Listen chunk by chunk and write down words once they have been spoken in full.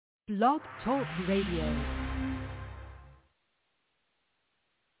Blog Talk Radio.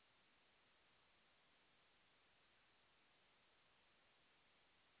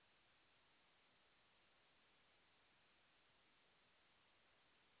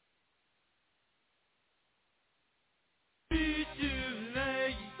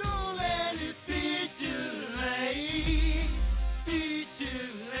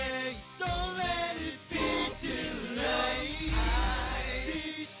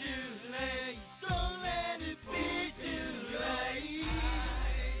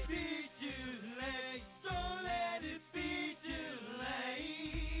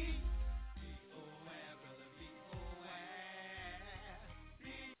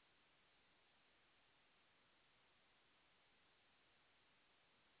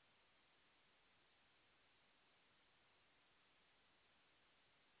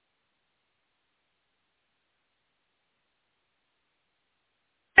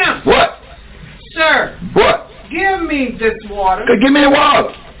 What? Sir. What? Give me this water. Give me the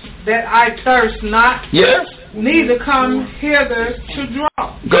water. That I thirst not. Yes. Neither come hither to draw.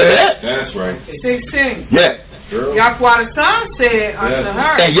 Go ahead. That's right. 16. Yeah. Yahweh the Son said unto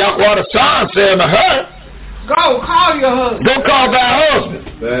her. And Yahweh the Son said unto her. Go call your husband. Go call thy husband.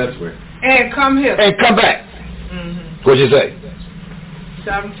 That's right. And come here. And come back. Mm-hmm. What'd she say?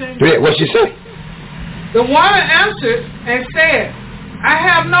 17. Yeah, what'd she say? The woman answered and said, I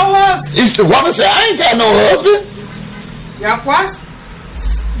have no husband. The woman said, I ain't got no husband. Yahweh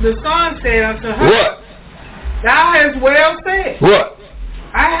the Son said unto her. What? Thou hast well said. What?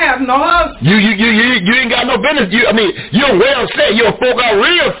 I have no husband. You ain't got no business. You're well said. You're folk out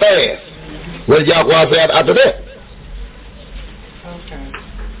real fast. What did Yahweh say after that? Okay.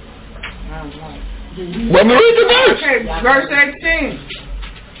 All right. Let me read the verse. Okay, verse 18.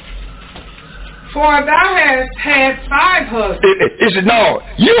 For thou hast had 5 husbands. It said, no,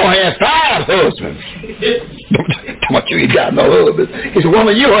 you don't have 5 husbands. Come on, you ain't got no husbands. He said,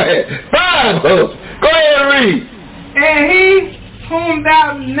 woman, you don't have 5 husbands. Go ahead and read. And he whom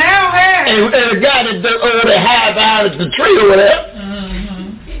thou now hast. And the guy that hides out of the tree or whatever.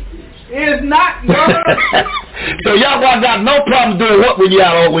 Is not yours. So y'all got no problem doing what when you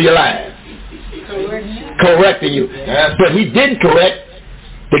out over your life? Correcting you. But he didn't correct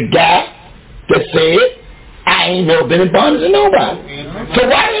the guy that said, I ain't never been in bondage to nobody. So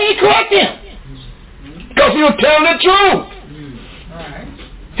why did he correct him? Because he was telling the truth.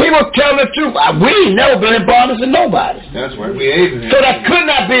 He was telling the truth. We ain't never been in bondage to nobody. That's right. We ain't. So that could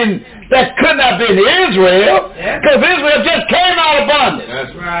not been Israel, because Israel just came out of bondage.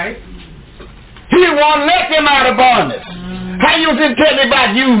 That's right. He didn't want to let them out of bondage. How you just tell me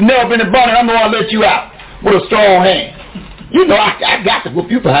about you never been in bondage? I'm going to let you out with a strong hand. You know, I got to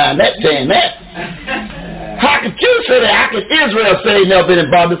whoop you behind that saying that. How could you say that? How could Israel say he never been in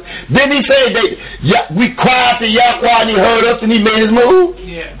bondage? Didn't he say that we cried to Yahweh and he heard us and he made his move?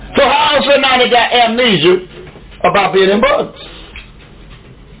 Yeah. So how else now they got amnesia about being in bondage?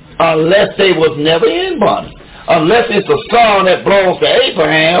 Unless they was never in bondage. Unless it's a son that belongs to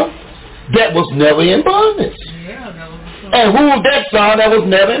Abraham that was never in bondage. Yeah, and who was that son that was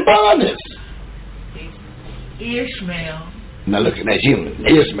never in bondage? Ishmael. Now look at that human.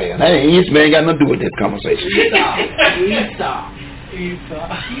 Ishmael. Ishmael ain't got nothing to do with this conversation. Esau.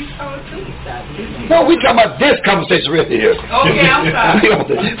 No, we talking about this conversation right here. Okay, I'm sorry.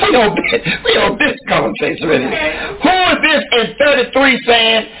 we on this conversation right here. Who is this in 33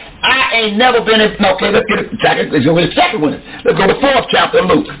 saying, I ain't never been in... Okay, let's get it. Let's go with the second one. Let's go to the 4th chapter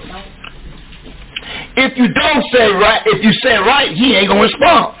of Luke. If you don't say right, if you say right, he ain't going to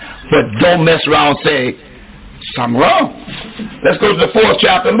respond. But don't mess around and say, something wrong. Let's go to the 4th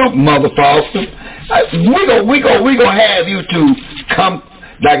chapter of Luke, Mother Foster. We gonna have you to come,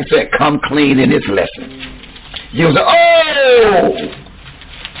 like I said, come clean in this lesson. You say, oh!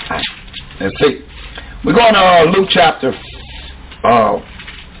 Let's see. We're going to Luke chapter.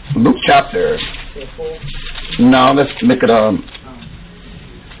 No, let's make it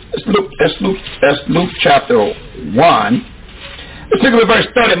That's Luke chapter 1. Let's look at verse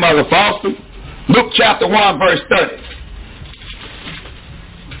 30, Mother Foster. Luke chapter 1, verse 30.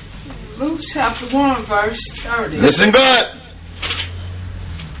 Luke chapter 1, verse 30. Listen good.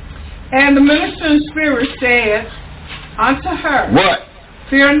 And the ministering spirit said unto her, What?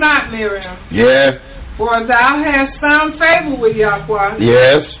 Fear not, Miriam. Yeah. For thou hast found favor with Yahweh.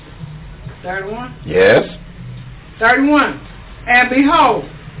 Yes. 31. Yes. 31. And behold,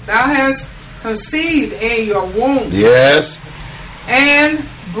 thou hast conceived in your womb. Yes. And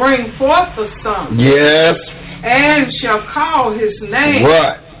bring forth a son. Yes. And shall call his name.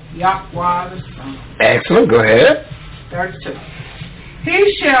 What? Yahweh the Son. Excellent. Go ahead. 32.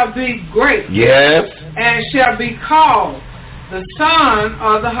 He shall be great. Yes. And shall be called the Son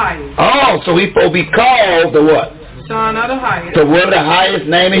of the Highest. Oh, so he's supposed to be called the what? Son of the Highest. So whatever the highest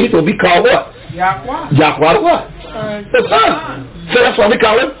name is, he's supposed to be called what? Yahweh. Yahweh the what? The Son. So that's why we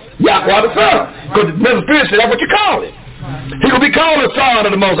call him Yahweh the Son. Because the Middle Spirit said that's what you call it. He will be called the Son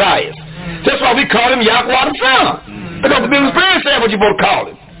of the Most Highest. That's why we call him Yahweh the Son. Because the Middle Spirit said what you're supposed to call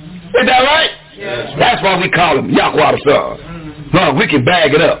him. Isn't that right? Yes. That's why we call him Yahweh the Son. No, we can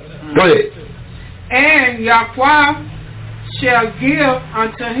bag it up. Go ahead. And Yahweh shall give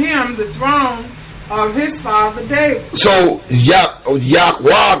unto him the throne of his father David. So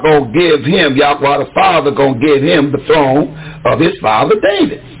Yahweh gonna give him, Yahweh the Father gonna give him the throne of his father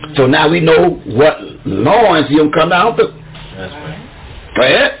David. So now we know what loins he'll come down to. That's right. Go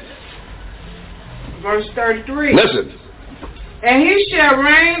ahead. Verse 33. Listen. And he shall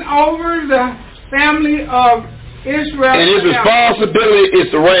reign over the family of Israel. And his responsibility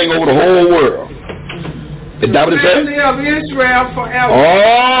is to reign over the whole world. Is that what it says? The family of Israel forever.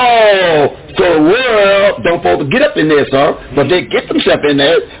 Oh, so the world don't supposed to get up in there, sir, but they get themselves in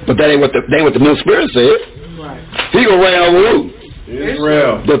there, but that ain't what the Middle Spirit said. Right. He gonna reign over who?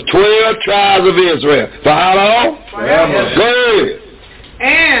 Israel. The 12 tribes of Israel. For how long? Forever. Go ahead.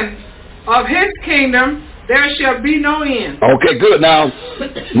 And of his kingdom there shall be no end. Okay, good. Now,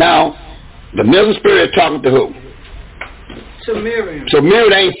 the Middle Spirit is talking to who? To Miriam. So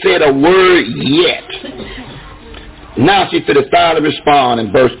Miriam ain't said a word yet. Now she finna start to respond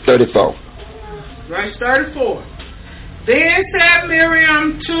in verse 34. Verse 34. Then said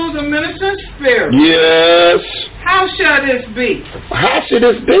Miriam to the ministering spirit, Yes. how shall this be? How should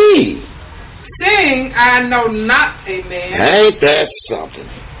this be? Seeing I know not a man. Ain't that something?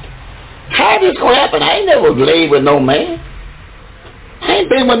 How this gonna happen? I ain't never laid with no man. I ain't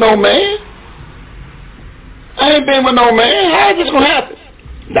been with no man. How is this gonna happen?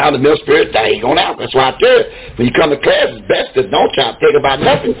 Now the Middle Spirit ain't gonna answer. That's why I tell you, when you come to class, it's best to don't try to think about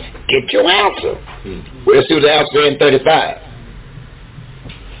nothing. Get your answer. We'll see what the answer is in 35.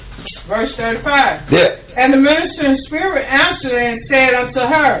 Verse 35. Yeah. And the ministering spirit answered and said unto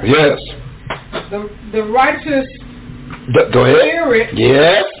her, Yes. the righteous Go ahead. spirit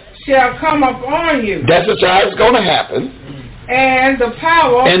Yes. shall come upon you, That's just how it's gonna happen. and the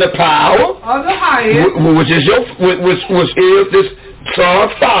power And the power, of the highest which is this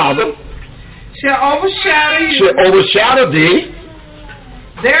son's father, shall overshadow you. should overshadow thee.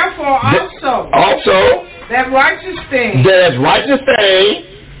 Therefore Also, that righteous thing there's righteous thing.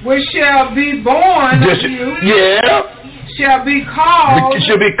 which shall be born of you Yeah. shall be called It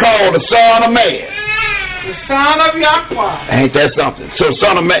should be called the Son of Man. the Son of Yahweh. Ain't that something? So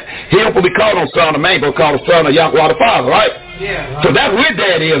Son of Man, he don't be called on Son of Man, but called the Son of Yahweh the Father, right? Yeah. So that's where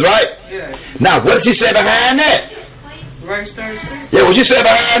that is, right? Yeah. Now, what did she say behind that? Verse 36. Yeah, what you say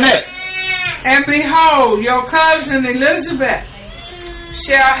behind that? And behold, your cousin Elizabeth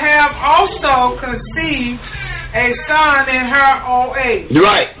shall have also conceived a son in her old age. You're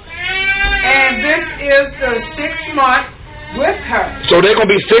right. And this is the 6th month with her. So they're going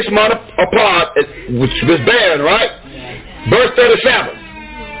to be 6 months apart, which was barren, right? Verse 37.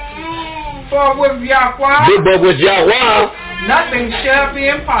 For with Yahweh, But with Yahweh, nothing shall be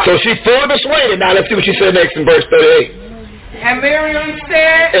impossible. so she fully persuaded. Now let's see what she said next in verse 38. And Miriam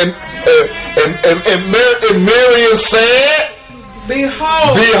said, And Miriam said,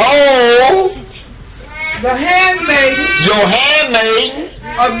 Behold, the handmaiden your handmaid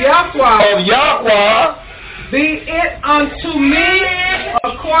of Yahweh, be it unto me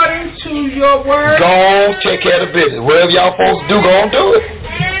according to your word. Go on, take care of the business. Whatever y'all folks do, go on, do it.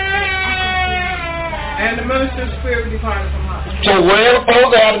 And the minister's spirit departed from her. So whatever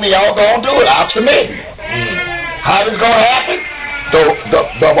folks are to me, y'all go on, do it. I'll submit. How this going to happen?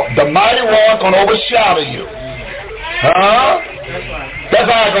 The mighty one going to overshadow you. Huh? That's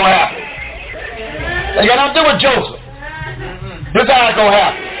how it's going to happen. They got nothing to do with Joseph. This is how it's going to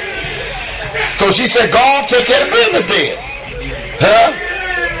happen. So she said, go on, take care of business then. Huh?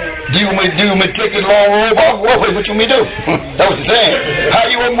 Do you want me to take this long robe off? What you want me to do? That's what you're saying. What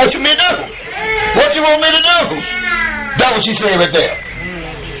you want me to do? What you want me to do? That's what she said right there.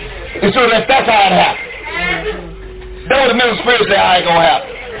 And so that's how it happened. That's what the Middle Spirit said, how it going to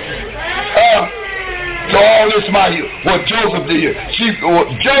happen. So all this about you, what Joseph did.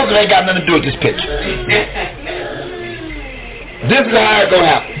 Joseph ain't got nothing to do with this picture. This is how it's going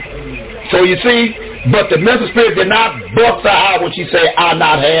to happen. So you see, but the Middle Spirit did not bust her out when she said, I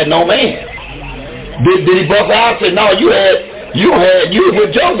not had no man. Did he bust her out and say, no, you was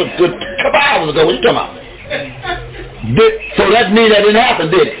with Joseph a couple hours ago. What you talking about? So that means that didn't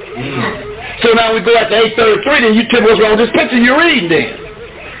happen, did it? So now we go at the 8:33, then you tell me what's wrong with this picture you're reading then.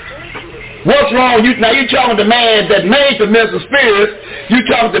 What's wrong? Now you're talking to the man that made the mental spirits. You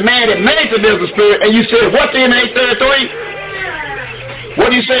talking to the man that made the mental spirit, and you said, what's in 8:33? What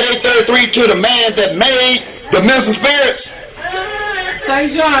do you say 8:33 to the man that made the mental spirits?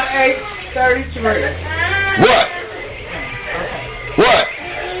 St. John 8:33. What? What?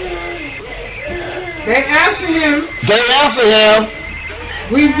 They answered him.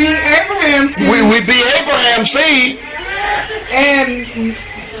 We be Abraham's seed. We be Abraham's seed. And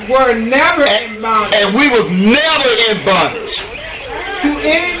were never in bondage. And we was never in bondage.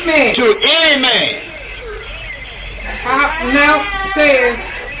 To any man. Now says,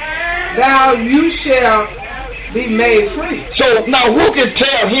 thou you shall be made free. So now who can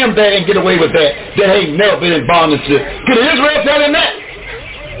tell him that and get away with that ain't never been in bondage to? Can Israel tell him that?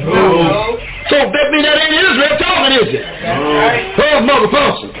 No. So that means that ain't Israel talking, is it? Oh, mother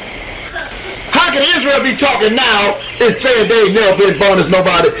person. How can Israel be talking now and saying they ain't never been bondage to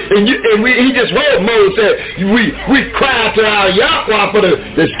nobody? He just read Moses said we cried to our Yahweh for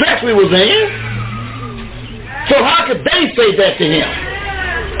the stress we was in. So how could they say that to him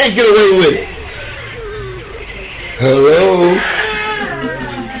and get away with it?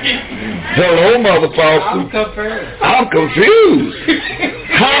 Hello, motherfucker. I'm confused.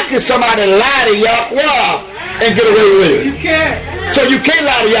 How can somebody lie to Yahweh and get away with it? You can't. So you can't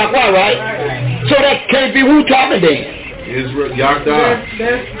lie to Yahweh, right? So that can't be who talking then? Israel, Yahweh.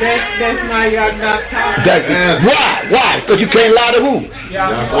 That's not Yahweh talking. Why? Because you can't lie to who?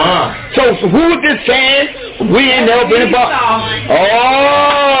 Yahweh. So who is this saying we ain't never been involved? Oh,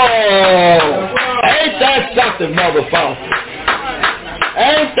 ain't that something, motherfucker?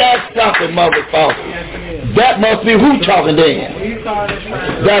 Ain't that something, motherfucker? That must be who talking then?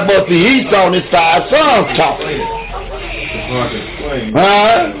 That must be Esau and his 5 sons talking.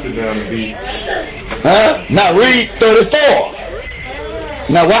 Now read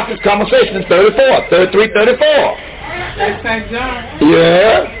 34. Now watch this conversation in 34, 33, 34. That's St. John.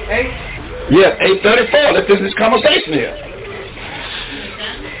 Yeah. 8. Yeah, 8:34. Let's listen to this conversation here.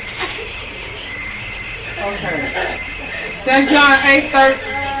 Okay. St. John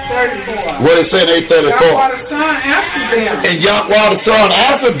 8:34. What it said in 8:34? Yahweh the Son answered them. And Yahweh the Son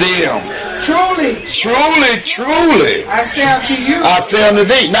answered them. Truly. I say unto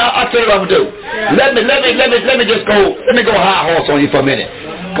thee. Now I tell you what I'm gonna do. Yeah. Let me just go. Let me go high horse on you for a minute.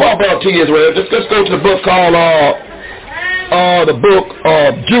 Come on, brother T. Israel. Let's go to the book called the book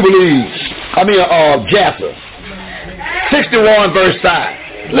of Jubilees. Jasher. 61 verse 5.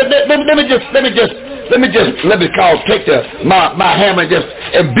 Let me take my hammer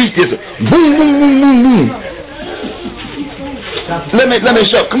and beat this. Boom, boom, boom, boom, boom. Let me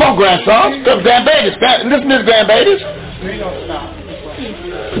show. Come on, grandsons. Grandbabies. Listen to this, grandbabies.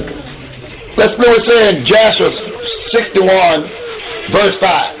 Let's know what it says in Jasher 61 verse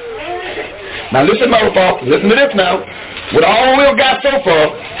 5. Now listen, motherfucker. Listen to this now. With all we got so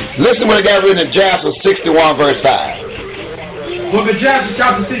far, listen what it got written in Jasher 61 verse 5. Book of Jasher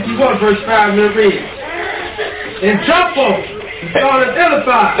chapter 61 verse 5 will read. And Jephthah, the son of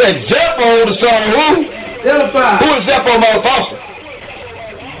Eliphaz. And Jephthah, the son of who? Eliphaz. Who is Jephthah, motherfucker?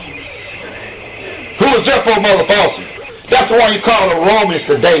 Who is Jephthah, motherfucker? That's the one you call the Romans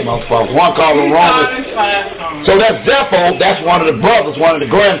today, motherfucker. One called the Romans. So that's Jephthah. That's one of the brothers, one of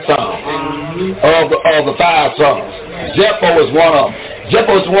the grandsons of the 5 sons. Jephthah is one of them.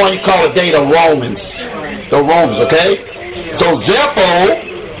 Jephthah is the one you call today the Romans. The Romans, okay? So Jephthah,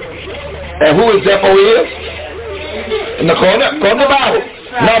 and who is Jephthah is? In the corner of the Bible.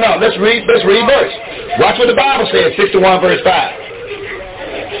 No, let's read verse. Watch what the Bible says, 61 verse 5.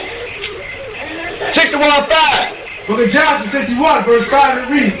 61 5. Book of Jasher 61 verse 5 it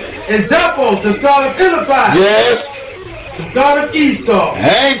reads. And Jephthah, the son of Eliphaz. Yes. The son of Esau.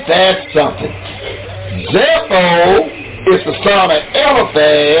 Ain't that something? Jephthah is the son of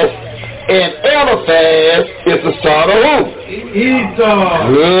Eliphaz, and Eliphaz is the son of who? Esau.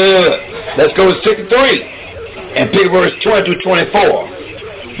 Good. Let's go to 63 and pick verse 20 to 24.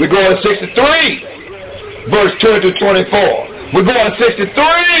 We're going to 63, verse 20 to 24. We're going to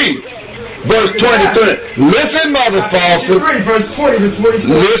 63, verse 20 to 20. Listen, motherfucker. 63, verse 20 to 24.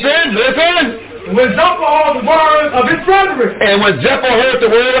 Listen. When Jephthah heard the word of his brethren. And when Jephthah heard the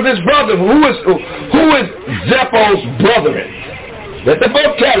word of his brother, who is Jephthah's brethren? Let the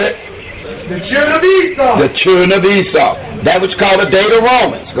book tell it. The children of Esau. The children of Esau. That which called the day of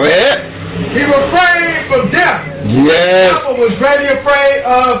Romans. Go ahead. He was afraid from death. Yes. Jephthah was greatly afraid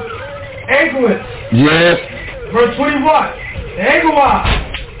of Agwit. Yes. Verse 21. Agawah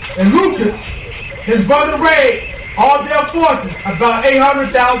and Lucas, his brother Ray, all their forces, about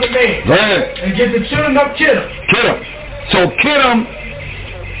 800,000 men, Right. and get the children of Kittim. Kittim. So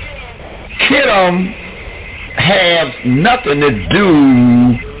Kittim has nothing to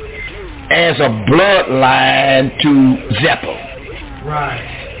do as a bloodline to Zeppo. Right.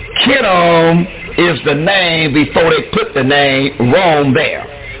 Kittim is the name before they put the name Rome there.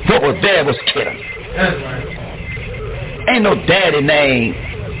 What was there was Kittim. That's right. Ain't no daddy named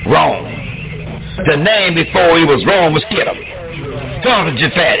Rome. The name before he was Rome was Kittim. Son of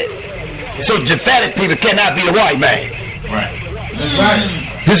Japhetic. So Japhetic people cannot be the white man. Right. That's right.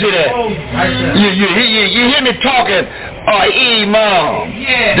 You see that? You hear me talking, Imam?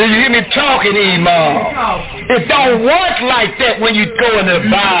 Yeah. Do you hear me talking, Imam? It don't work like that when you go in the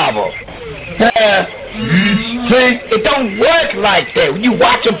Bible. See, it don't work like that. When you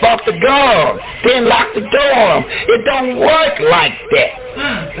watch them bump the gun, then lock the door. It don't work like that.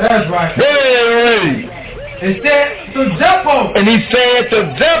 That's right. Hey. It said to Zeppo, And he said to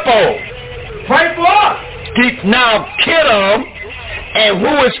Zeppo, pray for us. now Kittim, and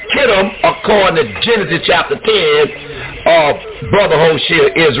who is Kittim according to Genesis chapter 10, Brother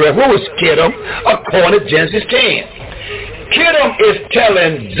Hoshea Israel, who is Kittim according to Genesis 10? Kittim is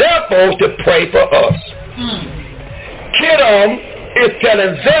telling Zeppo to pray for us. Kittim is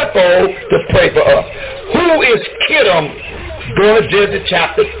telling Zeppo to pray for us. Who is Kittim? Go to Genesis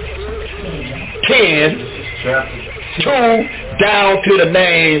chapter 10, 2 down to the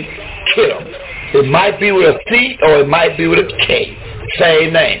name Kittim. It might be with a C or it might be with a K.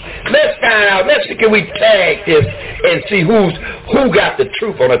 Same name. Let's find out. Let's see, can we tag this and see who got the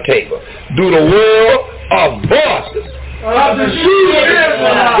truth on the table? Do the world of voices?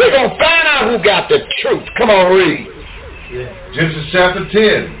 We're going to find out who got the truth. Come on, read. Genesis chapter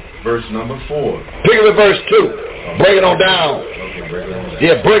 10, verse number 4. Pick up at verse 2. Break it on down. Okay, break it on down.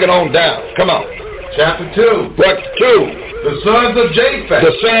 Yeah, break it on down. Come on. Chapter 2. Verse 2. The sons of Japheth. The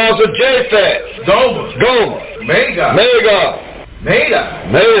sons of Japheth. Gomer. Magog.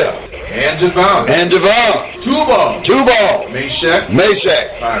 Madai. And Javan. Tubal. Meshach.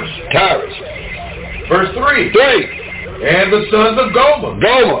 Tyrus. Verse 3. And the sons of Gomer.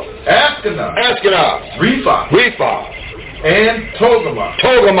 Askenaz. Repha. And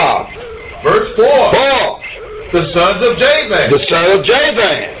Togarmah. Verse 4. The sons of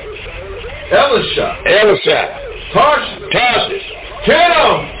Javan. Elisha. Tarshish.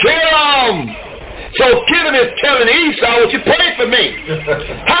 Kittim. So Kittim is telling Esau, would you pray for me?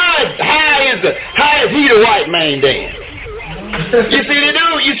 How is he the white man then? You see they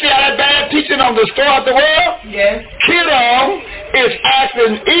do? You see how that bad teaching on the store of the world? Yes. Kittim is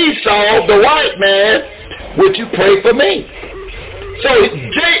asking Esau, the white man, would you pray for me?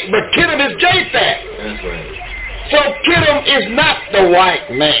 But Kittim is Japheth. That's right. So Kittim is not the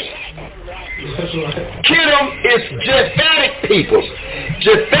white man. Kittim is Japhetic peoples.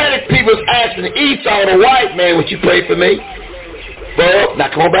 Japhetic peoples asking Esau, the white man, would you pray for me? Well, now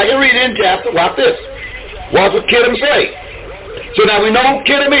come on back and read it in chapter. Watch this. Watch what Kittim say. So now we know who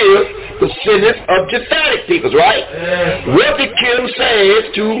Kittim is, the descendants of Japhetic peoples, right? What did Kittim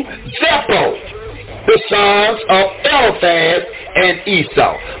say to Zeppo, the sons of Eliphaz and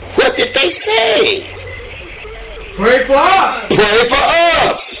Esau? What did they say? Pray for us. Pray for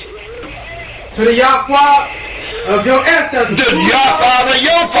us. To the Yahweh of your ancestors. The Yahweh of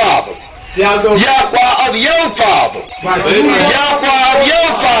your fathers. Yahweh of your fathers. Yahweh of your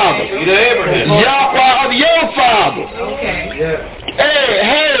fathers. Yahweh of your fathers. Okay.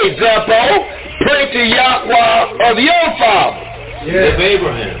 Hey, Zeppo, pray to Yahweh of your fathers.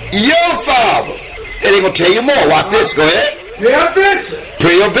 Your father. And they're going to tell you more. Watch this. Go ahead.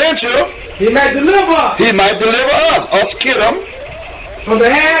 Peradventure. He might deliver us. Us Kittim. From the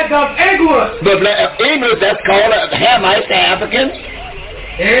hands of English. But English, that's called Hamites, the Africans.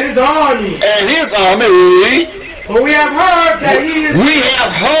 And his army. For we have heard that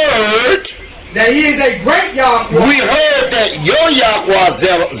he is a great Yahweh. We heard that your Yahweh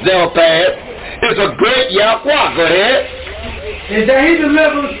Zelphaz is a great Yahweh. Go ahead. And that he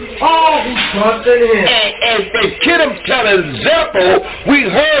delivers all who trust in him. And Kittim telling Zeppo, we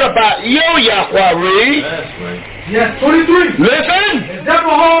heard about your Yahweh, read. Yes, 23. Listen. And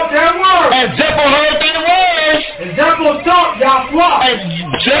Zeppo heard their words. And Zeppo taught Yahweh. And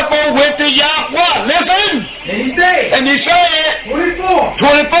Zeppo went to Yahweh. Listen. And he said.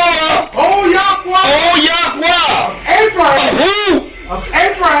 24. Oh Yahweh. Of Abraham. Who? Of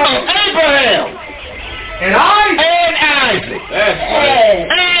Abraham. And Isaac.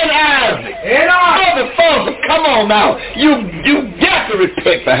 Brother Father, come on now. You got to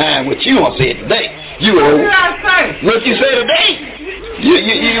respect behind what you want to say today. What did I say? What you say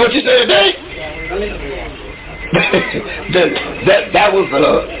today? What you say today? that was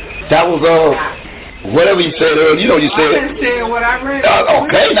whatever you said earlier. You know what you said. I didn't say what I read.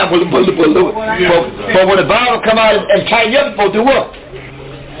 Okay, now but when the Bible come out and tighten you up, folks do what?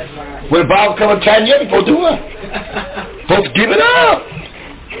 When the Bible come out and tighten you up, folks do what? Folks give it up.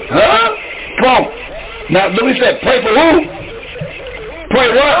 Huh? Come on. Now let me say, pray for who? Pray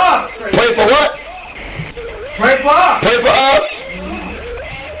what? Pray for what? Pray for us. Pray for us.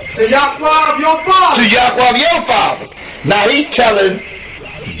 To Yahweh of your father. To Yahweh of your father. Now he's telling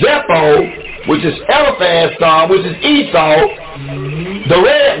Zepho, which is Eliphaz's son, which is Esau, the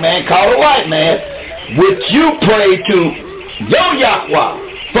red man called the white man, which you pray to your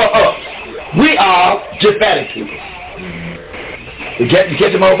Yahweh for us. We are Japhetic people. You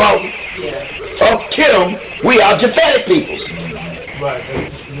catch them all about? Of Kittim, we are Japhetic peoples.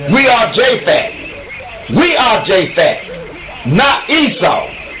 We are Japhet. We are Japhet, not Esau,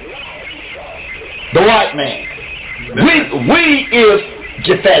 the white man. We is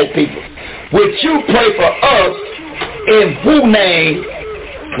Japhetic people. Would you pray for us in whose name?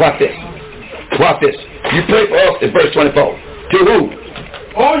 Watch this. Watch this. You pray for us in verse 24. To who?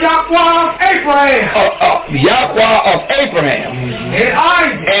 Oh, Yahweh of Abraham. Yahweh of Abraham. And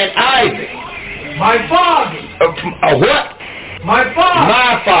Isaac. And Isaac. My father. What? My father.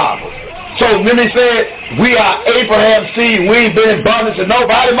 My father. So when they said, we are Abraham's seed, we ain't been in bondage to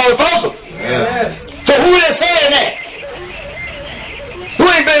nobody, motherfucker. Yes. So who is saying that? Who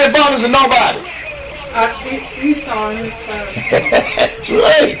ain't been in bondage to nobody? Esau and his son. That's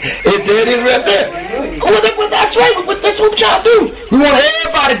right. It is right there. That's right. That's what y'all do. We want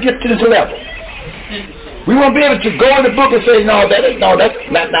everybody to get to this level. We won't be able to go in the book and say, that's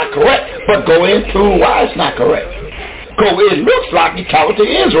not correct. But go into why it's not correct. Because it looks like you're talking to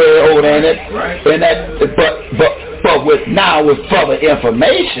Israel over there, but with further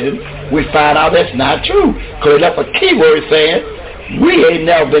information, we find out that's not true. Because they left a keyword saying, we ain't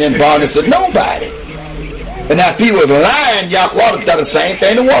never been in bondage to nobody. And now people was lying, Yahweh done the same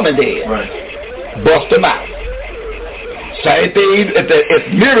thing the woman did. Right. Bust them out. Same thing, if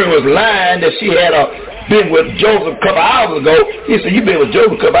Miriam was lying that she had been with Joseph a couple hours ago, he said, you been with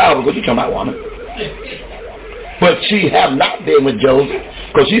Joseph a couple hours ago, you talking about woman. But she have not been with Joseph,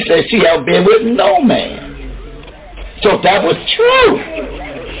 because she said she have been with no man. So that was true.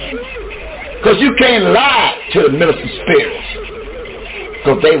 Because you can't lie to the minister spirits,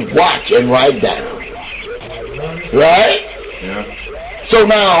 because they watch and write down. Right? Yeah. So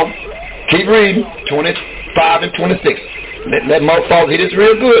now, keep reading, 25 and 26. Let more folks hear this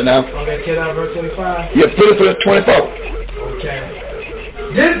real good now. Okay, get out verse 25. Yeah, put it for 24. Okay.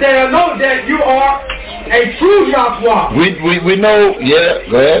 This day I know that you are a true Yahweh. We know, yeah,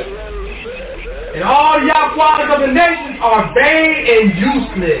 go ahead. And all Yahwehs of the nations are vain and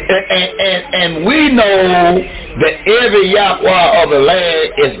useless. And we know that every Yahweh of the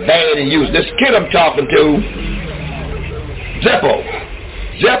land is vain and useless. This kid I'm talking to, Zepho.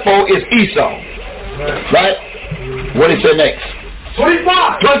 Zepho is Esau. Right? What did he say next?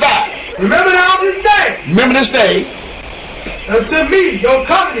 25. 25. Remember now this day. Remember this day. Unto me, your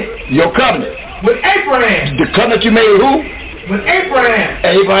covenant. Your covenant. With Abraham. The covenant you made with who? With Abraham.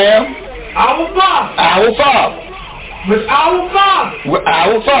 Abraham. Our father. Our father. With our father. With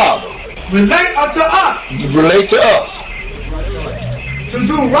our father. Relate unto us. Relate to us. To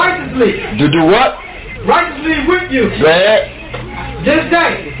do righteously. To do what? Righteously with you. Go ahead. This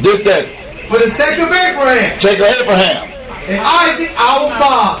day. This day. For the sake of Abraham. Sake of Abraham. And Isaac our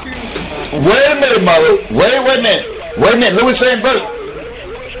father. Wait a minute, mother. Wait a minute. Wait a minute. Look what he's saying, brother.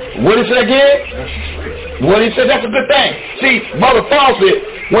 What did he say again? What he said, that's a good thing. See, Mother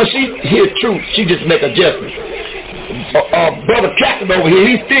Fawcett, when she hears truth, she just make adjustments. Brother Captain over here,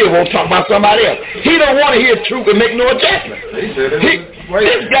 he still won't talk about somebody else. He don't want to hear truth and make no adjustments.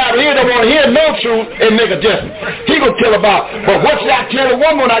 This guy here don't want to hear no truth and make adjustments. He gonna tell about, but what should I tell a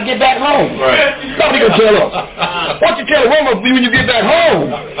woman when I get back home? Right. That's what he gonna tell us. What you tell a woman when you get back home?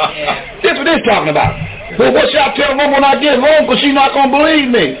 That's what he's talking about. Well, what should I tell a woman when I get home? Because she's not gonna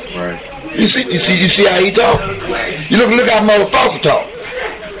believe me. Right. You see how he talk? You look how Mother Fawcett talk.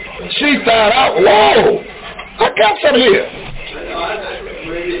 She found out, whoa, I got something here.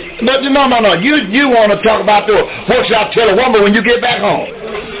 But no. You want to talk about what should I tell a woman when you get back home?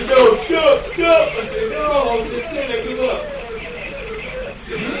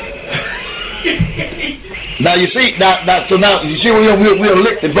 Now you see, now you see we'll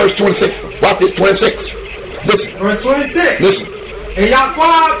lick in verse 26. Watch this 26. Listen. Verse 26. Listen. And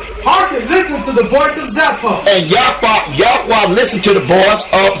Yahweh hearkened, listened to the voice of Zepho. And Yahweh listened to the voice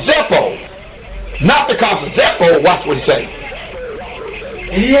of Zepho. Not because of Zepho, watch what he says.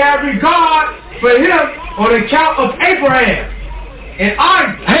 And he had regard for him on account of Abraham and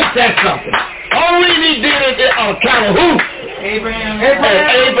Isaac. Ain't that something? Only he did it on account of who? Abraham.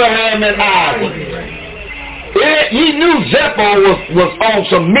 Abraham and Isaac. He knew Zepho was on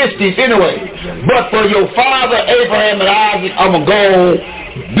some mysteries anyway. But for your father, Abraham and Isaac, I'm going to go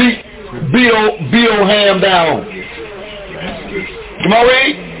beat Ham down. Come on,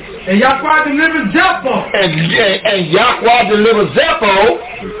 read. And Yahweh delivered Zepho. And Yahweh delivered Zepho.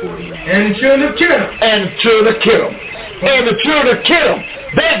 And the children of Kittim. And the children of Kittim. And the children of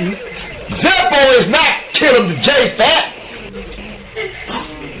Kittim. Zepho is not Kittim to Japhet.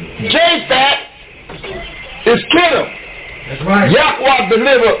 Japhet is Kittim. That's right. Yahweh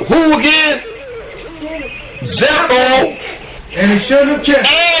delivered who again? Zepho. And the children of Kittim.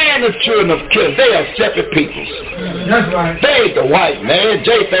 And the children of Kittim. They are separate peoples. That's right. They ain't the white man.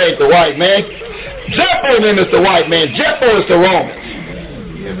 Japhet ain't the white man. Zepho and them is the white man. Jepho is the Romans.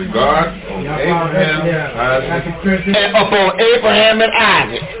 In regard on Abraham, Isaac, and upon Abraham and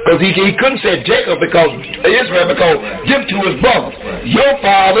Isaac. Because he couldn't say Jacob because Israel, because them two is brothers. Your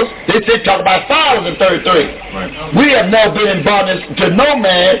fathers, they said talk about fathers in 33. Right. We have never been in bondage to no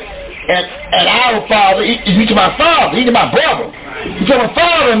man, and our father, he's my father, he's my brother. He's my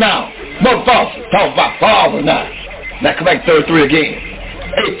father now. No father. Talk about father now. Now come back to 33 again.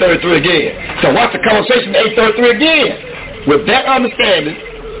 833 again. So watch the conversation 833 again. With that understanding,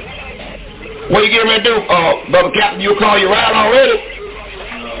 what you getting ready to do, Brother Captain? You call your ride already?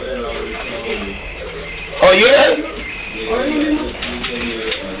 Oh, yeah?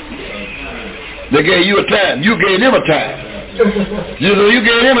 They gave you a time. You gave them a time. You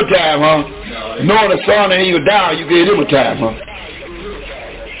gave him a time, huh? Knowing the son and he was down, you gave him a time, huh?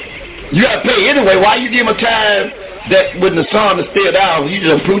 You got to pay anyway. Why you give him a time that when the sun is still down, you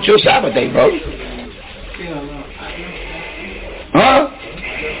just improve your Sabbath day, bro? Huh?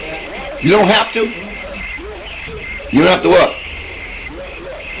 You don't have to? You don't have to what?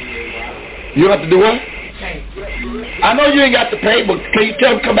 You don't have to do what? I know you ain't got to pay, but can you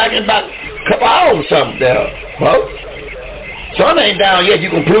tell them come back in about a couple hours or something there, bro? Sun ain't down yet. You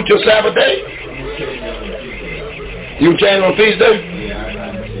can prove your Sabbath day? You change on feast day?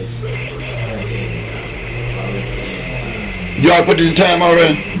 You all put this in time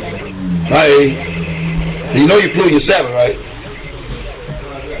already? Hey, you know you flew your Sabbath, right?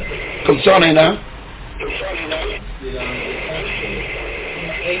 Because the sun ain't down.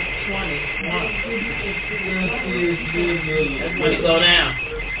 8:20. That's when it go down.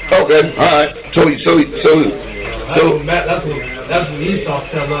 Okay, all right. So that's what Esau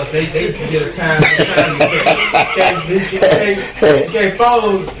tell us. They get a time. You can't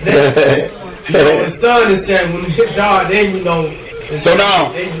follow that. The sun is saying when it's dark, then you know. So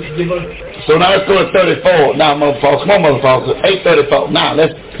now let's go to 34. Now, motherfuckers, come on, motherfuckers. 8:34. Now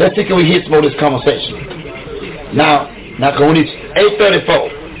let's see can we hit some of this conversation. Now can we 8:34.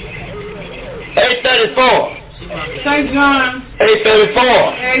 8:34. St. John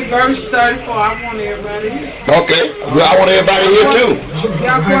 8:34. 8 verse 34. I want everybody here. Okay. Well, I want everybody here too.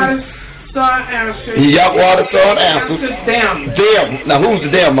 Yahweh's son answered. Yahweh's son answered. Them. Now who's the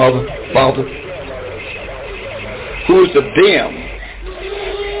them, Father? Who's the them?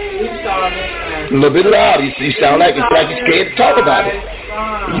 A little bit loud. You sound like you're scared to talk about it.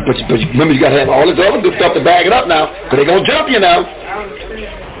 But you remember you got to have all this other good stuff to back it up now, because they're going to jump you now.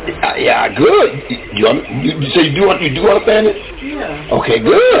 Yeah, good. You say you do understand it? Yeah. Okay,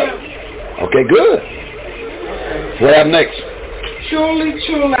 good. What happened next? Truly,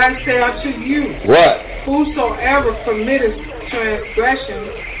 truly, I say unto you, what? Whosoever committeth transgression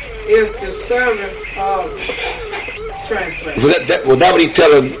is the servant of transgression. Well, that what he's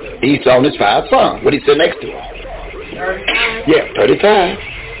telling Esau and his 5 sons. What he said next to him? 35. Yeah, 35.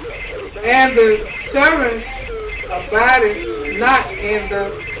 And the servant abideth not in the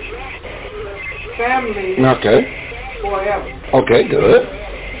family forever. Okay, good.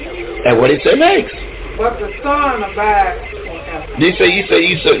 And what he said next? But the son abides forever. You say,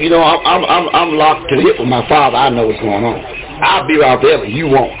 you know, I'm locked to the hip with my father. I know what's going on. I'll be right there, but you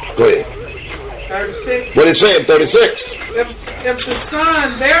won't. Go ahead. 36. What did it say in 36? If the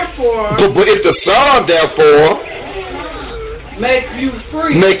son therefore... But if the son therefore... Make you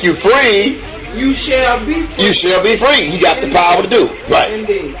free. You shall be free. You shall be free. You got the power to do. Right.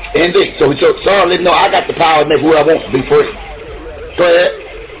 Indeed. So son, let me know I got the power to make who I want to be free. Go ahead.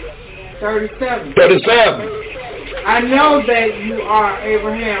 37. I know that you are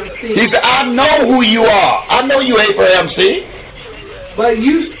Abraham's seed. He said, I know who you are. I know you Abraham's seed. But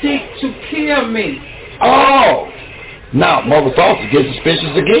you seek to kill me. Oh. Now, Mother Foster gets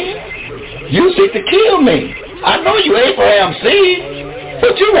suspicious again. You seek to kill me. I know you Abraham's seed.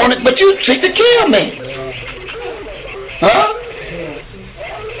 But you seek to kill me. Huh?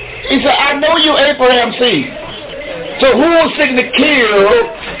 He said, I know you Abraham's seed. So who was seeking to kill?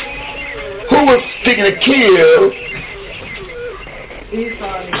 Who was seeking to kill?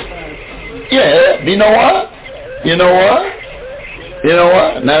 Yeah, you know what? You know what? You know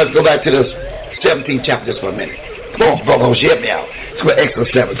what? Now let's go back to the 17th chapter just for a minute. Come on, brother, help me out. Let's go to Exodus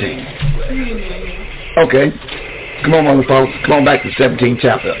 17. Okay. Come on, mother folks. Come on back to the 17th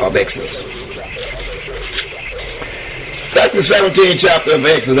chapter of Exodus. Back to the 17th chapter of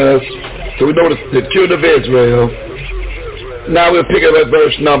Exodus. So we know the children of Israel. Now we'll pick up at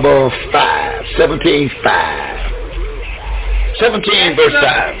verse number 5. 17:5. 17 verse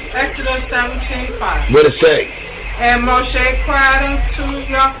 5. Exodus 17:5. What does it say? And Moshe cried unto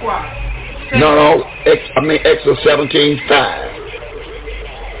Yahweh. No. Exodus 17:5.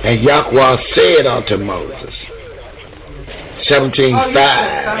 And Yahweh said unto Moses.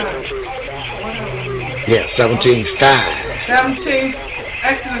 17:5. Yeah, 17:5.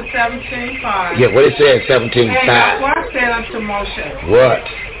 Exodus 17:5. Yeah, what it says, 17:5. And Yahweh said unto Moshe. What?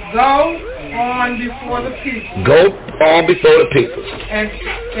 Go on before the people. Go on before the people. And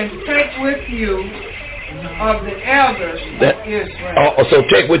take with you of the elders of Israel. So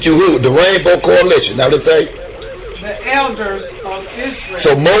take with you who? The Rainbow Coalition. Now let's say. The elders of Israel.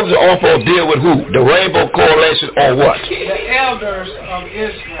 So Moses also deal with who? The Rainbow Coalition or what? The elders of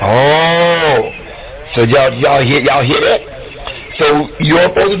Israel. Oh. So y'all hear that? So you're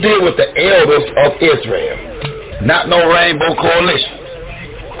supposed to deal with the elders of Israel. Not no Rainbow Coalition.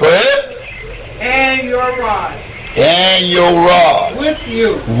 Go ahead. And your rod. And your rod. With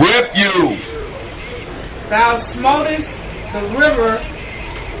you. With you. Thou smotest the river,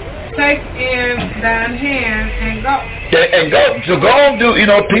 take in thine hand and go. And go. So go on, do,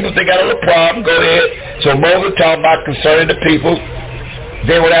 people, they got a little problem, go ahead. So Moses talked about concerning the people.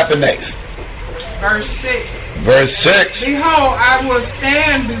 Then what happened next? Verse 6. Verse 6. Behold, I will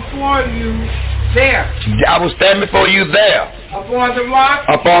stand before you there. I will stand before you there. Upon the rock.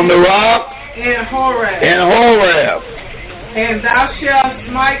 Upon the rock. In Horeb. In Horeb. And thou shalt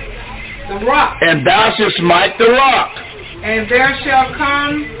smite the rock. And thou shalt smite the rock. And there shall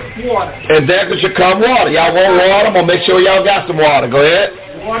come water. And there shall come water. Y'all want water? I'm going to make sure y'all got some water. Go ahead.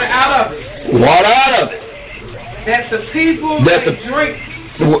 Water out of it. Water out of it. That the people may drink.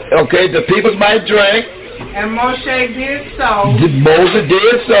 Okay, the people might drink. And Moshe did so. Moses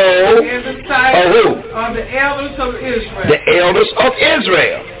did so. In the sight of who? Of the elders of Israel. The elders of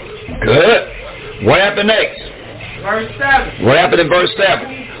Israel. Good. What happened next? Verse 7. What happened in verse 7?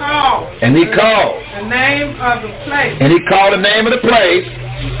 He called. And he called. The name of the place. And he called the name of the place.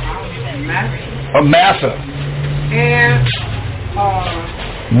 Massa. And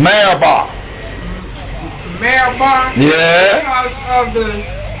Meribah. Yeah. Because of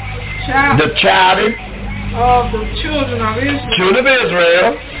the childing of the children of Israel. Children of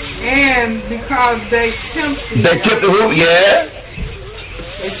Israel. And because they tempted. They tempted who? Yeah.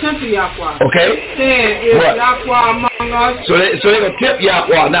 They tempted Yahweh. Okay. Then is Yahweh among us? So they're gonna tempt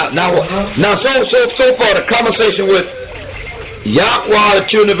Yahweh. Now so far the conversation with Yahweh, the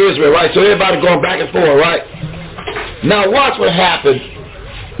children of Israel, right? So everybody going back and forth, right? Now watch what happened.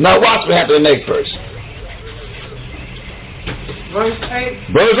 In the next verse. Verse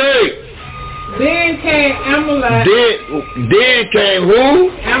 8. Verse 8. Then came Amalek. Then came who?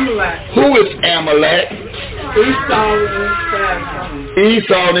 Amalek. Who is Amalek?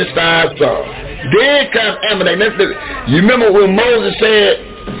 Esau and his 5 sons. Then comes Amalek. You remember when Moses said,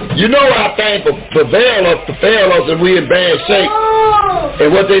 our thing prevail us and we in bad shape.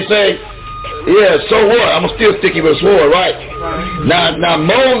 And what they say? Yeah, so what? I'm still sticking with a sword, right? Now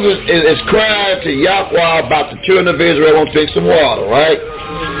Moses is crying to Yahweh about the children of Israel won't drink some water, right?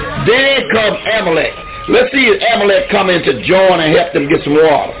 Then comes Amalek. Let's see if Amalek come in to join and help them get some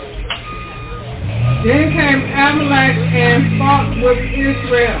water. Then came Amalek and fought with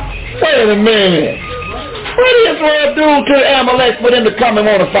Israel. Wait a minute. What did Israel do to Amalek for them to come and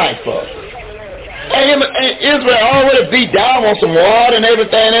want to fight for? And Israel already beat down on some water and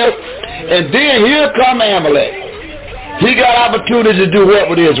everything else. And then here come Amalek. He got opportunity to do what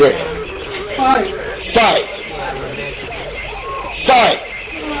with Israel? Fight.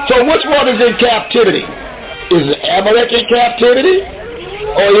 So which one is in captivity? Is it Amalek in captivity?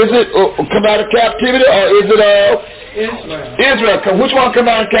 Or is it come out of captivity? Or is it Israel? Which one come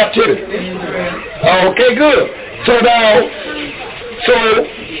out of captivity? Israel. Okay, good.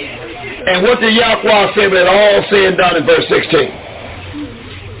 And what did Yahweh say when it all said and done in verse 16?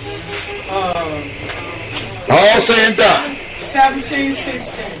 All said and done.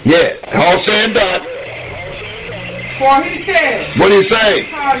 17:16. Yeah, all said and done. For he said. What did he say?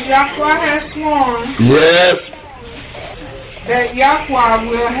 Because Yahweh has sworn. Yes. that Yahweh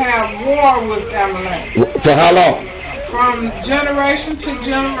will have war with Amalek. For how long? From generation to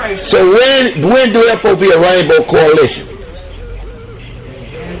generation. So when do there supposed to be a rainbow coalition?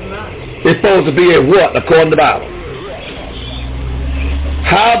 It's supposed to be a what, according to the Bible?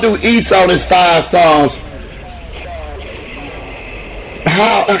 How do Esau and his 5 sons,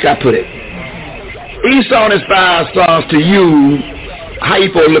 how can I put it? Esau and his 5 sons, to you, how you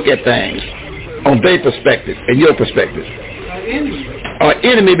supposed to look at things on their perspective and your perspective? An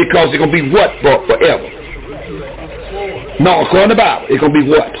enemy, because it's going to be what forever? No, according to the Bible, it's going to be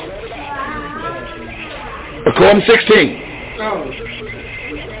what? According to 16.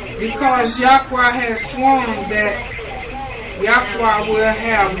 Because Yahweh has sworn that Yahweh will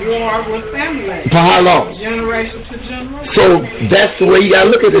have war with Amalek. For how long? Generation to generation. So that's the way you got to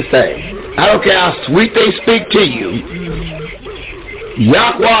look at this thing. I don't care how sweet they speak to you.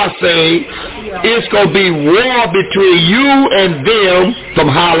 Yahweh say it's going to be war between you and them from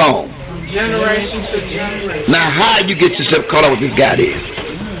how long? Generation to generation. Now how you get yourself caught up with this guy is?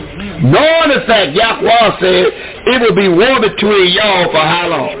 Knowing the fact Yahweh said it will be war between y'all for how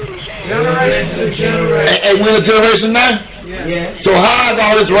long? Generation to generation. And we're in a generation now? Yeah. So how is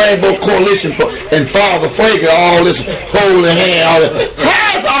all this rainbow coalition and Father Frank, all this holding hand, all this?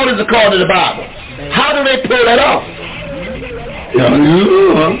 How is all this according to the Bible? How do they pull that off?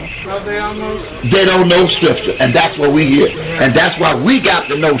 They don't know Scripture, and that's what we hear. And that's why we got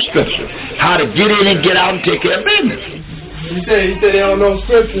to know Scripture. How to get in and get out and take care of business. You said they don't know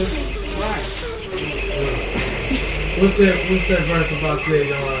Scripture. Right. What's that verse about saying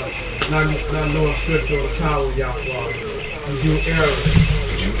not knowing Scripture or the power of Yahweh? You error.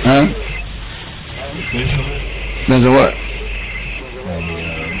 Huh? That's a what?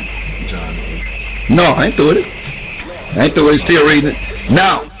 No, I ain't through it. I ain't through it. Still reading it.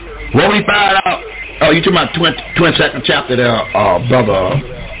 Now, when we find out, oh, you talking about 22nd chapter there, Brother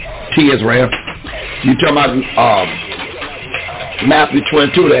T. Israel. You talking about Matthew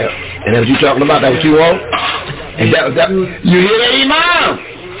 22 there. And that's what you talking about? That what you want? And that you hear that, Imam?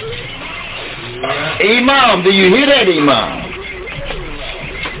 Imam, do you hear that, Imam?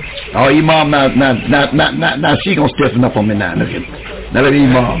 Oh, Imam, now she gonna stiffen up on me now. Look at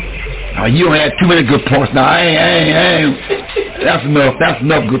Imam. Oh, you don't have too many good points. Now, I ain't. That's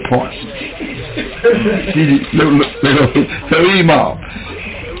enough good points. Look, Imam.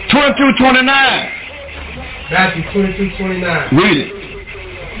 22:29. Matthew 22:29. Read it.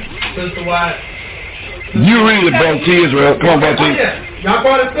 Sister White. You read it, Brother T. Israel. Come on, Brother T. Y'all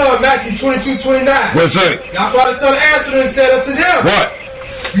brought the son, Matthew 22:29. What's that? Y'all brought the son answered and said unto them. What?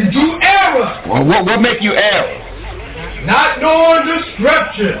 You do error. Well, what make you error? Not knowing the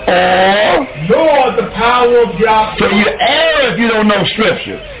Scripture. Or? Nor the power of Yahweh. So you err if you don't know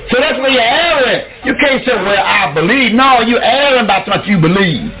Scripture. So that's where you're erring. You can't say, well, I believe. No, you're erring about what you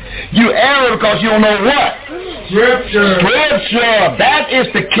believe. You err because you don't know what? Scripture. Scripture. That is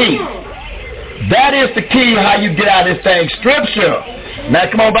the key. That is the key how you get out of this thing. Scripture. Now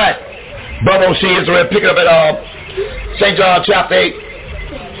come on back. Brother O'Shea Israel, pick it up at St. John chapter 8.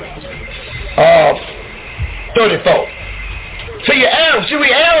 34. So you err. See, we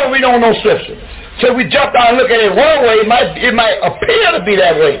err when we don't know Scripture. So we jump down and look at it one way, it might appear to be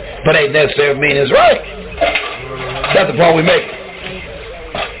that way, but ain't necessarily mean it's right. That's the point we make.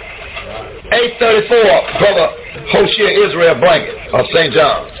 8:34, Brother Hoshea Israel Blanket of St.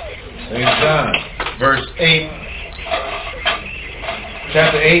 John. St. John, verse 8,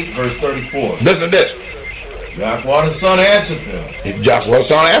 chapter 8, verse 34. Listen to this. Yahweh the Son answered them. Yahweh the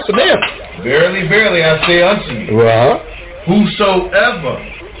Son answered them. Verily, verily, I say unto you, whosoever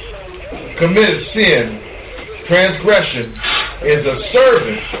commits sin, transgression, is a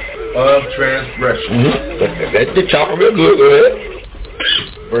servant of transgression. They're talking real good. Go ahead.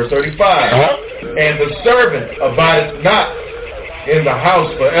 Verse 35. And the servant abideth not in the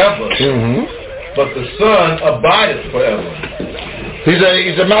house forever, but the Son abideth forever. He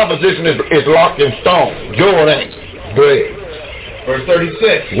said my position is locked in stone. Joel ain't. Go ahead. Verse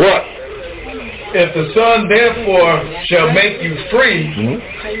 36. What? If the Son therefore shall make you free,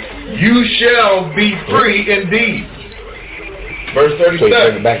 you shall be free indeed. Verse 37. So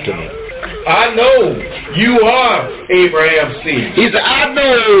bring it back to me. I know you are Abraham's seed. He said, I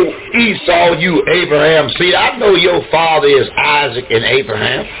know Esau, you Abraham's seed. I know your father is Isaac and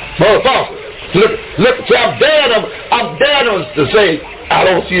Abraham. Motherfucker. Look, see, I'm daring to say, I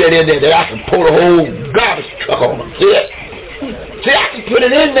don't see that in there, that I can pull the whole garbage truck on them. See that? See, I can put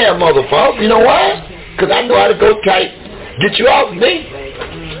it in there, motherfucker. You know why? Because I know how to go tight. Get you off of me.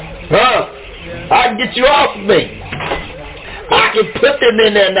 I can get you off of me. I can put them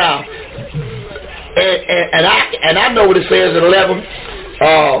in there now. And I know what it says in 11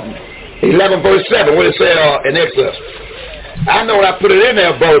 verse 7, what it says in Exodus. I know when I put it in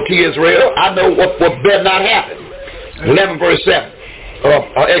there, brother T. Israel, I know what better not happen. 11 verse 7 of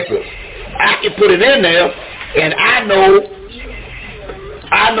Exodus. I can put it in there, and I know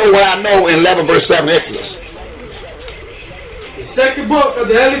what I know in 11 verse 7 Exodus. The second book of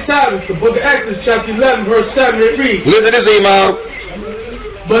the early tablets, the book of Exodus, chapter 11, verse 7, it reads, Listen to this, Imam.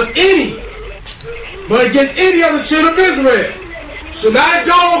 But against any of the children of Israel, shall thy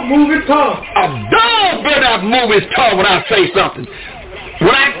dog move his tongue. A dog better not move his tongue when I say something.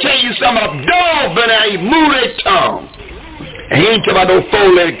 When I tell you something, a dog better not move his tongue. And he ain't talking about no four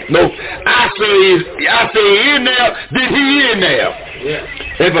leg, no. I say in there, then he in there. Yeah.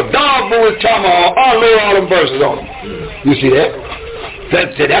 If a dog moves his tongue, I'll load all them verses on him. You see that?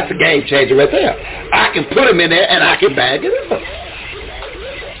 That's a game changer right there. I can put him in there and I can bag it up.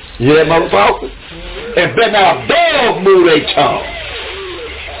 You hear that, motherfucker? And better not a dog move their tongue.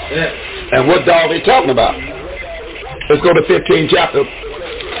 Yeah. And what dog they talking about? Let's go to 15th chapter.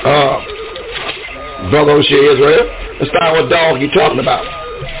 Brother O'Shea Israel. Let's find what dog you talking about.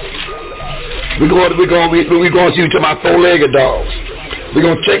 We're going to see you talking about four-legged dogs. We're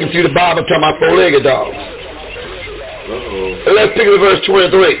going to check and see the Bible talking about four-legged dogs. Let's pick up verse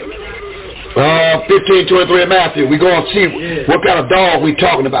 23. 15:23 of Matthew. We're going to see what kind of dog we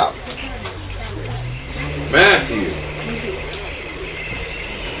talking about. Matthew.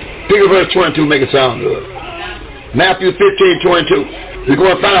 Pick up verse 22, make it sound good. Matthew 15:22. We're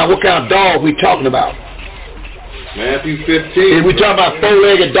going to find out what kind of dog we talking about. Matthew 15. And we talking about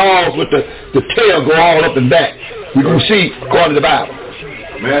four-legged dogs with the tail go all up and back. We're going to see according to the Bible.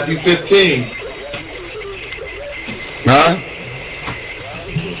 Matthew 15. Huh?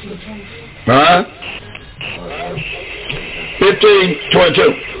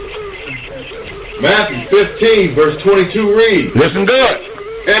 15:22. Matthew 15, verse 22 reads. Listen good.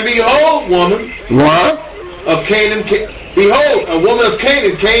 And behold, woman. What? Of Canaan. Behold, a woman of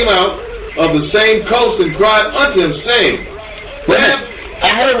Canaan came out of the same coast and cried unto him, saying, I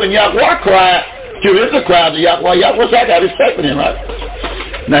heard when Yahweh cried, Israel cried to Yahweh. Yahweh's I got respect for him, right?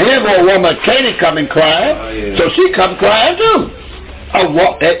 Now here's a woman of Canaan coming crying, so she come crying too. Hey,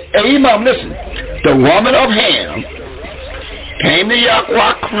 Imam, listen. The woman of Ham came to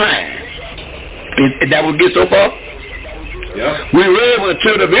Yahweh crying. And that would get so far? Yeah. We read when the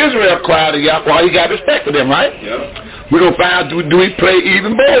children of Israel cried to Yahweh, he got respect for them, right? Yeah. We're going to find out, do we play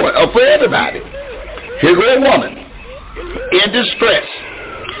even more for everybody? Here's a woman in distress.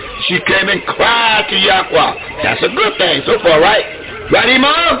 She came and cried to Yahweh. That's a good thing so far, right? Right,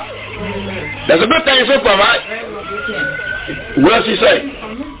 Imam? That's a good thing so far, right? What else she say?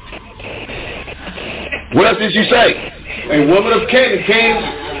 What else did she say? A woman of Canaan came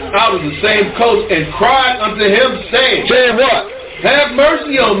out of the same coast and cried unto him, saying, what? Have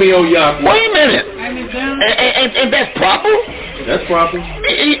mercy on me, O Yahweh. Wait a minute. And that's proper? That's proper.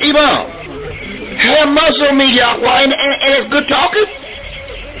 Imam, have mercy on me, Yahweh, and it's good talking?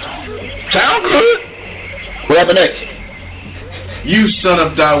 Sound good. What happened next? You son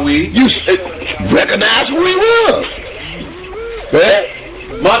of Dawid. You recognize who he was. Yeah?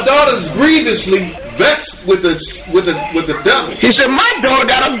 My daughter's grievously vexed with the devil. He said, my daughter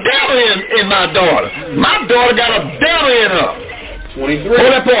got a devil in my daughter. My daughter got a devil in her. 23.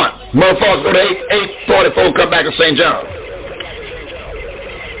 Hold that point. Motherfuckers, go to 844, come back to St. John.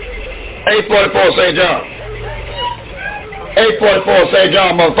 844 St. John. 844 St.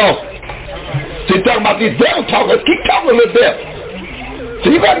 John, motherfucker. So you talking about these devils talking, keep talking a little bit.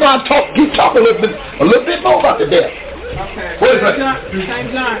 So you better not keep talking a little bit more about the devil. Okay. What is that?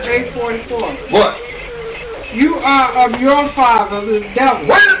 St. John 8:44. What? You are of your father, the devil.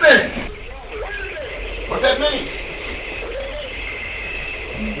 Wait a minute. What that mean?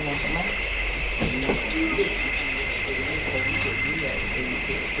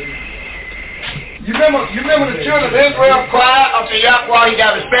 You remember the children of Israel cried unto Yahweh, he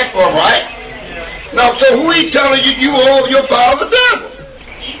got respect for him, right? Now, so who he telling you owe your father the devil?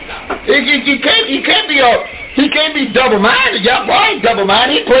 He can't be double-minded. Yahweh ain't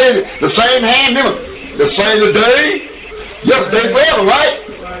double-minded. He plays the same hand, the same today, yesterday, forever, right?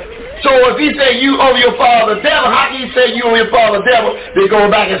 So if he say you owe your father the devil, how can he say you owe your father the devil? They go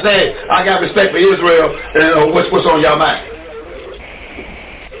back and say, I got respect for Israel, and what's on your mind?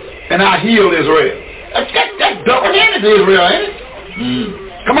 And I healed Israel. That's double-handed to Israel, ain't it?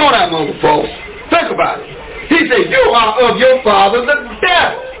 Come on out, mother folks. Think about it. He said, you are of your father the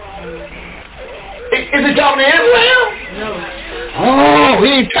devil. Is he talking to Israel? No. Oh,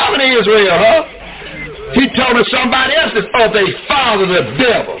 he ain't talking to Israel, huh? He told us somebody else is of their father the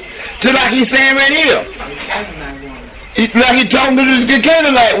devil. Just like he's saying right here. Like he told me to get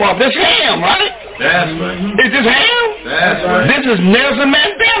a light woman. That's Ham, right? That's right. Is this Ham? That's right. This is Nelson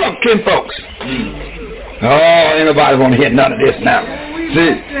Mandela, kin folks. Oh, ain't nobody want to hear none of this now.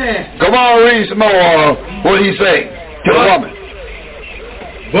 See, come on, read some more. What did he say to the woman?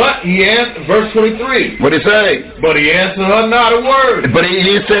 But he answered, verse 23. What did he say? But he answered her not a word. But he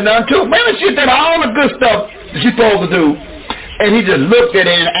didn't say nothing to her. Maybe she did all the good stuff that she's supposed to do. And he just looked at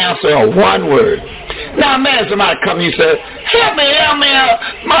it and answered her one word. Now, man, somebody come and he said, help me,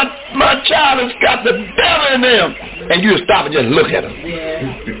 my child has got the devil in them. And you stop and just look at him.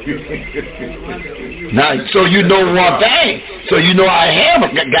 Now, so you know one thing. So you know I have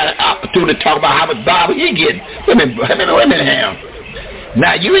got an opportunity to talk about how much Bible he getting. Wait a minute, Ham.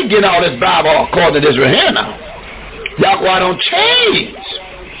 Now, you ain't getting all this Bible according to this right here now. Yahweh don't change.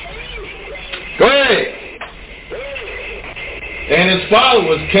 Go ahead. And his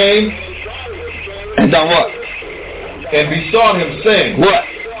followers came and done what? And besought him, saying, what?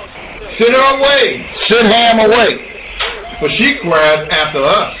 Send her away. Send Ham away. For she cried after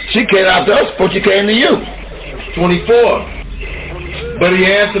us. She came after us, but she came to you. 24. But he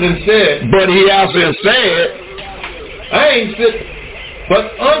answered and said, I ain't sent but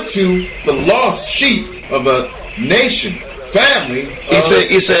unto the lost sheep of a nation, family.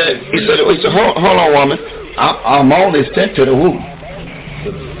 He said, hold on, woman. I'm only sent to the who?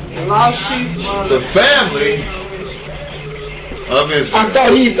 The lost sheep. The family of Israel.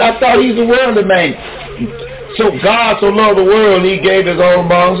 I thought he's the worldly man. So God so loved the world, he gave his own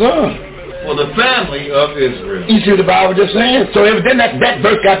born son. Well, the family of Israel. You see what the Bible just saying? So then that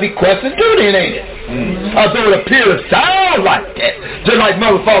verse got to be questioned too, then, ain't it? Although it appears to sound like that. Just like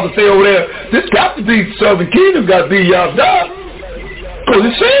Mother Father say over there, this got to be Southern Kingdom, got to be y'all done. Because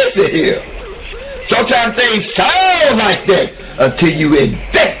it says it here. Sometimes things sound like that until you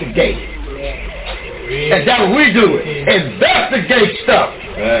investigate. And that's what we do. Investigate stuff.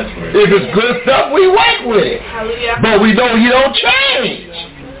 That's right. If it's good stuff, we work with it. But we know he don't change.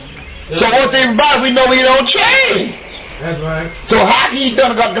 So one thing about it, we know he don't change. That's right. So how he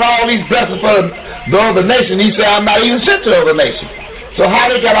done got all these blessings for the other nation? He said, I'm not even sent to the other nation. So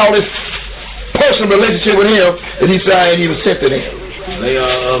how they got all this personal relationship with him, and he said, I ain't even sent to them? They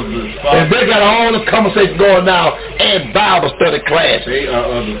are of the Father. And they got all the conversation going now and Bible study class. They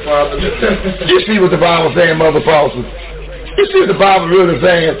are of the Father. You see what the Bible saying, Mother Paulson? You see what the Bible really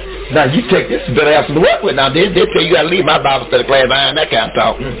saying? Now you take this, you better have something to work with. Now they tell you got to leave my Bible study class behind that kind of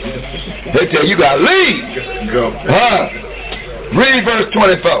talk. They tell you got to leave. Go. Read verse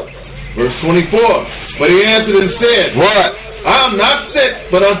 24. Verse 24. But he answered and said, what? I am not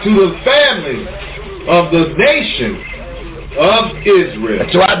sent but unto the family of the nation of Israel.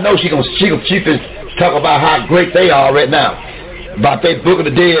 So I know she can talk about how great they are right now. About their book of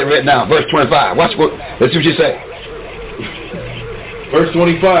the dead right now. Verse 25. Let's see what she say. Verse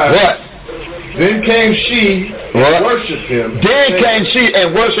 25. What? Then came she and worshipped him. Then came she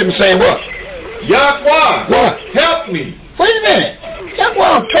and worshipped him, saying what? Yahweh, what? Help me. Wait a minute.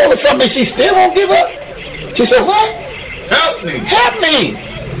 Yahweh told her something she still won't give up. She said, what? Help me. Help me.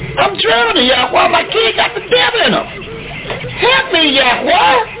 I'm drowning, Yahweh. My kid got the devil in him. Help me,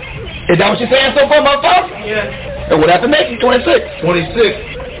 Yahweh. Is that what she's saying so far, my father? Yeah. And what happened next? 26.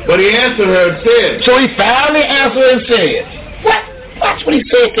 26. But he answered her and said. So he finally answered and said, what? Watch what he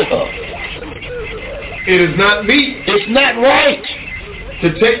said to her. It is not meet. It's not right to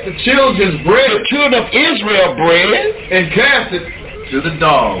take the children's bread. The children of Israel bread. And cast it to the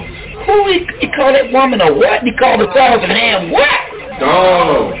dogs. Who he called that woman a what? He called the sons of Ham what?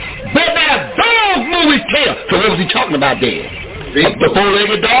 Dogs. But now dogs move his tail. So what was he talking about there? The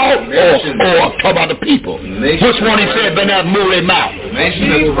four-legged dog or talk about the people? Which one he said better not move their mouth?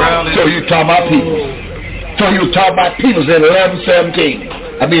 So you talking about people. So he was talking about peoples in 11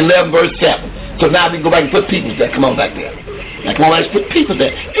 verse 7. So now we can go back and put peoples there. Come on back there. Now come on, let's put peoples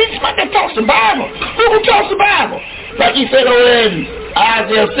there. This man that talks the Bible. Who talks the Bible? Like he said over in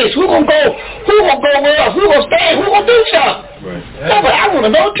Isaiah 6. Who gonna go? Who gonna go with us? Who gonna stay? Who gonna do something? Right. Oh, but I want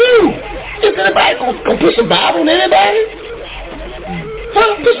to know too. Is anybody gonna put some Bible on anybody?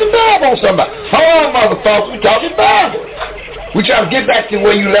 Put some Bible on somebody. Hold on, Mother Foster. We talking Bible. We try to get back to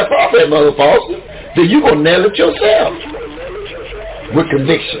where you left off at, Mother Foster. Then you gonna nail it yourself with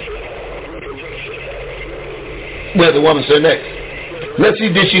conviction. Where the woman said next. Let's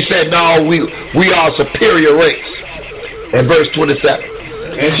see, did she say, no, we are a superior race. In verse 27.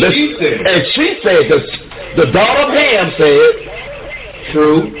 And she said, the daughter of Ham said,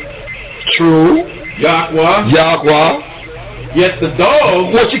 True. Yahweh. Yet the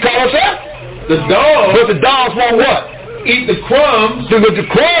dogs. What she call herself? The dogs. But the dogs want what? eat the crumbs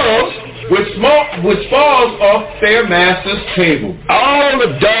which falls off their master's table. All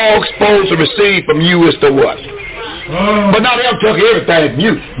the dog's supposed to receive from you is the what? But now they don't took everything from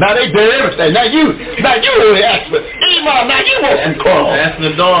you. Now they did everything. Now you only ask for now you want some crumbs.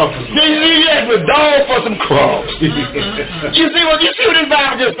 Asking the dog for some crumbs. You ask the dog for some crumbs. you see what this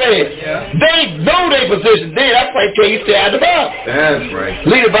Bible just said? Yeah. They know their position. That's why you stay out of the Bible. That's right.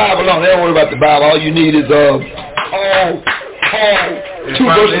 Leave the Bible alone. They don't worry about the Bible. All you need is Paul. 2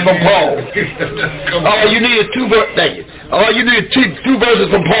 verses from Paul. All you need is 2 verses. Thank you. All you need is two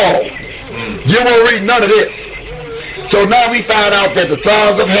verses from Paul. You won't read none of this. So now we find out that the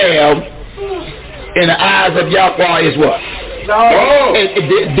sons of Ham in the eyes of Yahweh is what? No.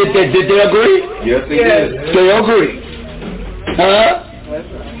 Did they agree? Yes, they did. They agree.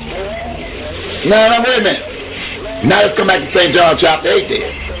 Now, wait a minute. Now let's come back to St. John chapter 8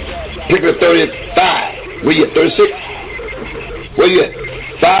 then. Pick up 35. Where you at? 36? Where you at?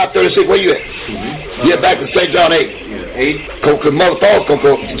 5:36. Where you at? Yeah, back to St. John 8. 8. Cause Mother Falls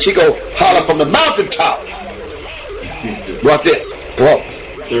she go holler from the mountaintop. What's this? Come on.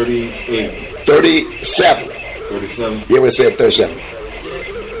 38. 37. 37. Yeah, we said 37.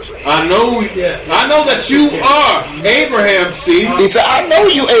 I know that you are Abraham's seed. He said, I know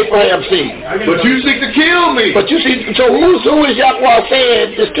you Abraham's seed. But you seek to kill me. But you see, so who is Yahweh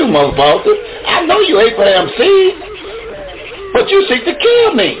saying this to, Mother Falls? I know you Abraham's seed. But you seek to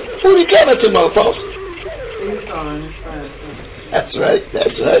kill me. Who did he tell it to, Mother Falls? That's right.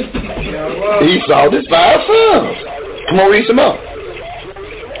 Esau, this 5 sons. Come on, read some up.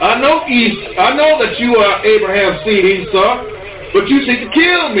 I know that you are Abraham's seed, Esau, but you seek to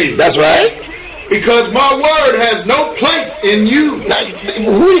kill me. That's right. Because my word has no place in you. Now,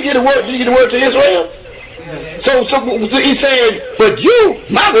 who did you get the word? Did you get the word to Israel? So he said, but you,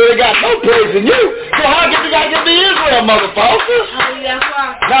 my word got no place in you. So how did you got to get to Israel, Mother Falls?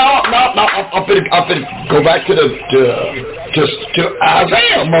 No, I'm finna go back to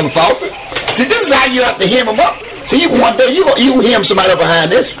Isaiah, Mother Falls. See, this is how you have to hem them up. See, one day you hem somebody up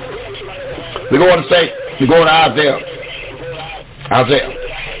behind this. We're going to Isaiah. Isaiah.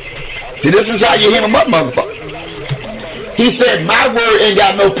 See, this is how you hem them up, Mother Falls. He said, my word ain't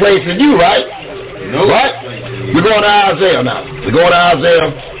got no place in you, right? No. Right? We're going to Isaiah now. We're going to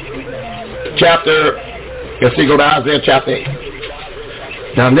Isaiah chapter, let's see, go to Isaiah chapter 8.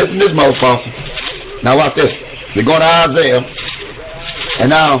 Now listen to this, motherfucker. Now watch this. We're going to Isaiah. And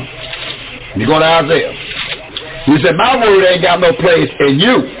now, we're going to Isaiah. He said, my word ain't got no place in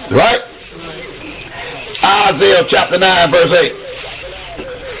you. Right? Isaiah chapter 9, verse 8.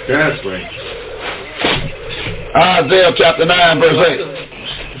 That's right. Isaiah chapter 9, verse 8.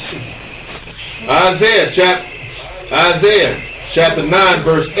 Isaiah chapter 9,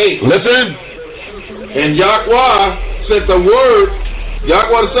 verse 8. Listen. And Yahweh sent the word,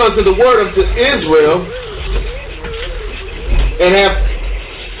 Yahweh the Son sent the word unto Israel, and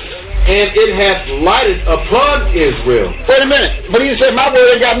it hath lighted upon Israel. Wait a minute. But he said, my word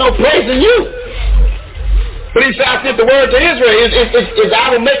ain't got no place in you. But he said, I sent the word to Israel. Is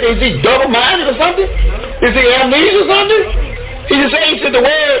our maker, is he double-minded or something? Is he amnesia or something? He just said he sent the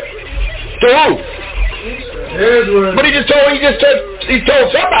word to who? Israel. But he told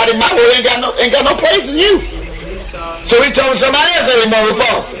somebody, my word ain't got no place in you. So he told somebody else that he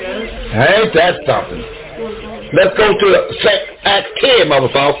motherfucker. Ain't that something? Let's go to Acts 10,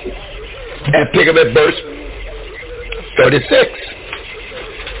 motherfucker, and pick up at verse 36.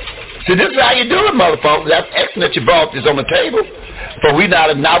 See, this is how you do it, motherfucker. That's excellent you brought this on the table. But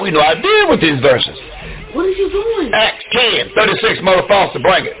now we know how to deal with these verses. What are you doing? Acts 10, 36, motherfucker,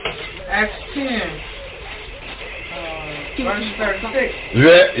 bring it. Acts 10. Verse 36.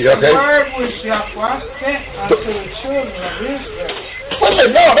 Yeah, okay. The word which Yahweh sent unto the children of Israel. Well,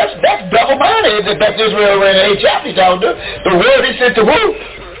 no, that's double-minded. That's Israel in the 8th chapter. The word he sent to who?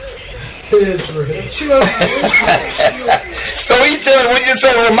 Israel. So he said, when you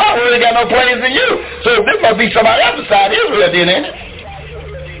say, well, my word ain't got no place in you. So there must be somebody else beside Israel, then, ain't it?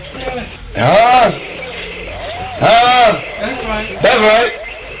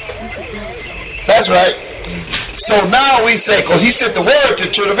 That's right. So now we say, because he sent the word to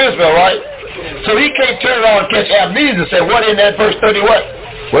the children of Israel, right? So he can't turn around and catch amnesia and say, what in that verse 30 what?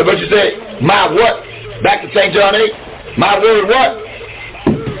 What you say? My what? Back to St. John 8. My word what?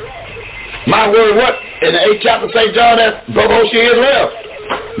 My word what? In the 8th chapter of St. John, that brother Hoshi Israel.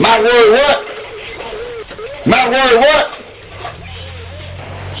 My word what? My word what?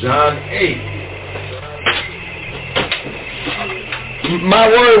 John 8. My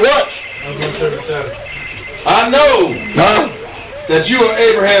word what? I know that you are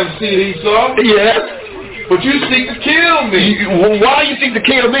Abraham's seed, Esau. Yes. But you seek to kill me. Why you seek to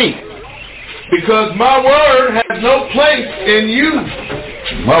kill me? Because my word has no place in you.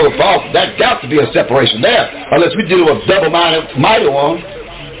 Well, false. That got to be a separation there, unless we deal with double-minded, mighty one.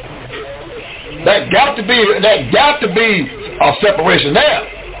 That got to be a separation there.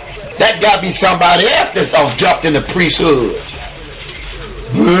 That got to be somebody else that's jumped in the priesthood.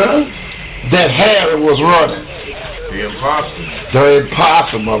 That Harry was running. The imposter. The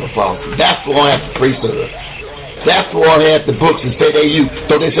imposter, motherfucker. That's the one that has the priesthood. That's the one that has the books and say they you.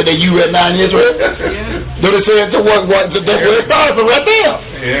 So they say they you right now in Israel? So they say that's where it started from right there.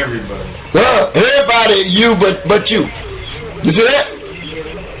 Everybody. Everybody you but you. You see that?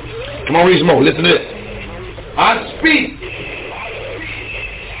 Come on, read some more. Listen to this. I speak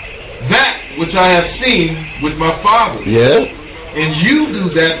that which I have seen with my father. Yeah. And you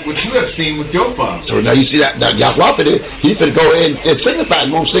do that which you have seen with your father. So now you see that Yahweh did. He said go in and signify.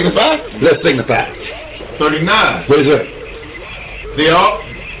 You won't signify? Let's signify. 39. What is it? They all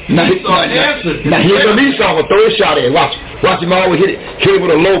now here's a Esau will throw his shot at. Watch him always hit it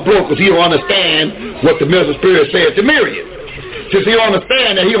with a low blow because he don't understand what the minister spirit said to Miriam. Since he don't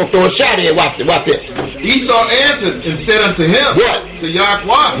understand that, he don't throw a shot at. Watch this. Esau answered and said unto him, what? To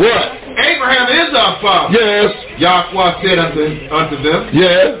Yahweh. What? Abraham is our father. Yes. Yahweh said unto them,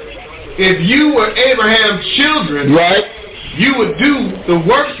 yeah. If you were Abraham's children, right, you would do the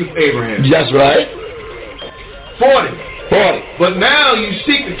works of Abraham. That's right. 40. But now you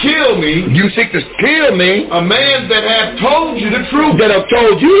seek to kill me. You seek to kill me. A man that hath told you the truth. That have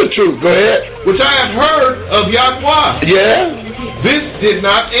told you the truth. Go ahead. Which I have heard of Yahweh. Yeah. This did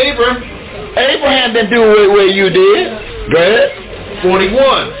not Abraham. Abraham didn't do it where you did. Go ahead.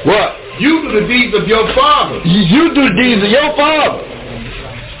 41. What? You do the deeds of your father. You do the deeds of your father.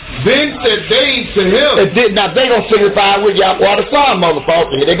 Then said they to him. Now they gonna signify with Yahweh the Son,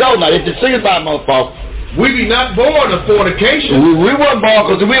 motherfucker. Here they go. Now they just signify, motherfucker. We be not born of fornication. We weren't born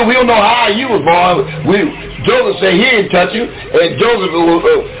because we don't know how you was born. Joseph said he didn't touch you, and Joseph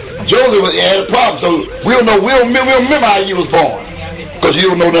had a problem. So we don't remember how you was born because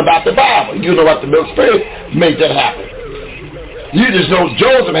you don't know nothing about the Bible. You know what the Holy Spirit made that happen. You just know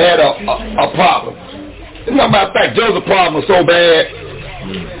Joseph had a problem. As a matter of fact, Joseph's problem was so bad.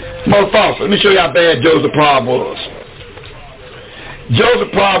 Motherfucker, let me show you how bad Joseph's problem was.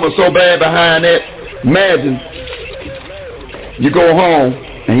 Joseph's problem was so bad behind that. Imagine you go home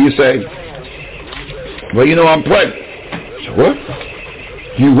and you say, well, you know I'm pregnant. So what?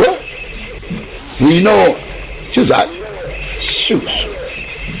 You what? Well, you know, she was like, shoot.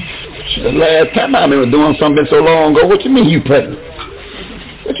 The last time I remember doing something so long ago. What you mean you pregnant?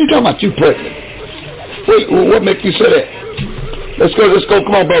 What you talking about you pregnant? Wait, what makes you say that? Let's go,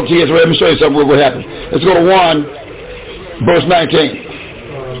 come on, bro. Let me show you something what happened. Let's go to 1, verse 19.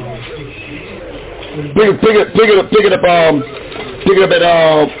 Pick it up at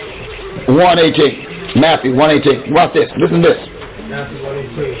 1:18. Matthew 1:18. Watch this. Listen to this. Matthew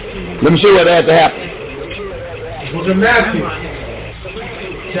 1:18. Let me show you what had to happen. Book of Matthew,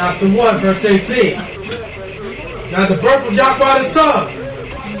 chapter 1, verse 18. Now the birth of Yahweh the Son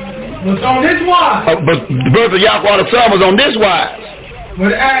was on this wise. But the birth of Yahweh the Son was on this wise.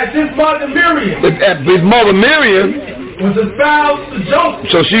 When as his mother Miriam. His mother Miriam was espoused to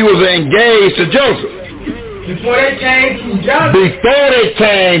Joseph. So she was engaged to Joseph. Before they came together. Before they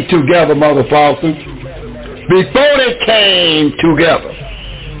came together, motherfucker. Before they came together.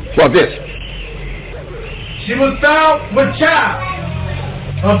 What's this? She was found with child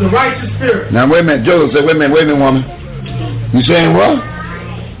of the righteous spirit. Now wait a minute. Joseph said, wait a minute, woman. You saying what?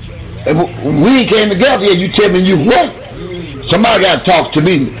 We came together and you tell me you what? Somebody got to talk to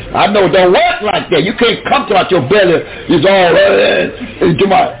me. I know it don't work like that. You can't come out your belly. It's all into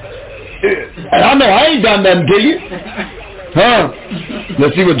my. And I know I ain't done nothing to you. Huh?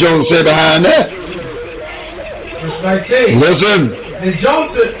 Let's see what Joseph said behind that. Verse 19. Listen. And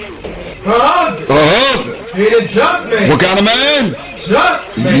Joseph, her husband. Being a just man. What kind of man?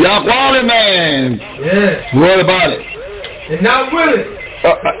 Just man. Yahweh man. Yes. What about it? And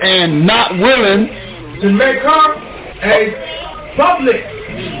not willing. To make her a public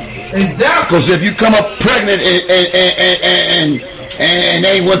example. Because if you come up pregnant and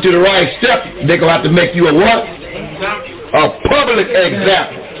they went to the right step, they're going to have to make you a what? A public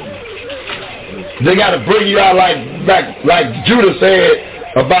example. They got to bring you out like Judah said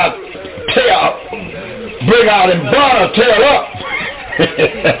about tail. Bring out and burn her tail up.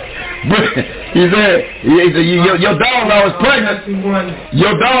 He said, your daughter-in-law is pregnant.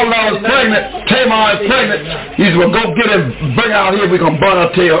 Your daughter-in-law is pregnant. Tamar is pregnant. He said, well, go get her, bring her out here. We're going to burn her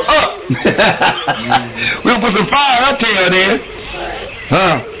tail up. We're going to put some fire in her tail then.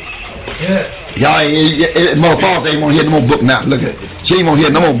 Huh? Yeah. Y'all Mother Falls ain't want to hear no more book now. Look at it. She ain't want to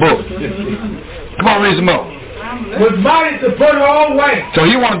hear no more book. Come on, read some more. Was mighty to put her away. So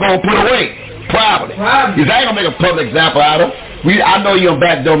he want to go and put away privately. Because I ain't going to make a public example out of her. I know you're a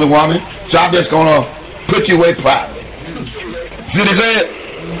backdoor woman, so I'm just going to put you away privately. See what he said?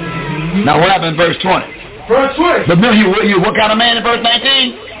 Now what happened in verse 20? Verse 20. But you what kind of man in verse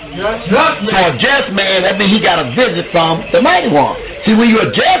 19? Just man. So a just man, that means he got a visit from the mighty one. See, when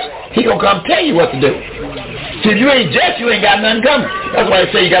you're just, he going to come tell you what to do. See, if you ain't just, you ain't got nothing coming. That's why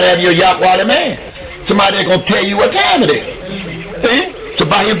they say you got to have your Yahweh man. Somebody that's going to tell you what time it is. See? So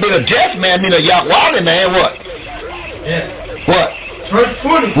by him being a just man, mean a Yahweh man, what? Yes. What? Verse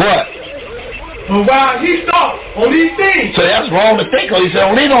 20. What? But while he thought on these things. So that's wrong to think of. He said,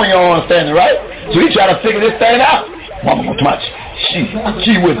 don't lean on your understanding, right? So he tried to figure this thing out. Mama gonna touch.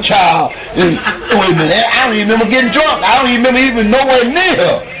 She with child. And, wait a minute, I don't even remember getting drunk. I don't even remember even nowhere near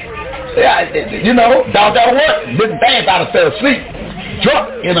her. You know, down what? Didn't think I fell asleep.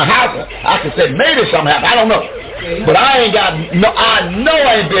 Drunk in the house. I could say maybe something happened. I don't know. But I ain't got no. I know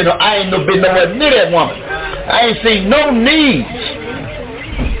I ain't been nowhere near that woman. I ain't seen no needs.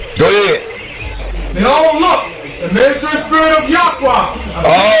 Go ahead. Behold, look, the ministering spirit of Yahweh.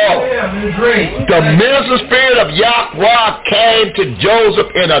 Oh, in a dream. The ministering spirit of Yahweh came to Joseph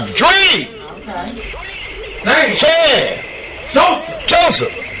in a dream. Name. Say,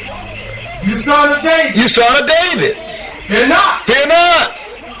 Joseph. You son of David. You son of David. Fear not. Fear not.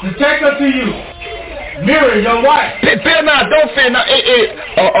 To take unto you Mary, your wife. Fear not. Don't fear not.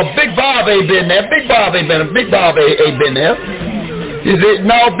 A big Bob ain't been there. Big Bob ain't been there. Is it?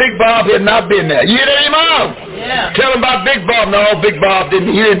 No, Big Bob had not been there. You hear that, Mom? Yeah. Tell him about Big Bob. No, Big Bob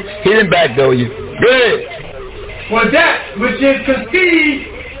didn't. He didn't backdoor you. Good. For that which is conceived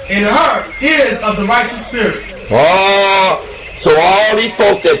in her is of the righteous spirit. Oh, so all these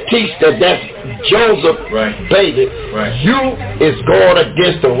folks that teach that's Joseph, right, baby, right, you is going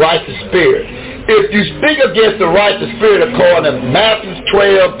against the righteous spirit. If you speak against the righteous spirit according to Matthew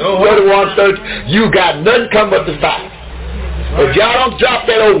 12, 31, 30, you got nothing coming but the fire. If y'all don't drop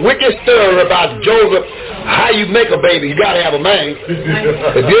that old wicked story about Joseph, how you make a baby, you got to have a man.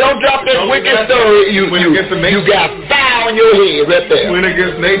 If you don't drop that wicked story, you got fire on your head right there. Went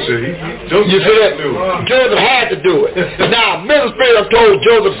against nature. You see that? Joseph had to do it. Now, Mrs. Spirit told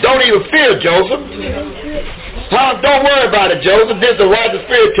Joseph, don't even fear, Joseph. Don't worry about it, Joseph. This is the righteous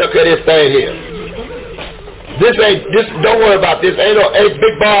spirit took of this thing here. Don't worry about this.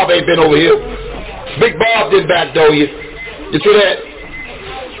 Big Bob ain't been over here. Big Bob didn't backdoor you. You see that?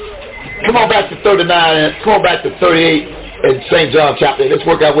 Come on back to 39 and come on back to 38 in St. John chapter 8. Let's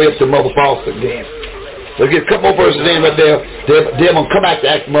work our way up to Mother Foster again. Let's get a couple more verses in right there. Then I'm going to come back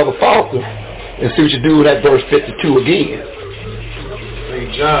to ask Mother Foster and see what you do with that verse 52 again.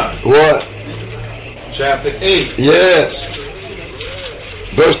 St. John. What? Chapter 8. Yes.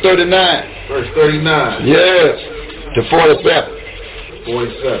 Verse 39. Verse 39. Yes. To 47.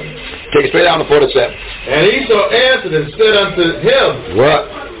 47. Take it straight down to 47. And Esau answered and said unto him, what?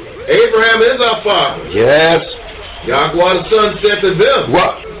 Abraham is our father. Yes. Yahweh the son said to them,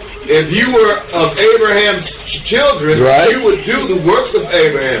 what? If you were of Abraham's children, right, you would do the works of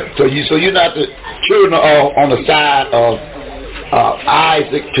Abraham. So you're not the children on the side of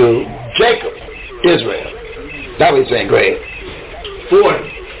Isaac to Jacob, Israel. That's what he's saying, Greg.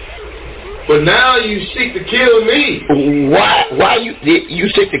 40. But now you seek to kill me. Why you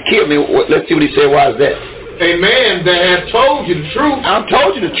seek to kill me? Let's see what he said. Why is that? A man that has told you the truth. I've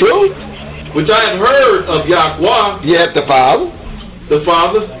told you the truth. Which I have heard of Yahweh. Yes, the Father. The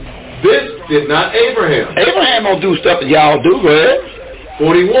Father. This did not Abraham. Abraham don't do stuff that y'all do, right?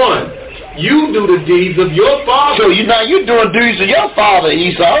 41. You do the deeds of your father. So you doing deeds of your father,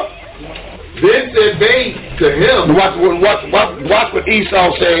 Esau. Then said they to him, watch what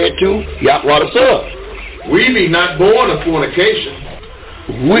Esau said to Yahweh the son. We be not born of fornication.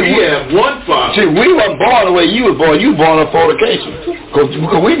 We have one father. See, we weren't born the way you were born. You were born of fornication.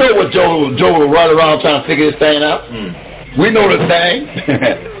 Because we know what Joel was running around trying to figure this thing out. We know the thing.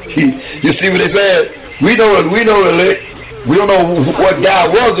 You see what they said? We know the lick. We don't know what guy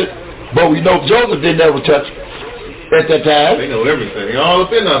was it, but we know Joseph didn't ever touch it. At that time. They know everything. They all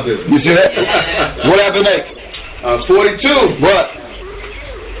up in our business. You see that? What happened next? 42. What?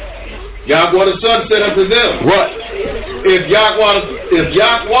 Yahweh the son said unto them. What? If Yahweh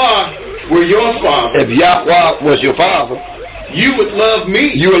were your father. If Yahweh was your father. You would love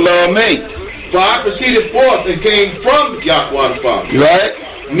me. You would love me. For I proceeded forth and came from Yahweh the Father. Right.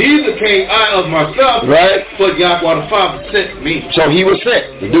 Neither came I of myself. Right. But Yahweh the Father sent me. So he was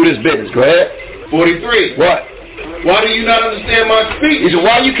sent to do this business. Go ahead. 43. What? Why do you not understand my speech? He said,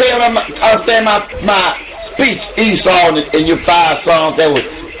 why you can't understand my speech, Esau, in your 5 sons that was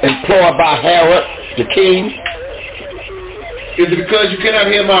employed by Herod, the king? Is it because you cannot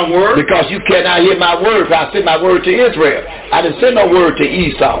hear my word? Because you cannot hear my word. I sent my word to Israel. I didn't send no word to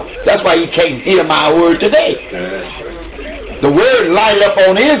Esau. That's why he can't hear my word today. The word light up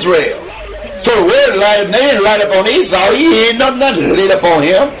on Israel. So the word light up on Esau. He ain't nothing lit up on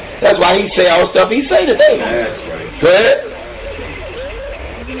him. That's why he say all the stuff he say today. That's right. Go ahead.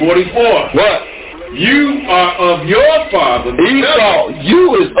 44. What? You are of your father, the Esau,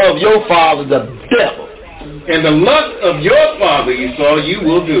 you is of your father, the devil. And the lust of your father, Esau, you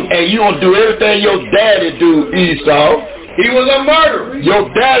will do. And you gonna do everything your daddy do, Esau. He was a murderer. Your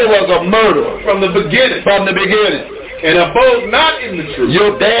daddy was a murderer. From the beginning. From the beginning. And abode not in the truth.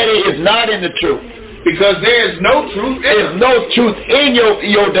 Your daddy is not in the truth. Because there is no truth in There's him. no truth in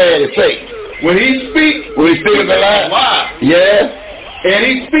your daddy's faith. When he speaks, a lie. Yeah. And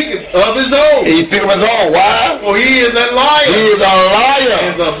he speaketh of his own. He speaks of his own. Why? For he is a liar. He is a liar.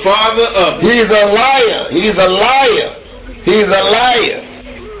 And the father of it. He's a liar. He's a liar. He's a liar.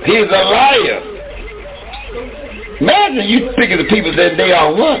 He's a liar. Imagine you picking the people that they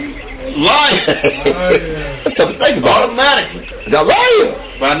are what? Liar. That's something to think about. Automatically. The liar.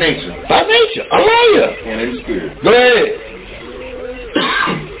 By nature. By nature. A liar. And in spirit. Go ahead.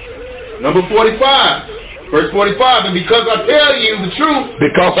 Number 45. Verse 45, and because I tell you the truth.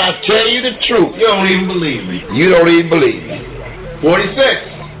 Because I tell you the truth. You don't even believe me. You don't even believe me.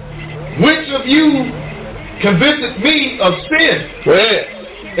 46. Which of you convinceth me of sin? Go ahead.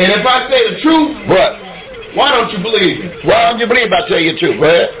 And if I say the truth, what? Why don't you believe me? Why don't you believe I tell you the truth?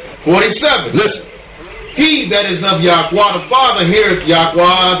 Go ahead. 47. Listen. He that is of Yahweh the Father heareth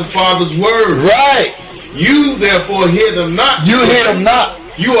Yahweh the Father's word. Right. You therefore hear them not. You hear them not.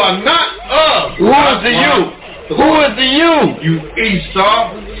 You are not of. Who is the you? Who is the you? You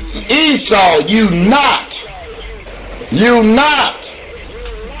Esau. Esau, you not. You not.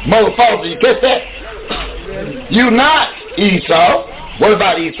 Motherfucker, you catch that? You not Esau. What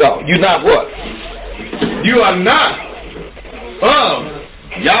about Esau? You not what? You are not of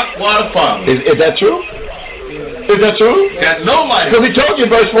Yahweh the Father. Is that true? Is that true? Got no light. Because he told you in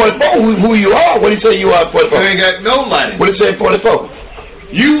verse 44 who you are. What did he say you are in 44? You ain't got no light. What did he say in 44?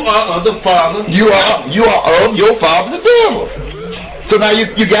 You are of the Father. You are of your father the devil. So now you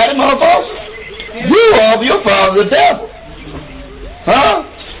got it, motherfucker? You are of your father the devil. Huh?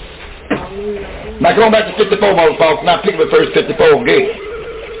 Now going back to 54, motherfucker. Now pick up the first 54 again.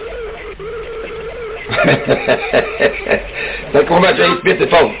 Now going back to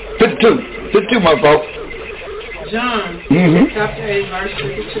 54. 52, motherfucker. John, chapter 8, verse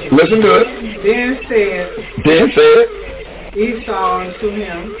 52. Listen to it. Then said Esau unto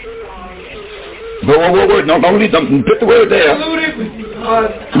him. Wait. No, don't put the word there.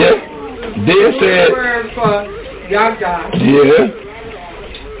 Yeah. Then said. The word for Yahda. Yeah.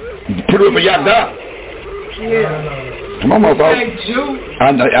 Put it for Yahda. Yeah. Come on, motherfucker. Jew. I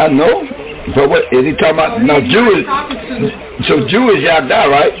know. But what is he talking about? No, Jew is. So Jew is Yahda,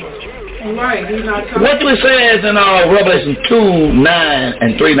 right? Right, he's not talking. What do it says in Revelation 2:9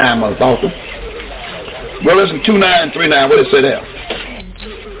 and 3:9, motherfucker? Revelation 2:9 and 3:9. What does it say there?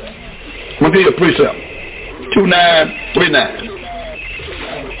 I'm gonna give you a precept. 2:9, 3:9.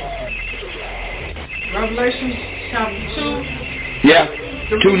 Revelation chapter 2. Yeah.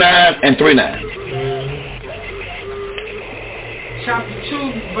 2:9 and 3:9. Chapter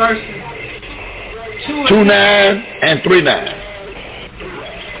 2, verses 2:9 and 3:9.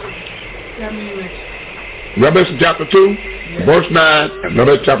 Revelation chapter 2, verse 9, and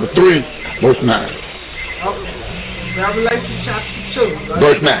Revelation chapter 3, verse 9. Okay. Revelation chapter 2,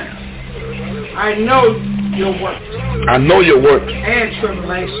 verse 9. I know your works. I know your works. And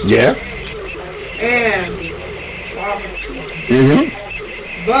tribulation. Yeah. And poverty.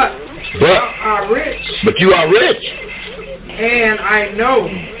 But you are rich. But you are rich. And I know.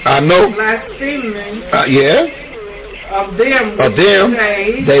 Blaspheming. Yeah. Of them.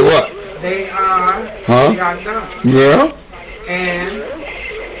 They what? They are. Huh? Yahda. Yeah. And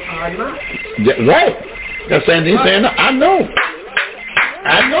are not. Yeah, right. That's saying he's saying I know.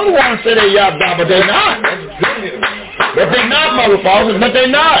 I know the ones say they're Yahda, but they're not. But they're not, motherfuckers. But they're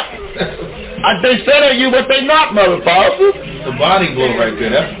not. They say they're you, but they're not, motherfuckers. The body blow right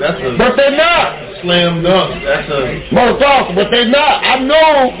there. That's a. But they're not. Slam dunk. That's a. Motherfucker, but they're not. I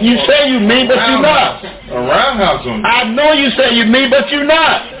know you say you mean, but you're not. A roundhouse on. I know you say you mean, but you're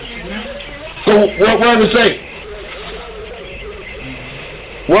not. So what does it say?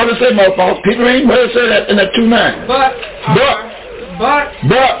 What does it say, motherfucker? People read. What does it say that in that 2:9? But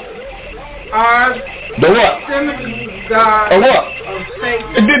are The what? Synagogue Or what? of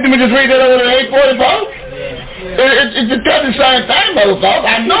Satan. Didn't we just read that over there 844? It does the same thing, motherfucker.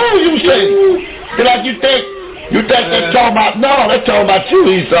 I know you say. Like you think they're talking about, no, they're talking about you,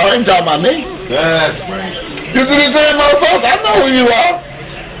 Esau. They ain't talking about me. That's right. You see what I'm saying, motherfucker? I know who you are.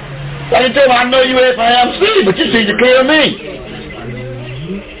 Like you told me, I know you Abraham seed, but you see to kill me.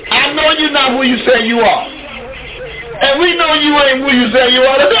 I know you're not who you say you are. And we know you ain't who you say you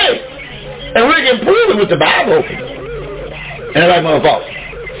are today. And we can prove it with the Bible. And like motherfucker.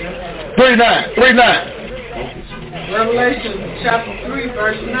 3:9. Revelation chapter 3,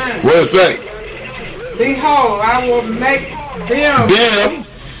 verse 9. What does it say? Behold, I will make them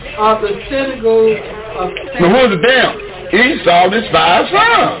of the synagogue of Satan. Now who is the them? Esau and his 5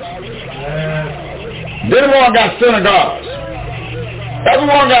 sons. Everyone got synagogues.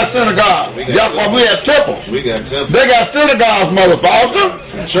 Everyone got synagogues. We have temples. We got temples. They got synagogues, motherfucker.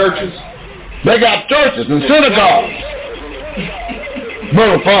 And churches. They got churches and synagogues.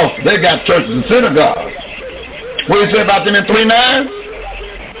 Motherfucker, they got churches and synagogues. What do you say about them in 3:9?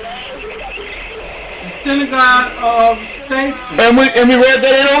 Synagogue of Satan. And we read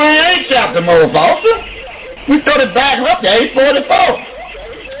that in only 8th chapter, motherfucker. We started backing up to 8:44.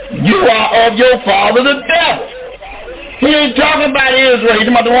 You are of your father the devil. He ain't talking about Israel. He's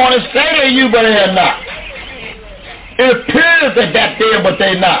about the one that say they're you, but they're not. It appears that they're, but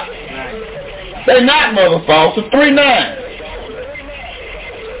they're not. They're not, motherfucker. 3:9.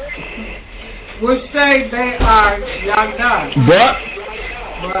 Which say they are your God. But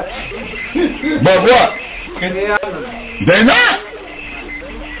what? They are not. They're not.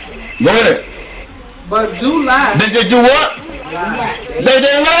 Go ahead. But do lie. They do what? They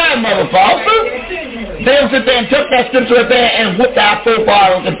didn't lie, motherfucker. They don't sit there and took that scripture right there and whipped our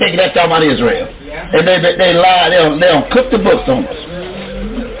forefathers and think that's talking about Israel. And they lie. They don't cook the books on us.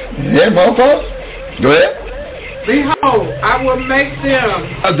 Yeah, motherfucker. Go ahead. Behold, I will make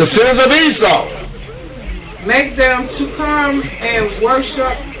them The sins of Esau. Make them to come and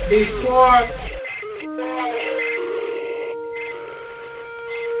worship before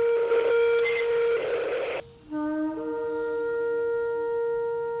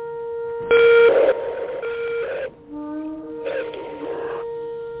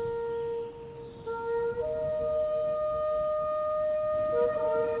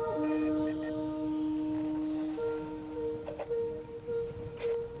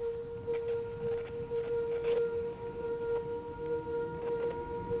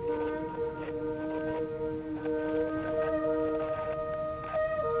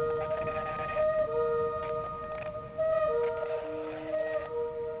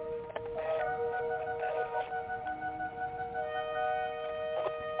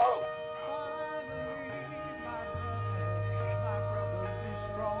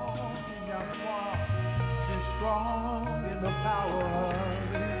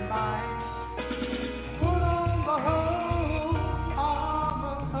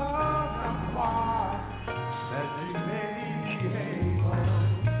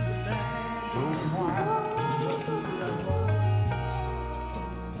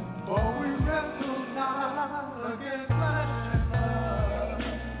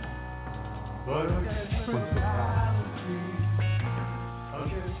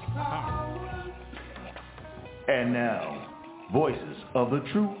And now, Voices of the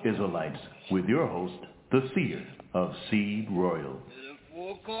True Israelites with your host, the Seer of Seed Royal. To the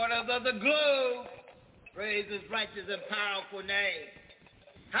four corners of the globe, praise his righteous and powerful name.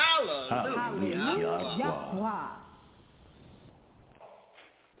 Hallelujah.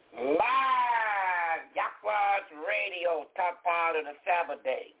 Live, Yahweh's radio, top part of the Sabbath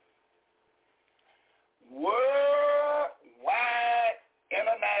day. Worldwide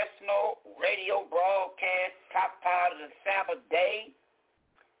international radio broadcast, top part of the Sabbath day,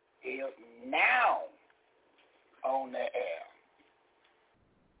 is now on the air.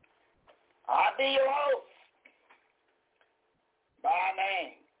 I'll be your host, by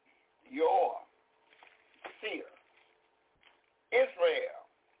name, your seer, Israel,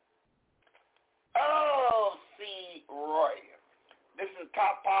 O.C. Royal. This is the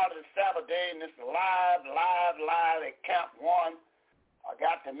top part of the Sabbath day, and this is live at Camp 1. I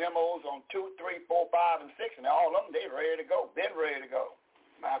got the memos on 2, 3, 4, 5, and 6, and all of them, they ready to go, been ready to go.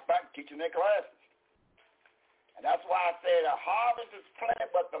 Matter of fact, teaching their classes. And that's why I say the harvest is plenty,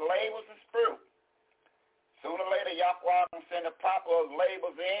 but the labors is few. Sooner or later, Yahweh will send the proper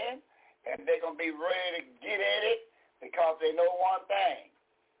labors in, and they're going to be ready to get at it because they know one thing.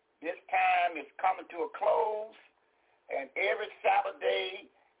 This time is coming to a close, and every Sabbath day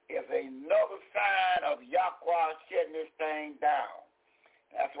is another sign of Yahweh shutting this thing down.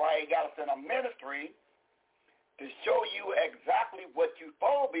 That's why he got us in a ministry to show you exactly what you're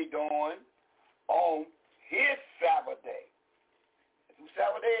supposed to be doing on his Sabbath day. Whose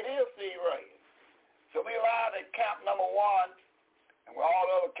Sabbath day it is, see, right? So we arrived at camp number 1, and with all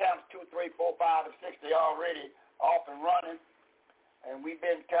the other camps, 2, 3, 4, 5, and 6, they already off and running. And we've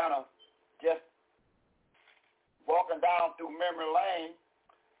been kind of just walking down through memory lane.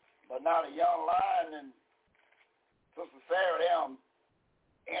 But now the young lion and Sister Sarah, them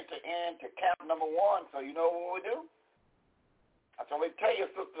enter into camp number 1. So you know what we do? I told me tell you,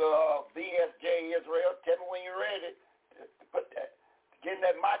 Sister BSJ Israel, tell me when you're ready to put that. Get in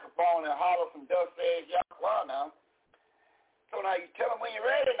that microphone and holler some dust says Yahweh now. So now you tell them when you're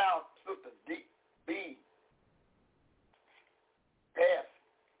ready now, Sister B S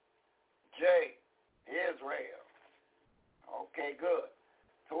J Israel. Okay, good.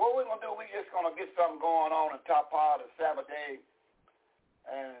 So what we're going to do, we're just going to get something going on the top part of the Sabbath day.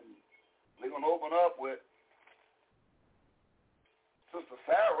 And we're going to open up with Sister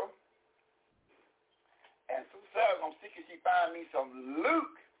Sarah. And Sister Sarah's going to see if she find me some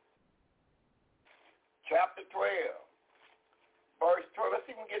Luke chapter 12, verse 12. Let's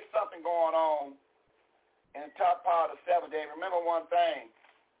see if we can get something going on in the top part of the Sabbath day. Remember one thing,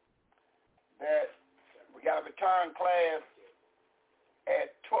 that we got a return class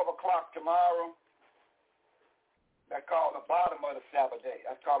at 12 o'clock tomorrow. That's called the bottom of the Sabbath day.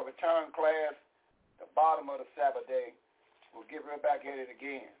 That's called a return class, the bottom of the Sabbath day. We'll get right back at it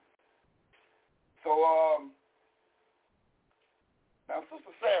again. So, now,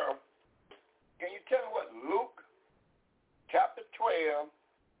 Sister Sarah, can you tell me what Luke chapter 12,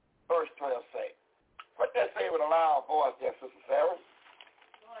 verse 12 say? What that say with a loud voice there, Sister Sarah?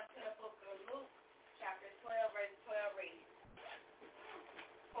 Going to the book of Luke, chapter 12, verse 12 reads,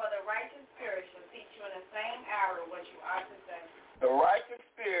 "For the righteous spirit shall teach you in the same hour what you ought to say." The righteous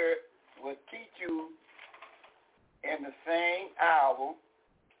spirit will teach you in the same hour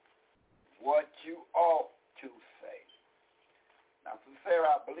what you ought to say. Now, Sister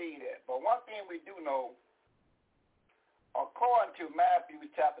Sarah, I believe that. But one thing we do know, according to Matthew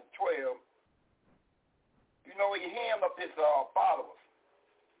chapter 12, you know, he hemmed up his followers.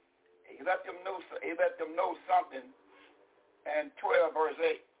 He let them know something in 12 verse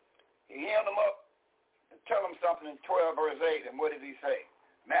 8. He hemmed them up and tell them something in 12 verse 8. And what did he say?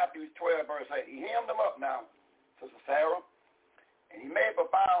 Matthew 12 verse 8. He hemmed them up now, Sister Sarah. And he made a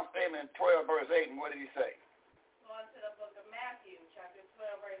profound statement in 12 verse 8. And what did he say? Going to the book of Matthew, chapter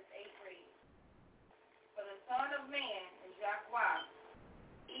 12, verse 8 reads, "For the Son of Man is Yahweh,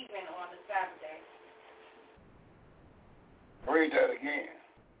 even on the Sabbath day." Read that again.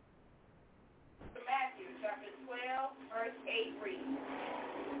 Matthew, chapter 12, verse 8 reads,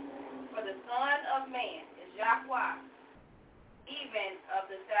 "For the Son of Man is Yahweh, even of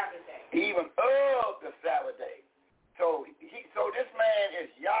the Sabbath day." Even of the Sabbath day. So this man is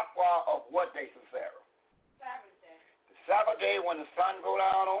Yahweh of what day, Sister Sarah? Sabbath day. The Sabbath day when the sun go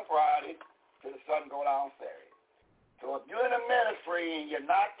down on Friday till the sun go down Saturday. So if you're in a ministry and you're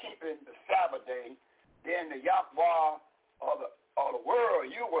not keeping the Sabbath day, then the Yahweh of the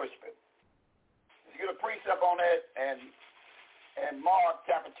world you worshiping. Let's get a precept on that and Mark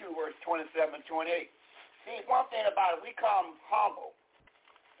chapter 2, verse 27 and 28. See, one thing about it, we come humble.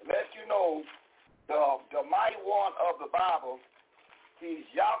 Let you know the mighty one of the Bible, he's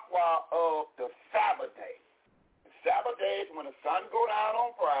Yahweh of the Sabbath day. The Sabbath day is when the sun go down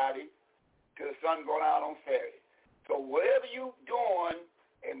on Friday till the sun go down on Saturday. So whatever you doing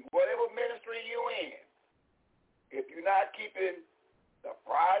and whatever ministry you in, if you're not keeping the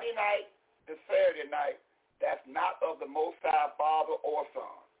Friday night to Saturday night, that's not of the Most High Father or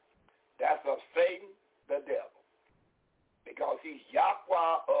Son. That's of Satan, the devil. Because he's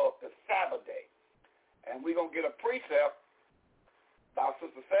Yahweh of the Sabbath day. And we're going to get a precept by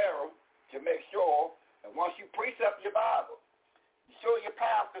Sister Sarah to make sure that once you precept your Bible, you show your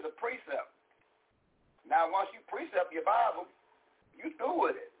path to the precept. Now, once you precept your Bible, you through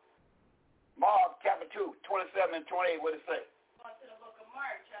with it. Mark chapter 2, 27 and 28, what does it say? On to the book of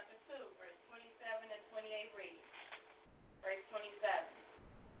Mark, chapter 2, verse 27 and 28 reads. Verse 27.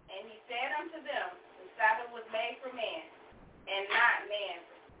 "And he said unto them, the Sabbath was made for man, and not man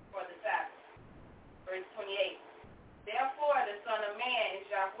for the Sabbath." Verse 28. "Therefore the Son of Man is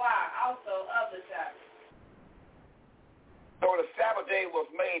Yahweh also of the Sabbath." So the Sabbath day was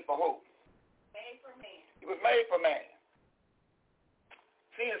made for who? Made for man. It was made for man.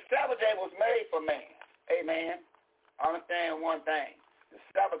 See, the Sabbath day was made for man. Amen. Understand one thing. The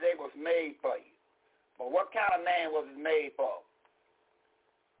Sabbath day was made for you. But what kind of man was it made for?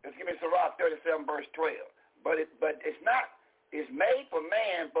 Let's give me Sirach 37, verse 12. But it's not is made for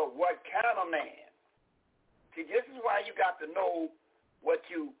man, but what kind of man? See, this is why you got to know what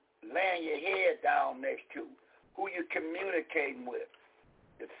you laying your head down next to, who you're communicating with.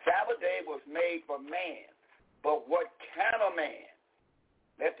 The Sabbath day was made for man, but what kind of man?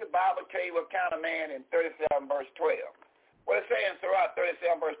 Let the Bible tell you what kind of man in 37 verse 12. What it say in Sirach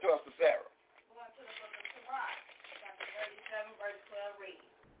 37 verse 12 to Sarah? Going to the book of Sirach, chapter 37 verse 12 reads,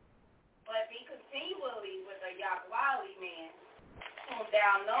 but be continually with a Yahweh man, whom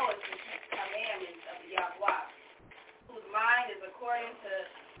thou knowest and keep the commandments of the Yahweh, whose mind is according to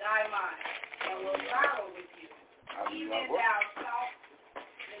thy mind, and will follow with you, even thou shalt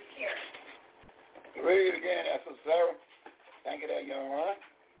his character. Read it again, that's Sarah. Thank you, that young one.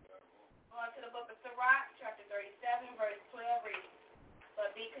 Going to the book of Sirach, chapter 37, verse 12 reads,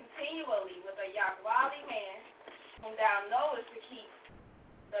 but be continually with a Yahweh man, whom thou knowest to keep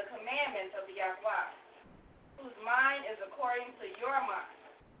the commandments of the Yahweh, whose mind is according to your mind,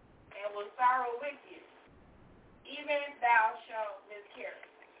 and will sorrow with you, even thou shalt his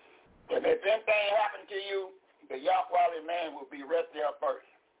character. And if anything happened to you, the Yahweh man will be right there first.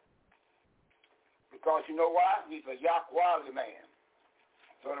 Because you know why? He's a Yahweh man.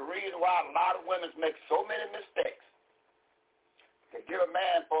 So the reason why a lot of women make so many mistakes, they get a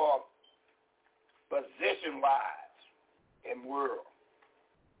man for position-wise in the world.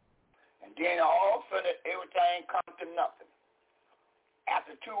 And then all of a sudden, everything comes to nothing.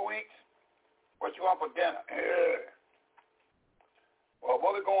 After 2 weeks, what you want for dinner? Well,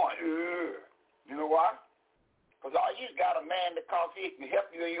 where we going? You know why? Because all you got a man because he can help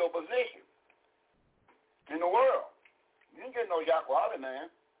you in your position in the world. You didn't get no Yahweh man.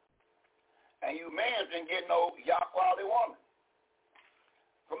 And you men didn't get no Yahweh woman.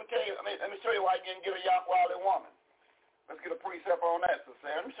 So let me tell you, let me show you why you didn't get a Yahweh woman. Let's get a precept on that, sister.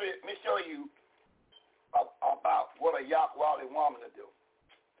 Let me show you about what a Yahweh woman to do.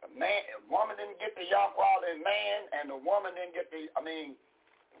 A woman didn't get the Yahweh man, and the woman didn't get the, a man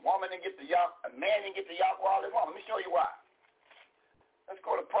didn't get the Yahweh woman. Let me show you why. Let's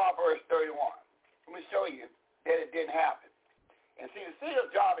go to Proverbs 31. Let me show you that it didn't happen. And see, the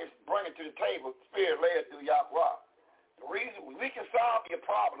seer's job is to bring it to the table, spirit led through Yahweh. The reason we can solve your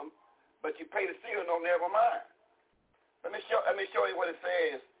problem, but you pay the seer no never mind. Let me show you what it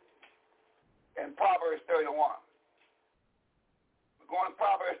says in Proverbs 31. We're going to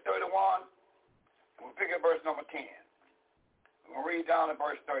Proverbs 31, and we'll pick up verse number 10. We're going to read down to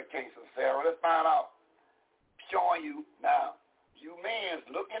verse 13. So, Sarah, let's find out, showing you now, you men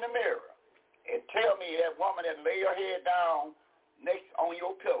look in the mirror and tell me that woman that lay her head down next on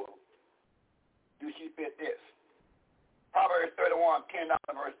your pillow, do she fit this? Proverbs 31, 10 down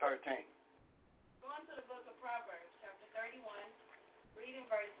to verse 13. Going to the book of Proverbs, chapter 31, reading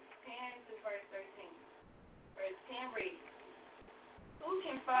verses 10 to verse 13. Verse 10 reads, who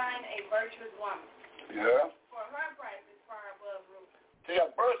can find a virtuous woman? Yeah. For her price is far above rubies. See, a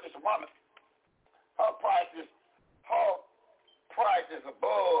virtuous woman, her price is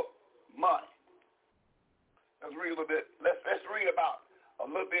above money. Let's read a little bit. Let's read about a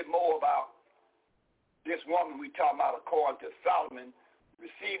little bit more about this woman we talking about according to Solomon,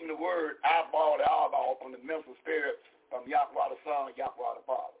 receiving the word eyeball to eyeball from the mental spirit from Yahweh the Son and Yahweh the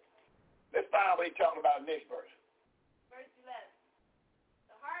Father. Let's find out what he's talking about in the next verse. Verse 11.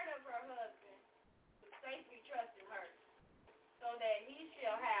 The heart of her husband will safely trust in her, so that he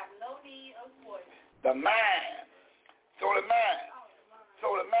shall have no need of spoil. The mind.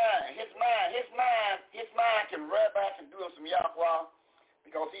 His mind can run back and do him some Yahweh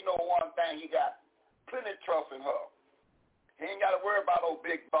because he know one thing, he got plenty of trust in her. He ain't got to worry about old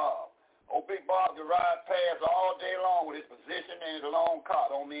Big Bob. Old Big Bob can ride past all day long with his position and his long car.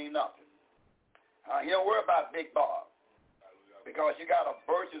 Don't mean nothing. He don't worry about Big Bob because you got a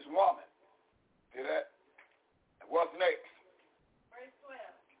virtuous woman. See that? What's next? Verse 12.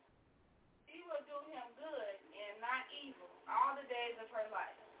 She will do him good and not evil all the days of her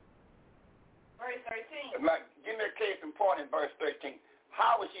life. Verse 13. Give me a case in point in verse 13.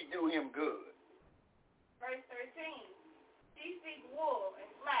 How would she do him good? Verse 13. She seeks wool and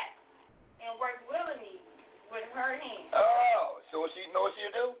flax and work willingly with her hands. Oh, so she knows what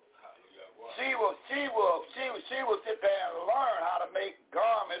she'll do? She will sit there and learn how to make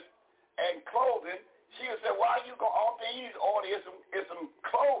garments and clothing. She will say, why you going, all thing you need to order is some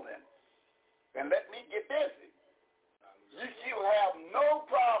clothing. And let me get busy. She will have no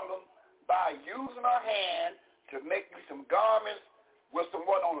problem by using her hand to make you some garments with some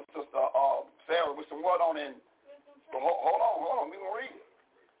what on it, Sister Sarah, with some what on it. Hold on, we're going to read it.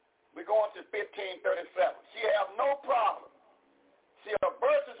 We're going to 1537. She have no problem. See, a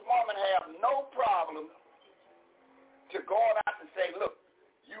virtuous woman have no problem to going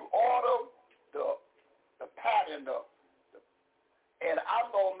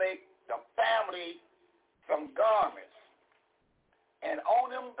going to make the family some garments. And on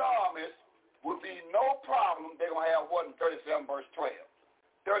them garments would be no problem. They're going to have what in 37 verse 12.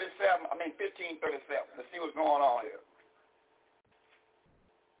 15:37. Let's see what's going on here.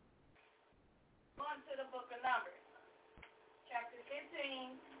 Going to the book of Numbers, chapter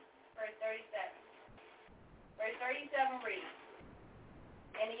 15, verse 37. Verse 37 reads,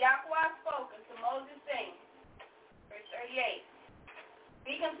 And Yahweh spoke unto Moses, saying, verse 38,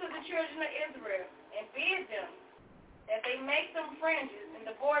 Speak unto the children of Israel, and bid them that they make them fringes in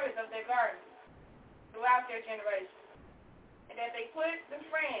the borders of their garments throughout their generations, and that they put the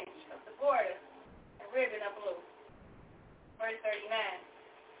fringe of the border and ribbon of blue. Verse 39,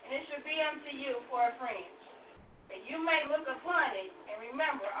 And it shall be unto you for a fringe, that you may look upon it and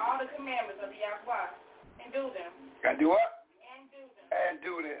remember all the commandments of the Yahweh, and do them. And do what? And do them. And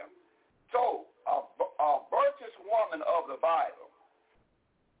do them. So, a virtuous woman of the Bible,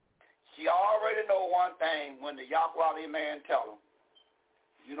 she already know one thing when the Yahweh man tell her,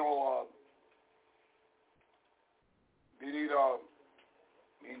 you know, you need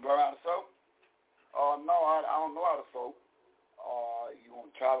blow out the soap? No, I don't know how to soap. You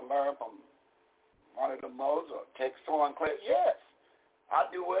want to try to learn from one of the mothers or take sewing class? Yes, I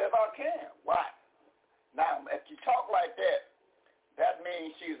do whatever I can. Why? Now, if you talk like that, that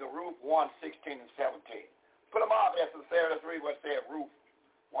means she's a Ruth 1:16 and 17. Put them off there, Sarah. Let's read what said Ruth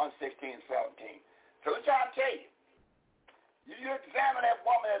 1:16 and 17. So what I'm trying to tell you, you examine that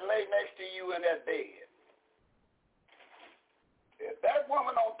woman that lay next to you in that bed. If that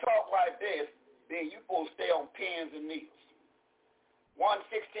woman don't talk like this, then you supposed to stay on pins and needles.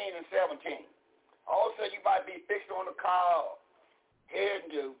 1:16 and 17. Also, you might be fixed on the car,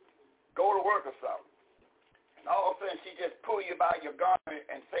 heading to go to work or something. And all of a sudden, she just pull you by your garment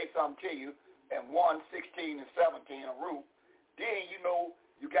and say something to you, and 1:16 and 17 a Ruth. Then you know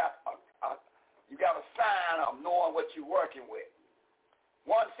you got a sign of knowing what you're working with.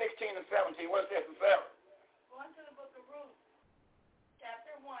 1:16 and 17. What is that, Sarah? Going to the book of Ruth,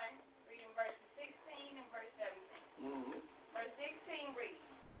 chapter 1, reading verses 16 and verse 17. Mm-hmm. Verse 16 reads,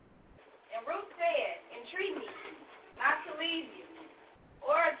 And Ruth said, Entreat me not to leave you,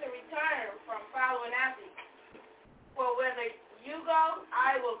 or to return from following after you. For whether you go,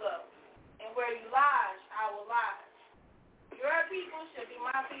 I will go, and where you lodge, I will lodge. Your people shall be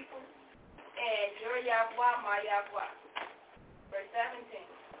my people, and your Yahweh my Yahweh. Verse 17.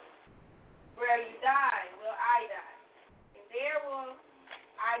 Where you die, will I die, and there will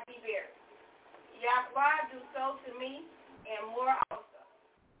I be buried. Yahweh do so to me, and more also,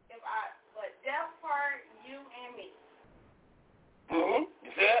 if I but death part you and me. Mm-hmm.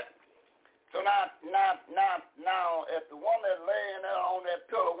 You see it? So now, if the woman that's laying there on that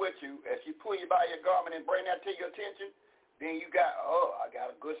pillow with you, if she pull you by your garment and bring that to your attention, then you got, I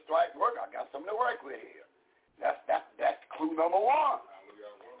got a good strike work. I got something to work with here. That's clue number one.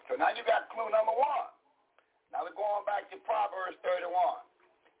 So now you got clue number one. Now we're going back to Proverbs 31.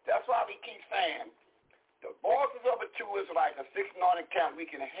 That's why we keep saying, the voices of a true Israelite, a 6 anointed camp, we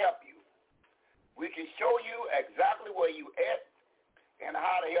can help you. We can show you exactly where you at and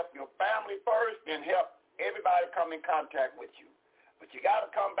how to help your family first, then help everybody come in contact with you. But you got to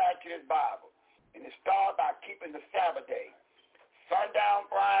come back to this Bible. And it starts by keeping the Sabbath day. Sundown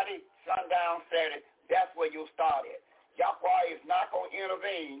Friday, sundown Saturday, that's where you'll start at. Yahweh is not going to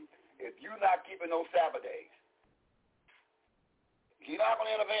intervene if you're not keeping those Sabbath days. He's not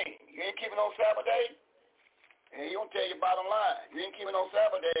going to intervene. You ain't keeping those Sabbath days, and he won't tell you bottom line. You ain't keeping those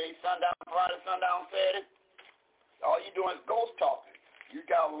Sabbath days, sundown Friday, sundown Saturday. All you doing is ghost talking. You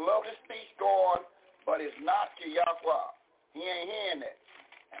got a lovely speech going, but it's not to Yahweh. He ain't hearing that.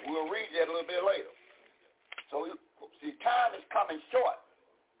 And we'll read that a little bit later. So, see, time is coming short.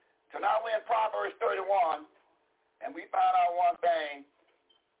 So now we're in Proverbs 31, and we find out one thing.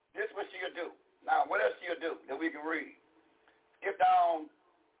 This is what she'll do. Now, what else she'll do that we can read? Skip down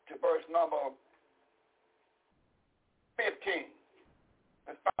to verse number 15.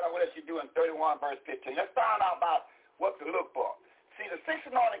 Let's find out what else she'll do in 31, verse 15. Let's find out about what to look for. See, the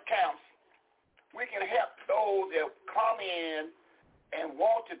 6 anointed camps, we can help those that come in and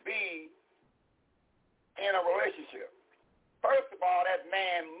want to be in a relationship. First of all, that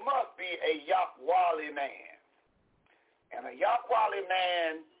man must be a Yahweh man. And a Yahweh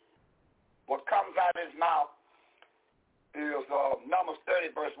man, what comes out of his mouth is Numbers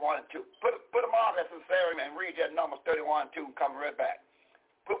 30, verse 1 and 2. Put them on necessarily and read that Numbers 31 and 2 and come right back.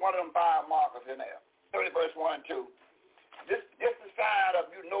 Put one of them 5 markers in there. 30, verse 1 and 2. This is the sign of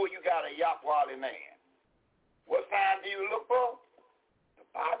you know you got a Yahweh man. What sign do you look for? The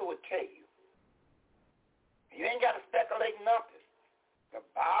Bible would tell you. You ain't got to speculate nothing. The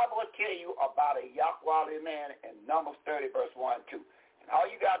Bible will tell you about a Yahweh man in Numbers 30, verse 1 and 2. And all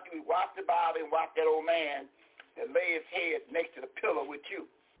you got to do is watch the Bible and watch that old man that lay his head next to the pillow with you.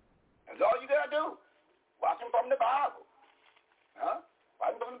 That's all you got to do. Watch him from the Bible. Huh?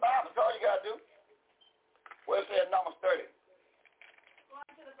 Watch him from the Bible. That's all you got to do. What it says in Numbers 30? Going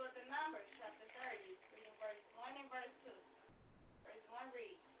to the book of Numbers, chapter 30, reading verse 1 and verse 2. Verse 1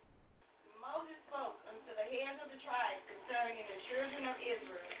 reads, Moses spoke unto the heads of the tribes concerning the children of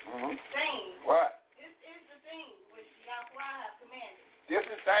Israel, saying, What? This is the thing which Yahweh hath commanded. This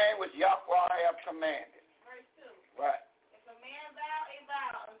is the thing which Yahweh hath commanded. Verse 2. Right. If a man vow a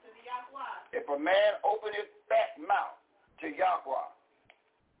vow unto the Yahweh, If a man open his fat mouth to Yahweh,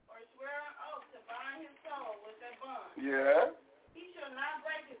 or swear an oath to bind his soul with a bond, yeah, he shall not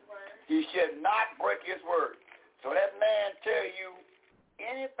break his word. he should not break his word. So that man tell you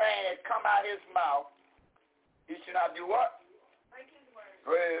anything that come out his mouth, he should not do what? Break his word.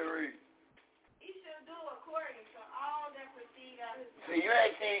 Very. He shall do according to all that proceed out his mouth. See, you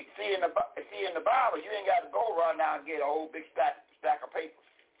ain't see in the Bible, you ain't got to go run down and get a whole big stack of papers.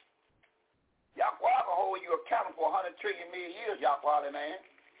 Yahweh will hold you accountable for 100 trillion million years, Yahweh, man.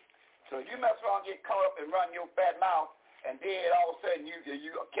 So you mess around, get caught up and run your fat mouth, and then all of a sudden you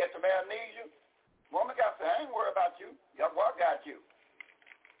catch some amnesia. Woman got to say, I ain't worried about you. Yahweh got you.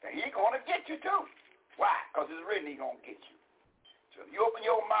 And he going to get you too. Why? Because it's written he going to get you. So if you open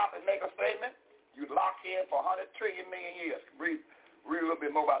your mouth and make a statement, you locked in for 100 trillion million years. Read a little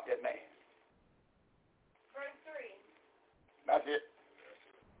bit more about that man. Verse 3. That's it.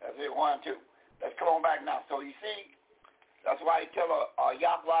 That's it, 1 and 2. Let's come on back now. So you see, that's why he tell a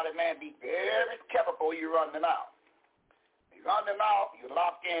Yahweh man, be very careful before you run them out. You run them out, you're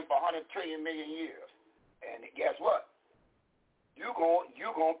locked in for 100 trillion million years. And guess what? You're going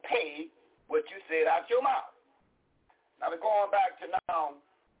to pay what you said out your mouth. Now we're going back to now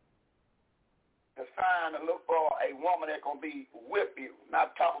the sign to look for a woman that's going to be with you,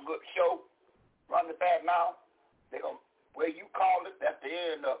 not talk a good show, run the bad mouth. They're going to, where you call it, that's the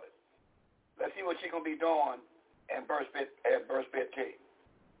end of it. Let's see what she's going to be doing in verse 15. Let's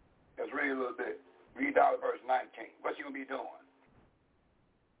read a little bit. Read down to verse 19. What's she going to be doing?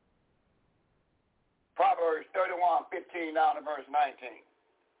 Proverbs 31:15 down to verse 19.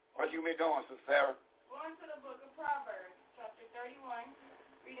 What you be doing, Sister Sarah? Going to the book of Proverbs, chapter 31,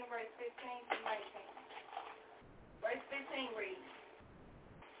 reading verse 15 to 19. Verse 15 reads,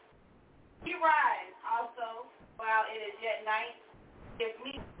 He rides also while it is yet night, give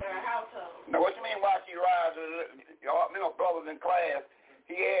meat to her household. Now, what you mean while she rides? My brothers in class,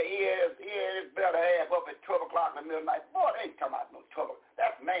 he had his better half up at 12 o'clock in the middle of the night. Boy, they ain't talking about no trouble.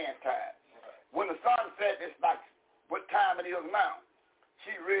 That's man time. When the sun sets, it's like what time it is now.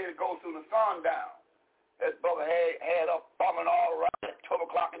 She ready to go through the sundown. That brother had up bumming all around at 12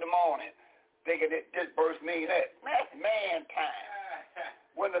 o'clock in the morning, thinking that this verse means that. That's man time.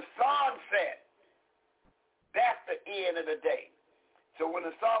 When the sun sets, that's the end of the day. So when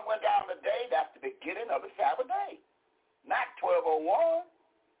the sun went down today, that's the beginning of the Sabbath day. Not 12:01.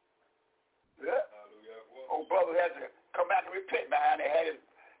 Yeah. Old brother had to come back and repent behind it.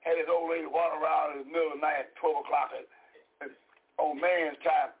 Had his old lady walking around in the middle of the night at 12 o'clock at old man's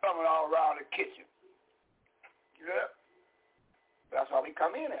time, thumbing all around the kitchen. Yeah. That's why we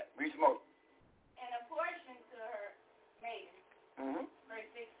come in at. We smoke. And a portion to her maiden. Verse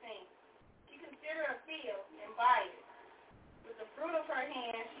 16. She considered a field and buy it. With the fruit of her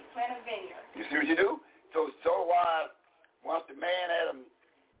hand, she planted a vineyard. You see what you do? So why once the man had him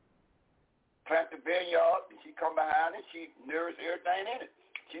plant the vineyard, and she come behind it, she nourished everything in it.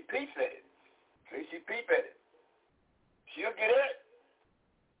 She peeps at it. See, she peep at it. She'll get it.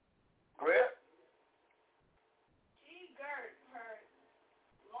 Correct? She girt her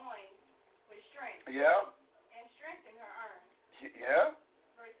loins with strength. Yeah. And strengthened her arms. Yeah.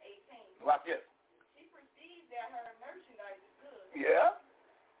 Verse 18. Watch this. She perceived that her merchandise is good. Yeah.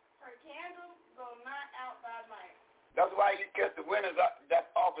 Her candles go not out by night. That's why you get the winners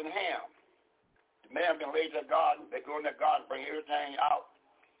that's off in ham. The man been raised their garden. They go in their garden, bring everything out.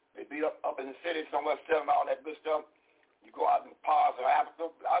 They be up in the city somewhere selling all that good stuff. You go out in parts of Africa,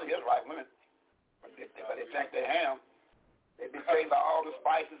 out of here, right women. But they think they ham. They be saying about all the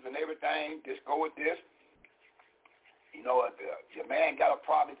spices and everything. Just go with this. You know, if your man got a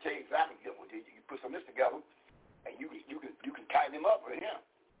problem, tell you exactly what you put some of this together, and you can tighten him up with him.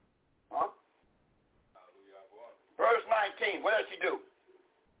 Huh? Verse 19, what does she do?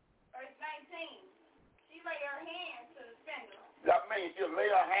 Verse 19, she lay her hand to the spindle. That means she'll lay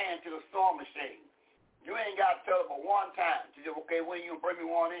her hand to the sewing machine. You ain't got to tell her but one time. She said, okay, when you bring me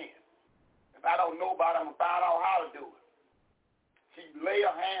one in? If I don't know about it, I'm going to find out how to do it. She lay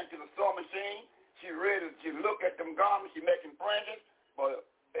her hand to the sewing machine. She ready. She look at them garments. She making fringes for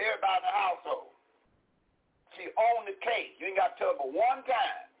everybody in the household. She owned the case. You ain't got to tell her but one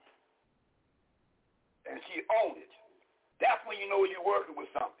time. And she owned it. That's when you know you're working with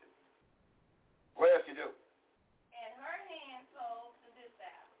something. What else you do? And her hand sold the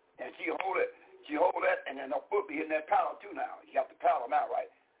distaff. And she hold it. She hold that, and then her foot be hitting that paddle too now. You got the paddle now, right?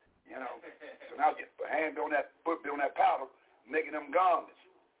 You know. So now get the hand on that, foot be on that paddle, making them garments.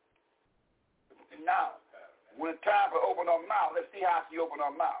 Now, when it's time to open her mouth, let's see how she opened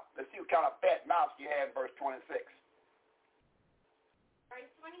her mouth. Let's see what kind of fat mouth she had in verse 26. Verse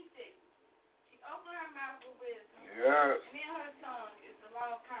 26. She opened her mouth with wisdom. Yes. And in her tongue is the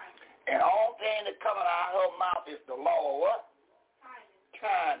law of kindness. And all thing that coming out of her mouth is the law of what? Kindness.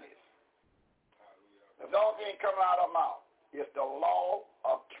 Kindness. The only thing coming out of her mouth is the law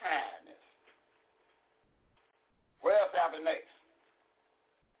of kindness. What else happened next?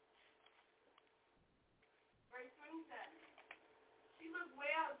 Verse 27. She looked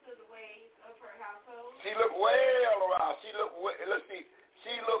well to the ways of her household. She looked well around. She looked well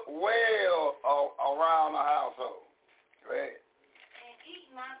around the household. Right. And eat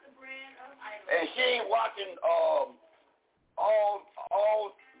not the bread of idols. And she ain't watching all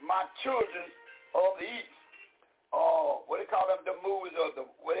my children of the east. What they call them? The movies or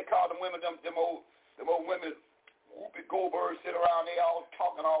what they call them women? Them old women. Whoopi Goldberg sit around there all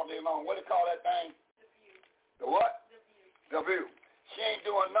talking all day long. What they call that thing? The view. The what? The view. The view. She ain't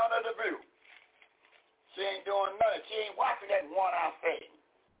doing none of the view. She ain't doing none. She ain't watching that one-hour thing.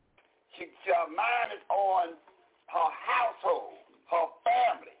 Her mind is on her household, her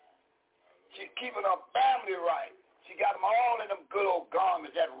family. She's keeping her family right. She got them all in them good old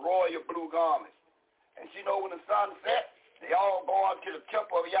garments, that royal blue garments. And she know when the sun sets, they all go on to the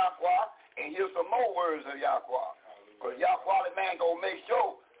temple of Yahweh and hear some more words of Yahweh. Because Yahweh, the man, going to make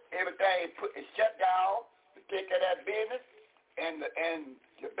sure everything is shut down to take care of that business. And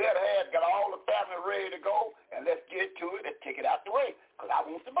you better have got all the family ready to go, and let's get to it and take it out the way. Because I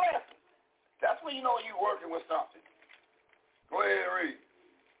want the blessing. That's when you know you're working with something. Go ahead and read.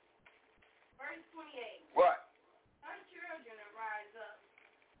 Verse 28. What? Her children arise up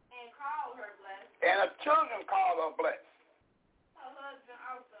and call her blessed. And her children call her blessed. Her husband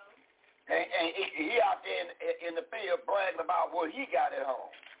also. And he out there in the field bragging about what he got at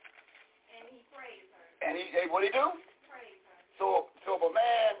home. And he praised her. And what he do? Praise her. So if a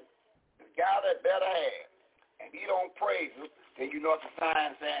man, the guy that better have, and he don't praise him, then you know it's a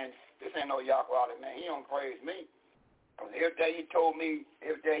sign saying, this ain't no Yahweh, man. He don't praise me. Because everything he told me,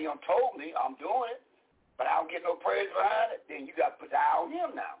 everything he done told me, I'm doing it. But I don't get no praise behind it, then you got to put the eye on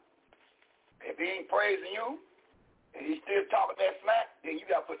him now. If he ain't praising you, and he's still talking that smack, then you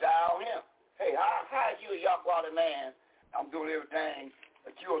got to put the eye on him. Hey, how is you a Yahweh man? I'm doing everything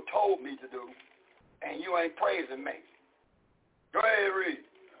that you have told me to do, and you ain't praising me. Go ahead and read.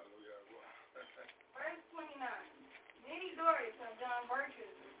 Verse 29. Many daughters have done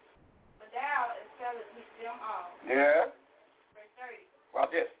virtues, but thou excellest them all. Yeah. Verse 30.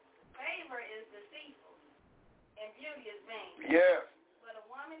 Watch this. Favor is deceitful, and beauty is vain. Yes. But a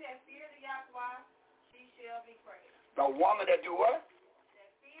woman that fears the Yahweh, she shall be praised. The woman that do what?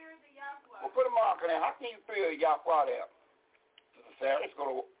 That fears the Yahweh. Well, put a mark on there. How can you fear Yahweh there? Sister Sarah, let's go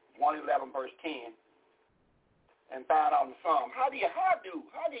to 111 verse 10 and find out in the Psalm. How do you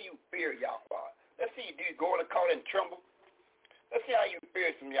fear Yahweh? Let's see, do you go in the corner and tremble? Let's see how you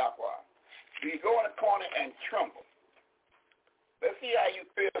fear some Yahweh. Do you go in the corner and tremble? Let's see how you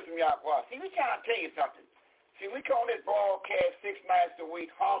fear some Yahweh. See, we're trying to tell you something. See, we come on this broadcast 6 nights a week,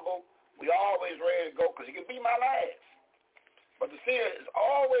 humble. We always ready to go because it can be my last. But the seer is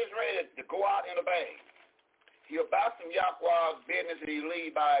always ready to go out in a bang. He about some Yahweh's business and he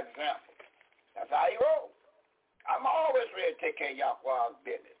lead by example. That's how he rolls. I'm always ready to take care of Yahweh's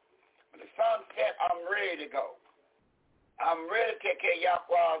business. When the sun sets, I'm ready to go. I'm ready to take care of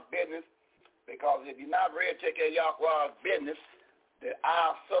Yahweh's business because if you're not ready to take care of Yahweh's business, then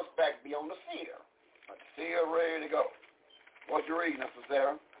our suspect be on the seer. But the seer ready to go. What you reading, Sister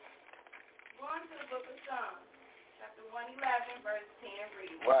Sarah? Going to the book of Psalms, chapter 111, verse 10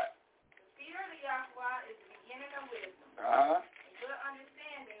 reads. What? The fear of the Yahweh is the beginning of wisdom. And good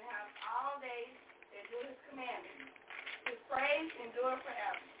understanding have all days that do his commandments. His praise endure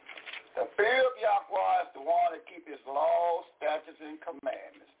forever. The fear of Yahweh is the one that keeps his laws, statutes, and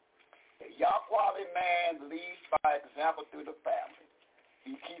commandments. The Yahweh man leads by example through the family.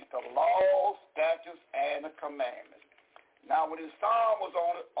 He keeps the laws, statutes, and the commandments. Now, when his son was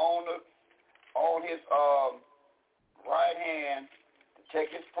on his right hand to take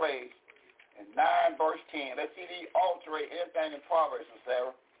his place, And 9 verse 10. Let's see if he alter anything in Proverbs, Sarah.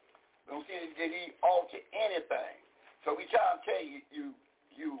 We don't see if he alter anything. So we try to tell you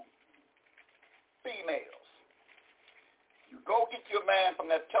females, you go get you a man from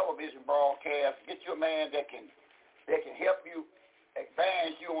that television broadcast, get you a man that can help you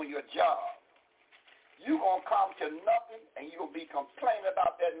advance you on your job. You're going to come to nothing, and you'll be complaining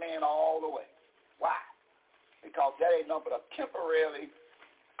about that man all the way. Why? Because that ain't nothing but a temporarily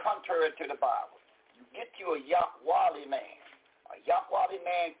contrary to the Bible. You get you a Yahweh man. A Yahweh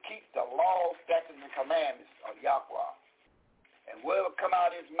man keeps the law, statutes, and commandments of Yahweh. And whatever come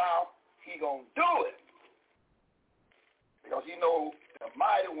out of his mouth, he going to do it. Because you know the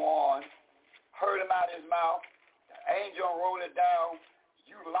mighty one heard him out of his mouth. The angel wrote it down.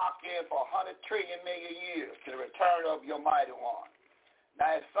 You locked in for 100 trillion million years to the return of your mighty one.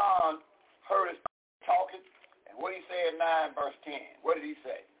 Now his son heard his talking, and what did he say in 9 verse 10? What did he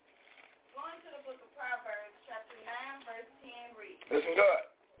say? Going to the book of Proverbs, chapter 9, verse 10 reads. Listen good.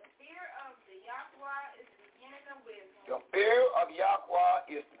 The fear of the Yahweh is the beginning of wisdom. The fear of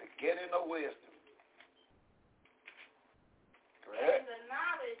Yahweh is the beginning of wisdom. Correct. And the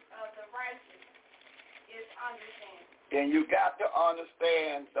knowledge of the righteous is understanding. And you got to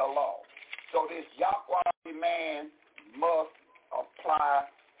understand the law. So this Yahweh man must apply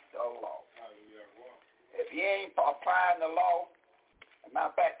the law. If he ain't applying the law,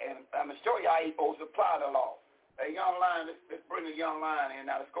 matter of fact, and I'm going to show you how he's supposed to apply the law. Hey, young lion, let's bring the young lion in.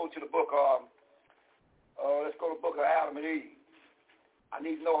 Now let's go to the book of, Adam and Eve. I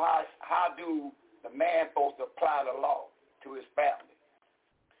need to know how do the man supposed to apply the law to his family.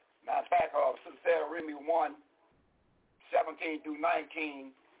 Matter of fact, Sister Sarah, read me 1:17 through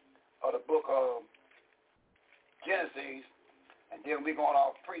 19 of the book of Genesis, and then we're going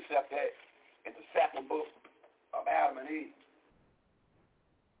to precept that in the second book of Adam and Eve.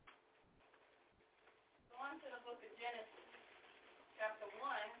 Going to the book of Genesis, chapter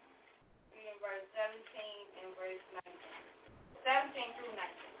 1, reading verse 17 and verse 19. 17 through 19.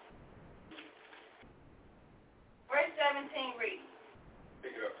 Verse 17 reads.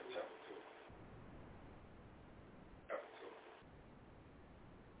 Pick it up in chapter 2. Chapter 2.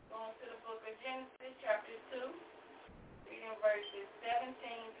 Going to the book of Genesis, chapter 2, reading verses 17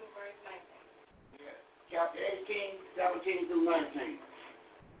 through verse 19. Yeah. Chapter 18, 17 through 19.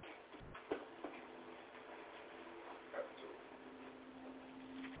 Chapter 2.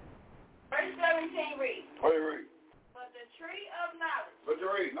 Verse 17 reads. What do you read? But the tree of knowledge. What do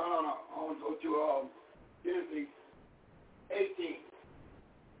you read? No. I want to go to Genesis 18.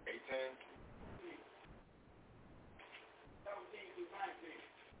 18. 17 through 19.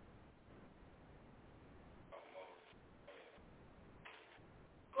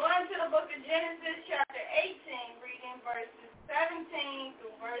 Going to the book of Genesis, chapter 18, reading verses 17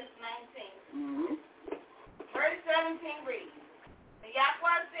 through verse 19. Mm-hmm. Verse 17 reads, the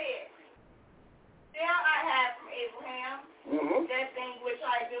Yahweh said, shall I hide from Abraham that thing which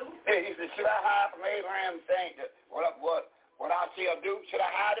I do? Hey, he said, should I hide from Abraham the thing that what I shall do? Should I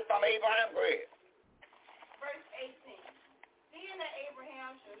hide it from Abraham? Go ahead. Verse 18. Seeing that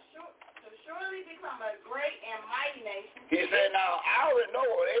Abraham shall surely become a great and mighty nation. He said, now, I already know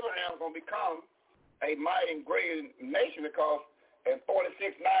what Abraham's going to become a mighty and great nation because in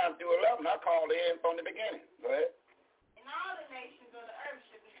 46:9 through 11, I called it in from the beginning. Go ahead. And all the nations of the earth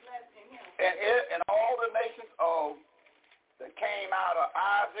should be blessed in him. And all the nations that came out of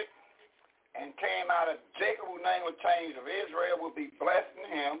Isaac and came out of Jacob, whose name was changed, of Israel, will be blessed in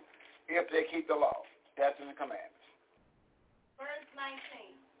him if they keep the law, statutes, and commandments. Verse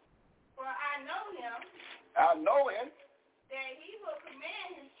 19. For I know him. I know him. That he will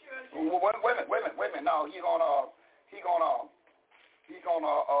command his children. Wait a minute. No, he's gonna,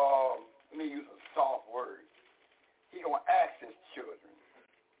 let me use a soft word. He's gonna ask his children.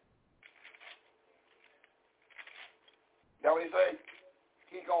 That what he say?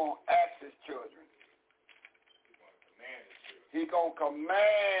 He's gonna ask his children. He's gonna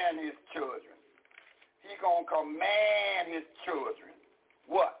command his children. He's gonna command his children.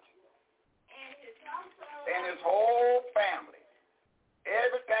 What? And his household. And his whole family.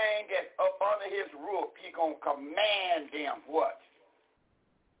 Everything that's up under his roof, he's going to command them what?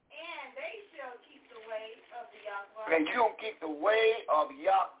 And they shall keep the way of the Yahweh. And you're going to keep the way of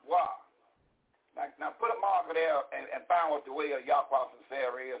Yahweh. Now put a marker there and find what the way of Yahweh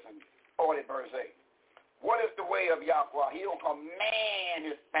sincere is in 40 verse 8. What is the way of Yahweh? He'll command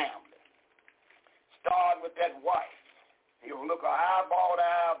his family. Start with that wife. He'll look her eyeball to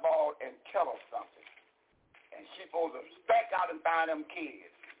eyeball and tell her something. And she's supposed to spec out and find them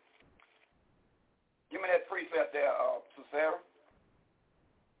kids. Give me that precept there, Sarah.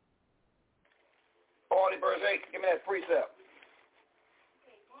 40 verse 8. Give me that precept.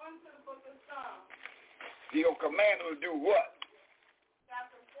 Okay, going to the book of Psalms. He going to command them to do what?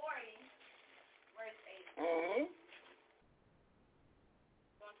 Chapter 40, verse 8. Mm-hmm.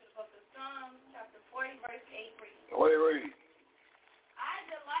 Going to the book of Psalms, chapter 40, verse 8 reads. What do you read? I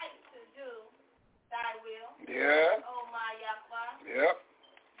delight to do thy will. Yeah. O my Yahweh. Yep.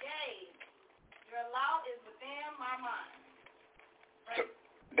 Yea, your law is within my mind. So,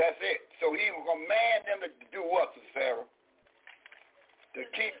 that's it. So he will command them to do what, Sister Sarah? To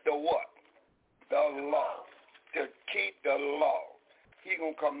keep the what? The law. To keep the law. He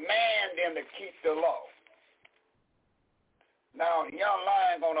going to command them to keep the law. Now, the young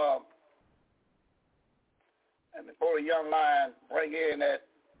lion going to, and before the young lion bring in that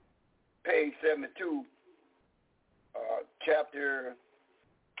page 72, chapter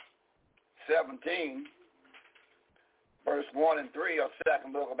 17, verse 1 and 3 of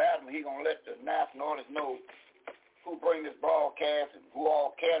second book of Adam, he going to let the national audience know who bring this broadcast and who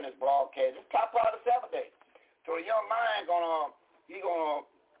all carry this broadcast. It's top part of the Sabbath day. So the young lion he gonna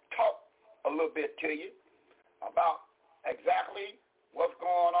talk a little bit to you about exactly what's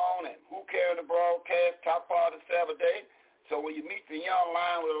going on and who carry the broadcast, top part of the Sabbath day. So when you meet the young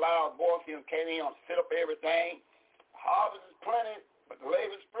lion with a loud voice, he came in and set up everything. Harvest is plenty, but the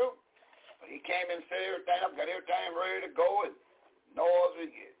labor is fruit. But he came in and set everything up, got everything ready to go, and noise,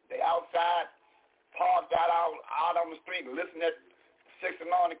 they outside, parked out on the street, listening at 6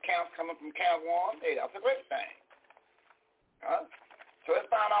 along the camps coming from Camp 1. Hey, that's a great thing. So let's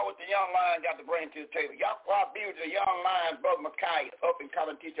find out what the young lion got to bring to the table. Yahweh be with the young lion, Brother Micaiah, up and come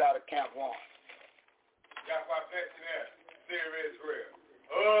and teach out of Camp 1. Yahweh bless you there. Dear Israel.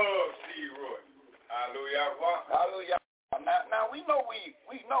 Oh, Steve Roy. Hallelujah. Hallelujah. Now we know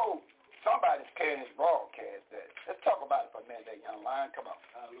somebody's carrying this broadcast. Let's talk about it for a minute, that young lion. Come on.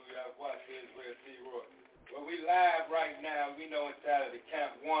 Hallelujah. Watch Israel, Steve Roy. Well, we live right now. We know inside of the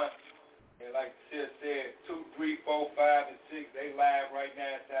Camp 1. And like the sis said, 2, 3, 4, 5, and 6, they live right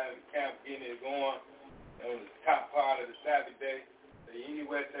now inside of the camp, getting it going on the top part of the Sabbath day. So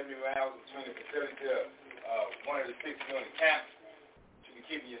anywhere 70 miles between the facility to one of the 6 on the camps. You can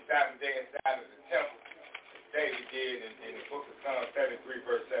keep your Sabbath day inside of the temple. David did in the book of Psalms 73,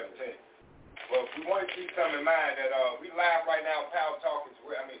 verse 17. Well, we want to keep something in mind that we live right now on Power Talk as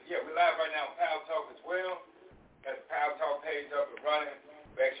well. We live right now on Power Talk as well. Got the Power Talk page up and running.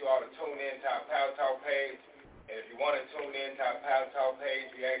 We ask you all to tune in to our Power Talk page. And if you want to tune in to our Power Talk page,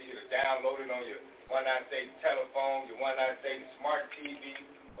 we ask you to download it on your 198 telephone, your 198 smart TV,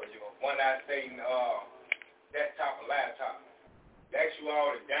 or your 198 desktop or laptop. We ask you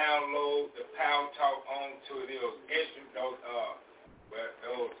all to download the Power Talk onto those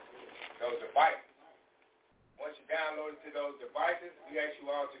devices. Once you download it to those devices, we ask you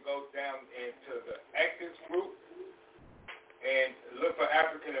all to go down into the Exodus group and look for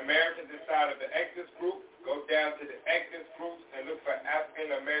African Americans inside of the Exodus group. Go down to the Exodus groups and look for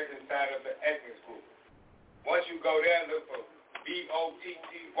African Americans inside of the Exodus group. Once you go there, look for BOTTY.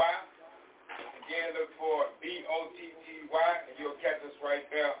 Again, look for BOTTY, and you'll catch us right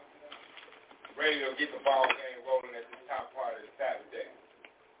there, ready to get the ball game rolling at the top part of the Sabbath day.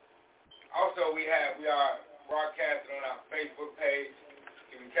 Also, we are broadcasting on our Facebook page.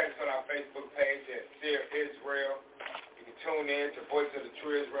 You can catch us on our Facebook page at Seer Israel. You can tune in to Voice of the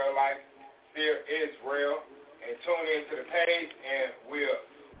True Israelite, Seer Israel, and tune in to the page, and we'll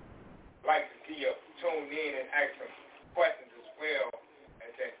like to see you tune in and ask some questions as well,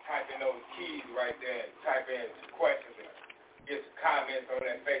 and then type in those keys right there and type in some questions and get some comments on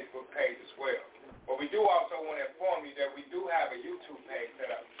that Facebook page as well. But we do also want to inform you that we do have a YouTube page set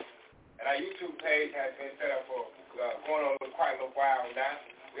up. And our YouTube page has been set up for going on quite a little while now.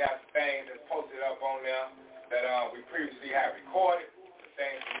 We have some things that's posted up on there that we previously have recorded, the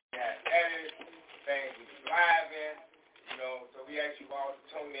things we have edited, the things we was live in, so we ask you all to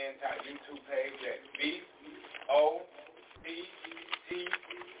tune in to our YouTube page at BOTTY_YHGH.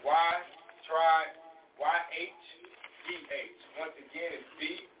 Once again, it's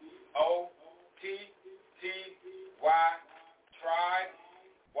BOTTY_YHGH.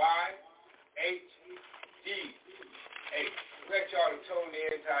 We ask y'all to tune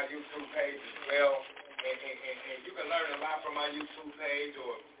in to our YouTube page as well. And you can learn a lot from our YouTube page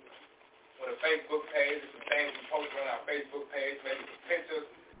or on the Facebook page. There's some things we post on our Facebook page, maybe some pictures,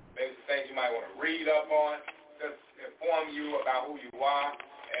 maybe some things you might want to read up on, just inform you about who you are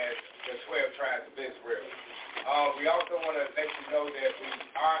as the 12 tribes of Israel. We also want to let you know that we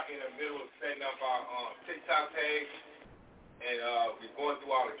are in the middle of setting up our TikTok page, and we're going through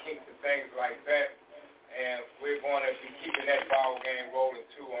all the kinks and things like that. And we're going to be keeping that ball game rolling,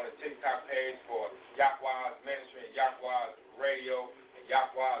 too, on the TikTok page for Yahweh's Ministry and Yahweh's Radio and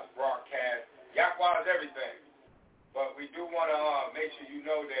Yahweh's Broadcast. Yahweh's everything. But we do want to make sure you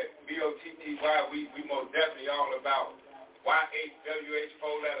know that BOTTY, we most definitely all about YHWH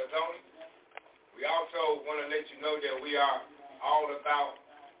 4 letters only. We also want to let you know that we are all about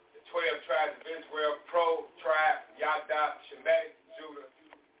the 12 tribes of Israel, pro-tribe, Yada, Shemitic, Judah,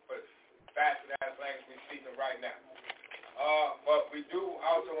 for the fastest language we're speaking right now. But we do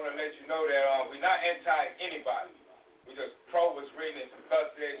also want to let you know that we're not anti-anybody. We just pro was reading some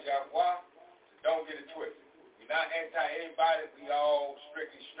thus says Yahweh, so don't get it twisted. We're not anti-anybody, we all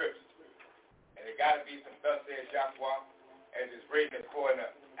strictly scriptures. And it got to be some thus says Yahweh, as it's written according to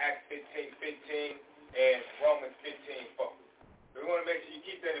Acts 15:15 and Romans 15:4. So we want to make sure you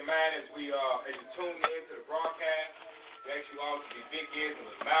keep that in mind as you tune in to the broadcast. We ask you all to be big ears and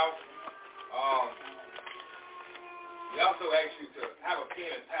with mouth. We also ask you to have a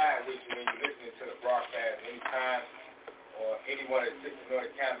pen and pad with you when you're listening to the broadcast anytime, or anyone of the 6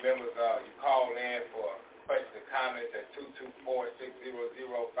 Northern County members, you call in for questions and comments at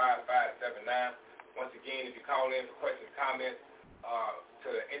 224-600-5579. Once again, if you call in for questions and comments to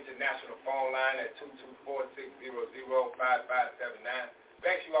the international phone line at 224-600-5579,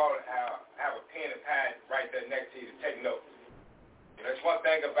 we ask you all to have a pen and pad right there next to you to take notes. And that's one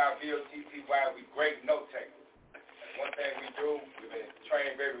thing about BOTTY, we great note takers. One thing we do, we've been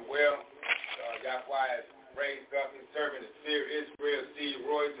trained very well. Yahweh has raised up his servant, the seer Israel, Steve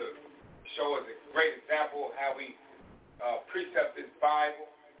Roy, to show us a great example of how we precept this Bible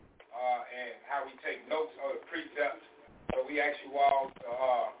and how we take notes on the precepts. So we ask you all to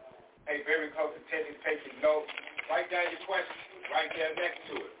pay very close attention, take your notes, write down your questions right there next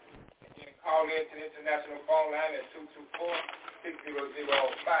to it. And then call in to the international phone line at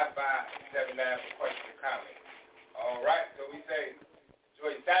 224-600-5579 for questions and comments. All right, so we say,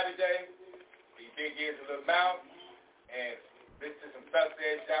 enjoy your Saturday, be big ears and little mouth, and listen to some thus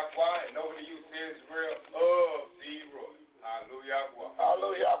says Yahweh, and over to you, Israel of Zero. Hallelujah.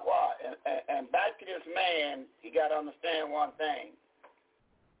 Hallelujah. And back to this man, you got to understand one thing.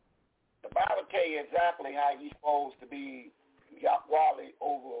 The Bible tell you exactly how you're supposed to be Yahweh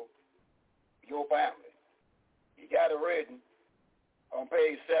over your family. You got it written on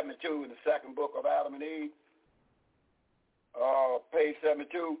page 72 in the second book of Adam and Eve. Page 72,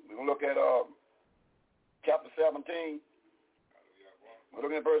 we're going to look at chapter 17. We're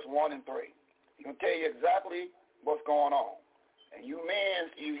looking at verse 1 and 3. He's going to tell you exactly what's going on. And you men,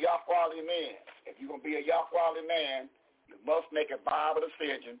 you Yahweh men, if you're going to be a Yahweh man, you must make a Bible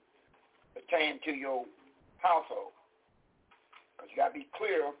decision pertaining to your household. Because you got to be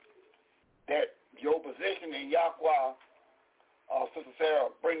clear that your position in Yahweh, Sister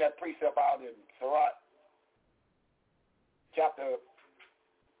Sarah, bring that precept out in Sirach, chapter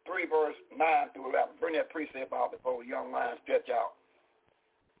 3, verse 9 through 11. Bring that precept out before the young lion stretch out.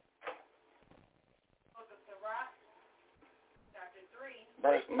 Book of Sirach, chapter 3.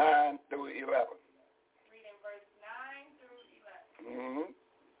 Verse 9 through 11. Reading verse 9 through 11. Mm-hmm.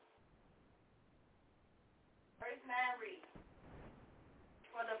 Verse 9 reads,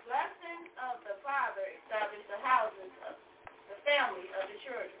 for the blessing of the father established the houses of the family of the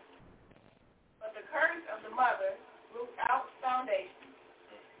children, but the curse of the mother root out foundation.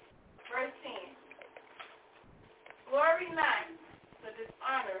 Verse 10. Glory not to the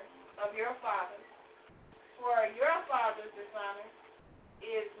dishonor of your fathers, for your father's dishonor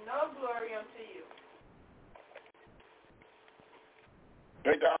is no glory unto you.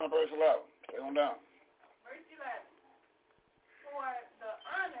 Straight down to verse 11. Stay on down. Verse 11. For the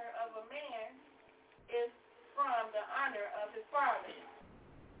honor of a man is from the honor of his father,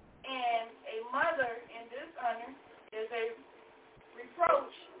 and a mother in dishonor is a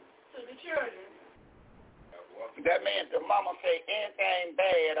reproach to the children. That means the mama say anything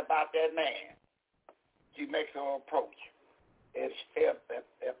bad about that man, she makes her approach. If her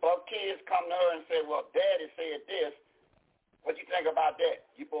kids come to her and say, well, Daddy said this, what you think about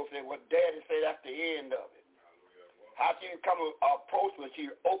that? You supposed to say, well, Daddy said that's the end of it. How she come to approach her, she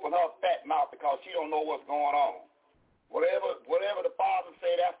open her fat mouth because she don't know what's going on. Whatever the father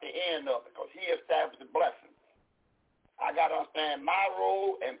said, that's the end of it because he established the blessing. I got to understand my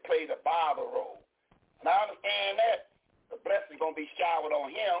role and play the Bible role. And I understand that the blessing is going to be showered on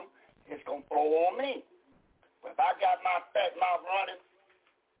him. It's going to flow on me. But if I got my fat mouth running,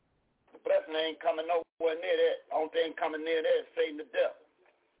 the blessing ain't coming nowhere near that. The only thing coming near that is Satan the devil.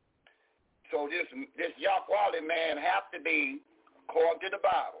 So this Yahweh man have to be, according to the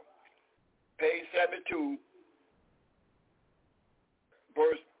Bible, page 72,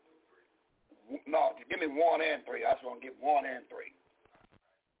 verse No, give me 1 and 3. I just want to give 1 and 3.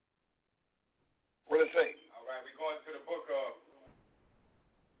 What does it say? All right, we're going to the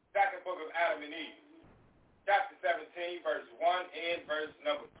second book of Adam and Eve, chapter 17, verse 1 and verse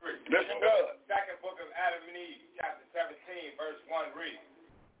number 3. Listen good. Second book of Adam and Eve, chapter 17, verse 1 reads,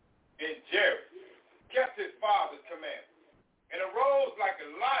 Then Jared kept his father's commandments and arose like a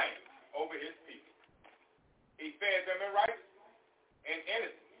lion over his people. He fed them in righteousness and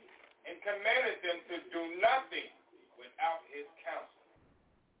innocence and commanded them to do nothing without his counsel.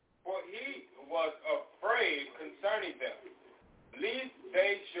 For he was afraid concerning them, lest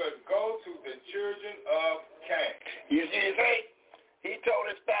they should go to the children of Cain. You see, he told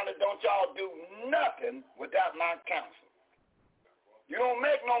his family, don't y'all do nothing without my counsel. You don't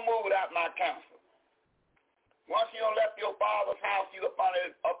make no move without my counsel. Once you left your father's house, you up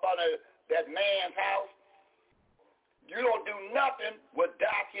under that man's house, you don't do nothing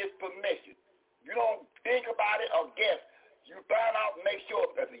without his permission. You don't think about it or guess. You find out and make sure,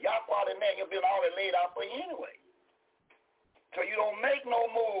 because the Yahweh man, you've been already laid out for you anyway. So you don't make no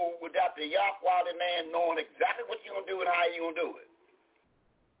move without the Yahweh man knowing exactly what you're going to do and how you're going to do it.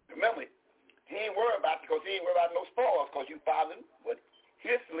 Remember, he ain't worried about it because he ain't worried about no spoils because you followed him with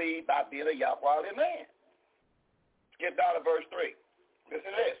his lead by being a Yahweh man. Get down to verse 3.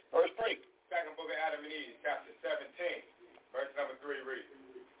 Listen to this, verse 3. Second book of Adam and Eve, chapter 17, verse number 3 reads,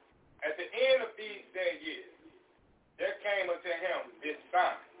 At the end of these dead years, there came unto him this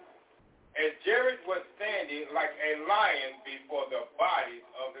sign, as Jared was standing like a lion before the bodies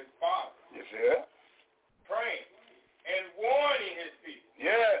of his father. Yes, sir. Praying and warning his people.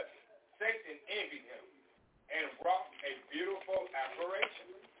 Yes. Satan envied him and wrought a beautiful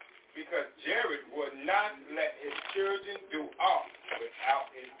apparition, because Jared would not let his children do aught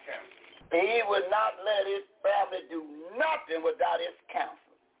without his counsel. He would not let his family do nothing without his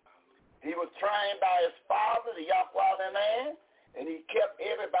counsel. He was trained by his father, the Yahweh man, and he kept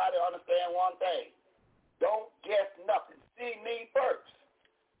everybody to understand one thing. Don't guess nothing. See me first.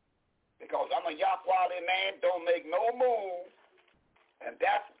 Because I'm a Yahweh man, don't make no move. And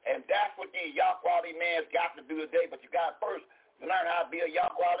that's what the Yahweh man's got to do today, but you got first to learn how to be a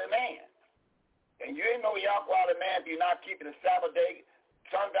Yahweh man. And you ain't no Yahweh man if you're not keeping the Sabbath day,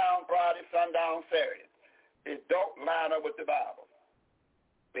 sundown Friday, sundown Saturday. It don't line up with the Bible.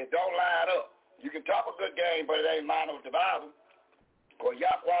 It don't line up. You can talk a good game, but it ain't line up with the Bible. Because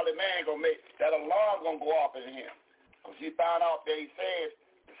Yahweh man gonna make that alarm gonna go off in him. Because he found out that he says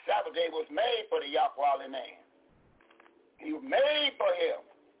the Sabbath day was made for the Yahweh man. He was made for him.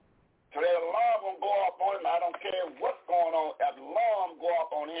 So that alarm gonna go off on him. I don't care what's going on. That alarm go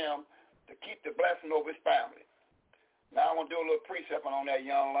off on him to keep the blessing over his family. Now I want to do a little precept on that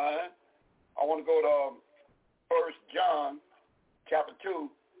young line. I want to go to 1 John chapter 2,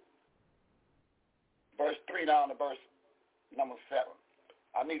 verse 3 down to verse number 7.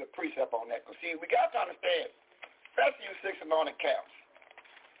 I need a precept on that. Because, see, we got to understand, especially you 6 anointed camps.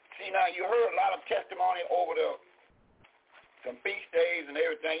 See, now you heard a lot of testimony over some feast days and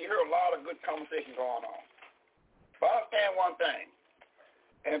everything. You heard a lot of good conversation going on. But understand one thing.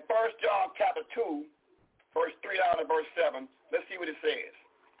 In 1 John chapter 2, verse 3 down to verse 7, let's see what it says.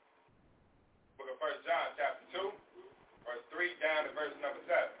 Book of 1 John chapter 2, verse 3 down to verse number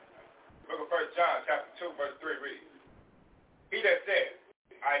 7. Book of 1 John chapter 2, verse 3 reads, He that says,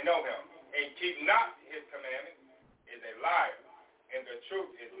 I know him, and keep not his commandments, is a liar, and the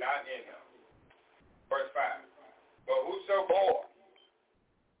truth is not in him. Verse 5. But whoso... 4.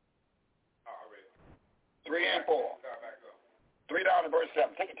 I read 3 and 4. Start back up. 3 down to verse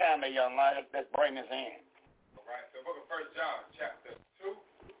 7. Take your time there, young man. Let's bring this in. All right. So book of 1 John, chapter 2,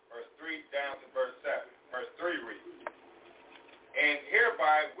 verse 3 down to verse 7. Verse 3 reads, And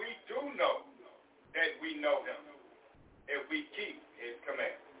hereby we do know that we know him, if we keep his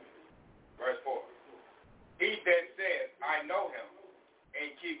commandments. Verse 4. He that says, I know him,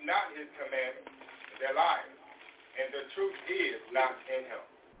 and keep not his commandments, is a liar, and the truth is not in him.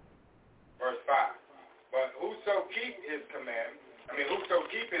 Verse 5. But whoso keep his commandments, whoso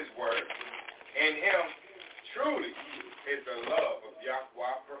keep his word, in him truly is the love of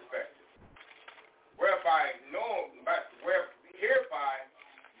Yahweh perfected. Hereby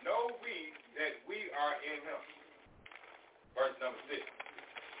know we that we are in him. Verse number 6.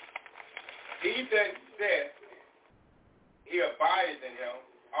 He that saith he abideth in him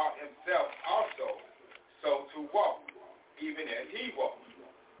ought himself also so to walk, even as he walked.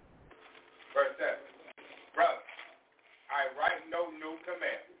 Verse 7. Brother, I write no new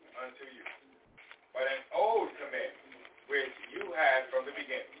commandment unto you, but an old commandment which you had from the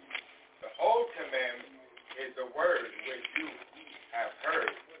beginning. The old commandment is the word which you have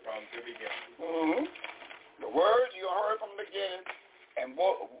heard from from the beginning. Mm-hmm. The word you heard from the beginning, and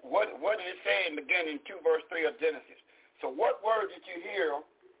what did it say in the beginning, 2 verse 3 of Genesis? So what word did you hear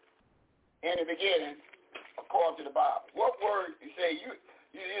in the beginning according to the Bible? What word you say you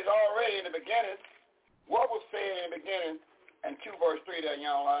is already in the beginning? What was said in the beginning in 2 verse 3 there,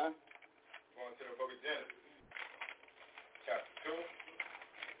 young line? Going to the book of Genesis, chapter 2.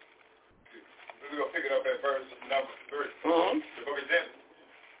 We're going to pick it up at verse number 3. Mm-hmm. The book of Genesis,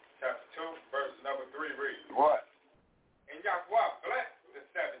 chapter 2, verse number 3 reads. What? And Yahweh blessed the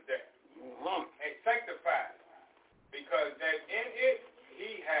seventh day and sanctified, because that in it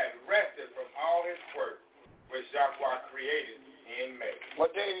he had rested from all his work which Yahweh created and made.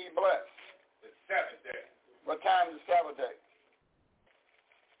 What day did he bless? The seventh day. What time is the Sabbath day?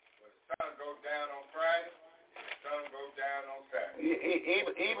 When the sun goes down on Friday, and the sun goes down on Saturday.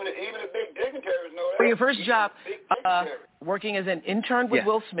 Even the big dignitaries know that. For your first job, working as an intern with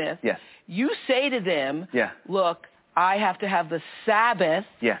Will Smith, you say to them, look, I have to have the Sabbath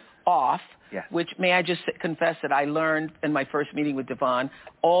off, which, may I just confess that I learned in my first meeting with Devon,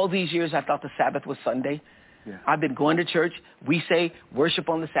 all these years I thought the Sabbath was Sunday. I've been going to church. We say worship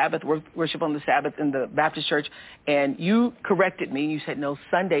on the Sabbath, worship on the Sabbath in the Baptist church. And you corrected me. You said, no,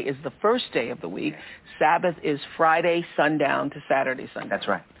 Sunday is the first day of the week. Sabbath is Friday sundown to Saturday sundown. That's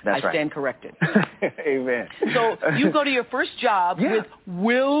right. I stand corrected. Amen. So you go to your first job with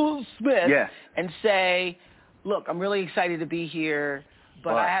Will Smith and say, look, I'm really excited to be here,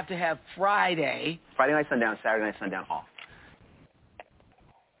 but I have to have Friday night sundown, Saturday night sundown off.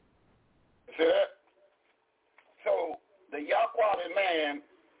 See that? So the Yahweh man,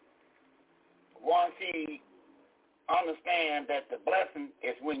 once he understands that the blessing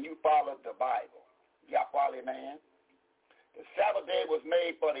is when you follow the Bible, Yahweh man. The Sabbath day was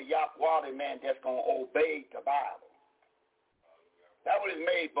made for the Yahweh man that's going to obey the Bible. That was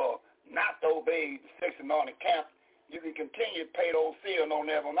made for, not to obey the 6 anointed camp. You can continue to pay those seals, no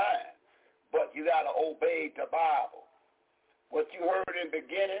never mind. But you got to obey the Bible. What you heard in the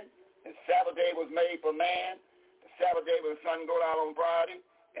beginning, the Sabbath day was made for man. The Sabbath day when the sun go down on Friday,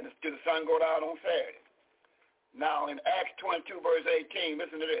 and the sun go down on Saturday. Now in Acts 22 verse 18,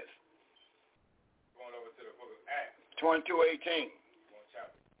 listen to this. Going over to the book of Acts. 22:18.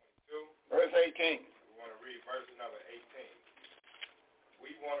 Chapter 22. Verse 18. We want to read verse number 18.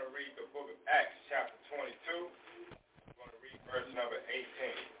 We want to read the book of Acts, chapter 22. We want to read verse number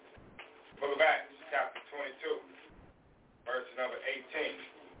 18. Book of Acts, chapter 22, verse number 18.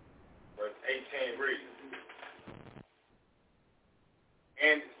 Verse 18 reads,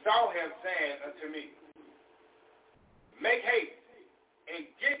 and saw him saying unto me, make haste and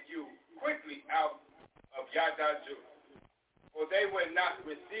get you quickly out of Yadaju, for they will not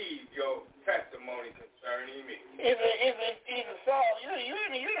receive your testimony concerning me. Even Saul,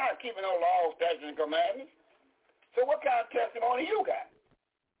 you're not keeping no laws, statutes, and commandments. So what kind of testimony you got?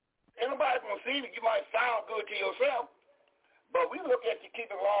 Ain't nobody going to see it. You might sound good to yourself, but we look at you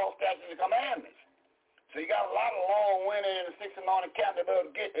keeping laws, statutes, and commandments. So you got a lot of long-winded in the 6 anointed camp that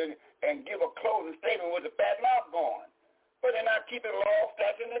love to get and give a closing statement with the fat mouth going. But they're not keeping laws,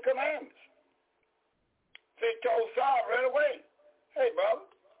 statutes, and commandments. So he told Saul right away, hey, brother,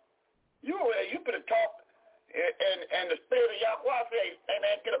 you could have talked, and the spirit of Yahweh said, hey,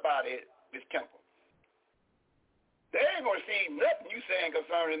 man, get up out of here, this temple. They ain't going to see nothing you saying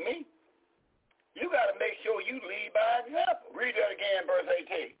concerning me. You got to make sure you lead by example. Read that again, verse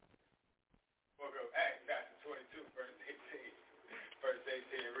 18. Book of Acts, chapter 22, verse 18. Verse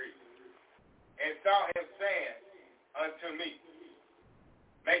 18 reads, and saw him saying unto me,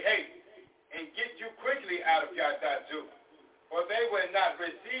 make haste and get you quickly out of Yadaju, for they will not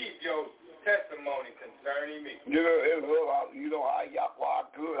receive your testimony concerning me. You know how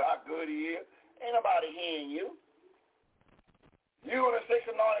good he is. Ain't nobody hearing you. You in the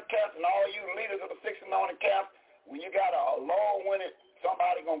 6 anointed camps and all you leaders of the 6 anointed camps, when you got a long-winded,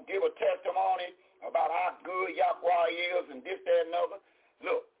 somebody going to give a testimony about how good Yahweh is and this, that, and other,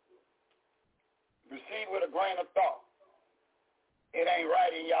 look, receive with a grain of thought. It ain't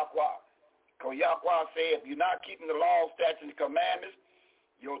right in Yahweh. Because Yahweh said, if you're not keeping the law, statutes, and commandments,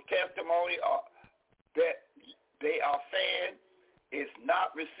 your testimony that they are saying is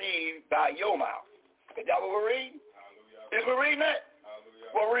not received by your mouth. Is that what we're reading? Is we reading that?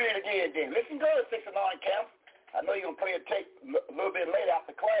 Well, read it again then. Listen good, 6 anointed camps. I know you're going to play a tape a little bit later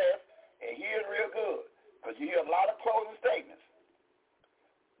after class, and hear it real good, because you hear a lot of closing statements.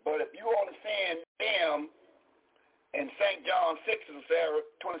 But if you understand them in St. John 6,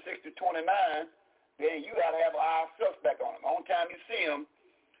 26 to 29, then you got to have an eye suspect on them. The only time you see them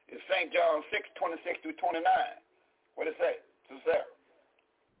is St. John 6, 26 to 29. What does it say, Sister Sarah?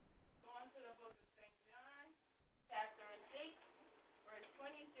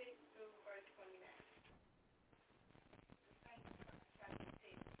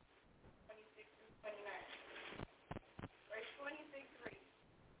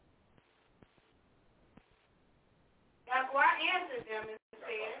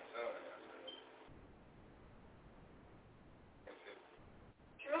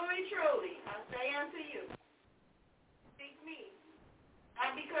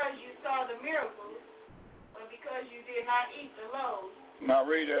 saw the miracles, but because you did not eat the loaves. Now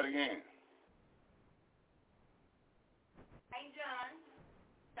read that again. St. John,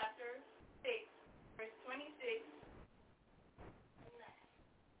 chapter 6, verse 26.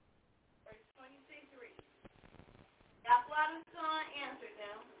 Verse 26 reads, Yahweh the Son answered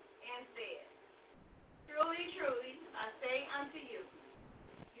them and said, Truly, truly, I say unto you,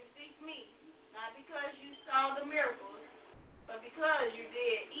 you seek me, not because you saw the miracles, but because you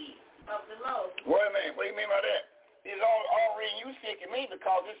did eat of the loaves. Wait a minute, what do you mean by that? It's already you seeking me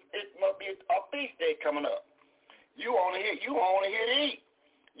because it must be a feast day coming up. You only here to eat.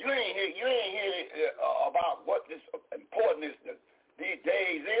 You ain't here about what this important these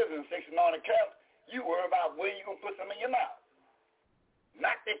days is in 6 and on the count. You worry about where you gonna put some in your mouth.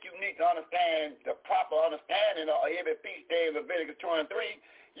 Not that you need to understand the proper understanding of every feast day in Leviticus 23.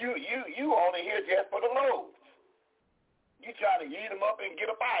 You only here just for the loaves. You trying to eat them up and get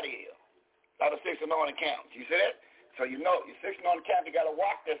up out of here. Out of 6 and on the count. You see that? So you know you're 6 and on the count. You got to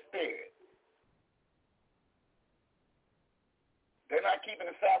watch that spirit. They're not keeping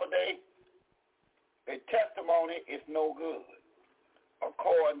the Sabbath day. Their testimony is no good.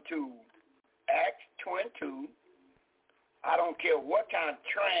 According to Acts 22, I don't care what kind of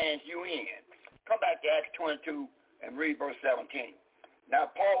trance you in. Come back to Acts 22 and read verse 17.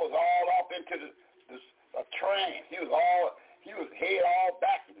 Now Paul was all off into a trance. He was head all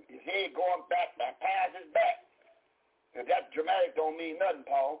back. His head going back past his back. If that dramatic don't mean nothing,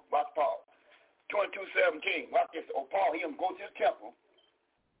 Paul. Watch Paul. 22:17. Watch this. Oh, Paul, he go to the temple.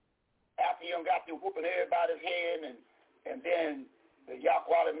 After he got through whooping everybody's head, and then the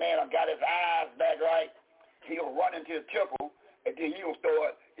Yahweh man got his eyes back right, he'll run into the temple, and then he'll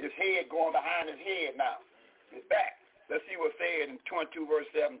start his head going behind his head now. His back. Let's see what's said in 22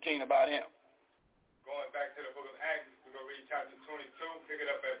 verse 17 about him. Going back to the book of Acts, we're going to read chapter 22, pick it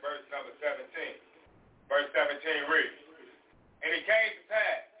up at verse number 17. Verse 17 reads, And it came to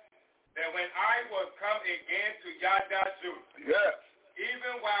pass that when I was come again to Yadashu, yes,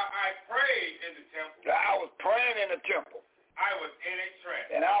 even while I prayed in the temple, I was praying in the temple. I was in a trance.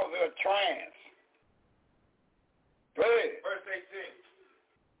 And I was in a trance. Go ahead. Verse 18.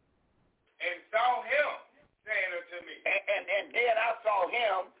 And saw him saying unto me. And then I saw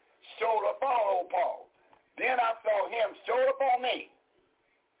him showed up on old Paul. Then I saw him showed up on me.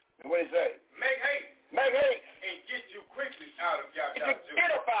 And what did he say? Make haste. Make haste. And get you quickly out of Yahweh.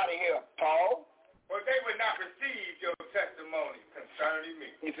 Get up out of here, Paul. For they would not receive your testimony concerning me.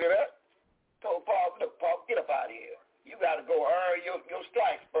 You see that? Told Paul, look, Paul, get up out of here. You got to go earn your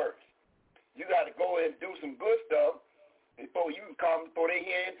stripes first. You got to go and do some good stuff before you can come, before they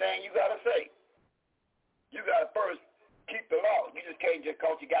hear anything you got to say. You got to first keep the law. You just can't just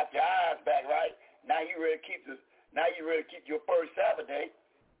because you got your eyes back right. Now you ready to keep your first Sabbath day.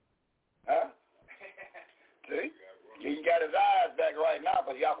 Huh? See? He got his eyes back right now,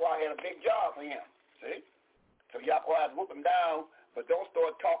 but Yahweh had a big job for him. See? So Yahweh had to whoop him down, but don't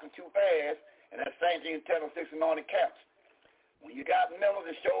start talking too fast. And that same thing is telling 6 and on the counts. When you got members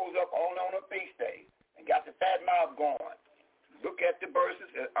that shows up on a feast day and got the fat mouth going, look at the verses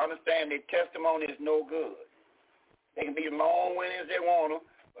and understand their testimony is no good. They can be long-winded as they want to,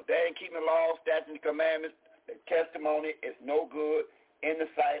 but they ain't keeping the law, statutes, and commandments. Their testimony is no good in the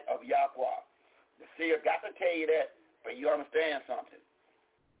sight of Yahweh. The seer got to tell you that, but you understand something.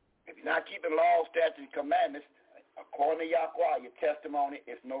 If you're not keeping law, statutes, and commandments, according to Yahweh, your testimony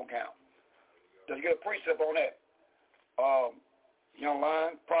is no count. Let's get a precept on that. Young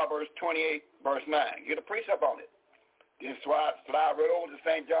line, Proverbs 28, verse 9. Get a precept on it. Then slide right over to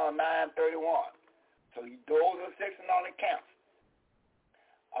St. John 9:31. So those are 6 and on the counts.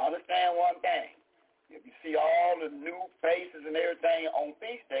 Understand one thing. If you see all the new faces and everything on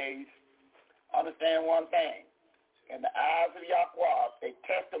feast days, understand one thing. In the eyes of Yahweh, a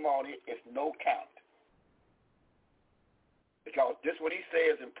testimony is no count. Because this is what he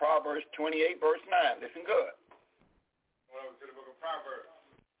says in Proverbs 28, verse 9. Listen good. Going over to the book of Proverbs,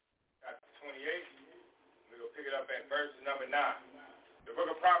 chapter 28. We're going to pick it up at verse number 9. The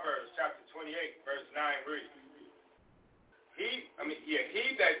book of Proverbs, chapter 28, verse 9 reads, He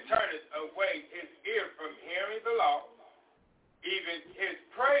that turneth away his ear from hearing the law, even his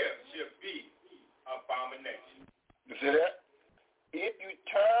prayer shall be abomination. You see that? If you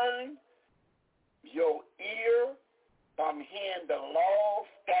turn your ear from hearing the law,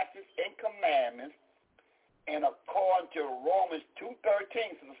 statutes, and commandments, and according to Romans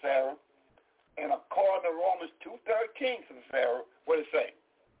 2:13, Sister Sarah, and according to Romans 2:13, Sister Sarah, what does it say?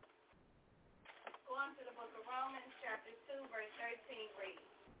 Going to the book of Romans, chapter 2, verse 13 reads,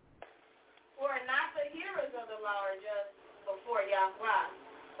 For not the hearers of the law are just before Yahweh,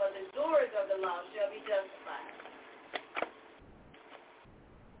 but the doers of the law shall be justified.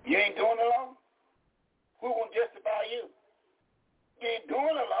 You ain't doing the law? Who gonna justify you? You ain't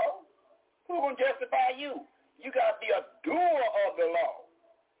doing the law. Who gonna justify you? You gotta be a doer of the law,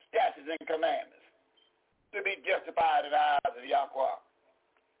 statutes and commandments, to be justified in the eyes of Yahweh.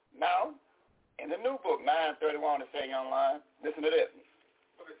 Now, in the new book, 9:31, to say online, listen to this.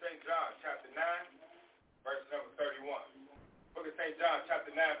 Book of St. John, chapter 9, verse number 31. Book of St. John, chapter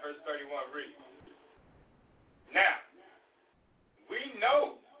 9, verse 31, reads. Now, we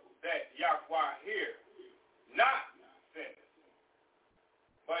know that Yahweh here not sinners.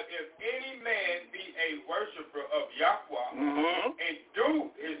 But if any man be a worshiper of Yahweh and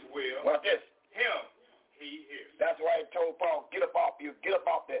do his will, watch this. Him he hears. That's why he told Paul, get up off you, get up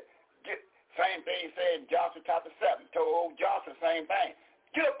off that. Same thing he said in Joshua chapter 7. Told old Joshua, same thing.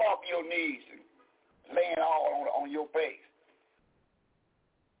 Get up off your knees and laying all on your face.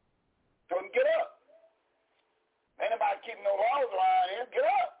 So get up. Anybody keeping no laws around here, get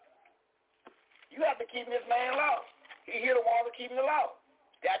up. You have to keep this man law. He here to want to keep the law.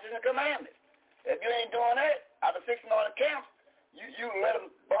 Statutes and commandments. If you ain't doing that, out of 6 anointed camps, you let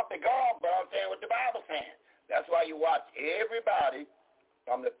them bump the guard, but I'm saying what the Bible's saying. That's why you watch everybody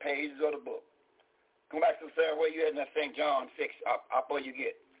from the pages of the book. Come back to Sarah, where you at in that St. John 6, how far you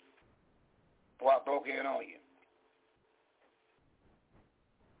get? Before I broke in on you.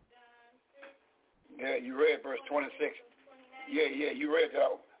 Yeah, you read verse 26. Yeah, you read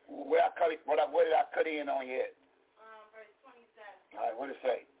that. Where did I cut in on you at? Verse 27. All right, what did it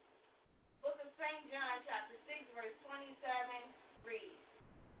say? Book of St. John, chapter 6, verse 27, reads,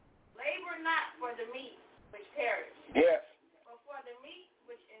 labor not for the meat which perish, yes, but for the meat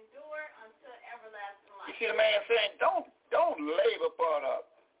which endure until everlasting life. You see the man saying, don't labor for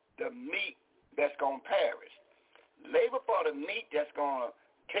the meat that's going to perish. Labor for the meat that's going to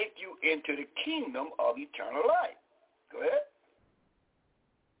take you into the kingdom of eternal life. Go ahead.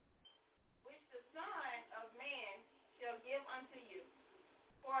 Give unto you.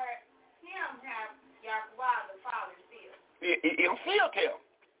 For him have Yahweh the Father sealed. He'll seal him.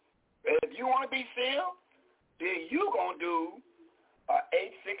 If you want to be sealed, then you going to do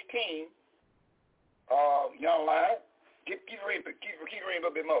 8:16, young line. Keep reading a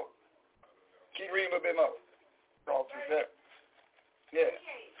little bit more. Keep reading a little bit more. Yeah.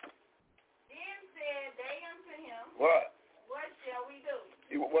 Then said they unto him, what? What shall we do?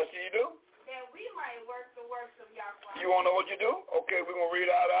 What shall you do? That we might work the works of Yahweh. You want to know what you do? Okay, we're going to read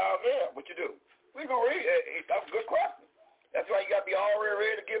out of Isaiah. What you do? We're going to read it. That's a good question. That's why you got to be already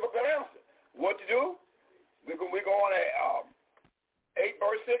ready to give a good answer. What to do? We're going to 8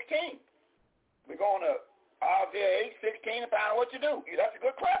 verse 16. We're going to Isaiah 8:16 and find out what you do. That's a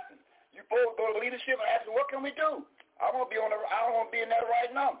good question. You supposed to go to leadership and ask them, what can we do? I don't want to be in that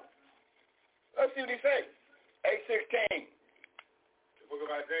right number. Let's see what he says. 8:16. The book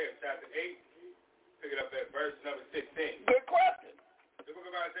of Isaiah, chapter 8, pick it up at verse number 16. Good question. The book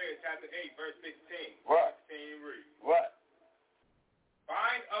of Isaiah, chapter 8, verse 16. What? 16 reads. What?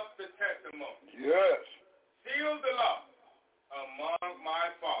 Bind up the testimony. Yes. Seal the law among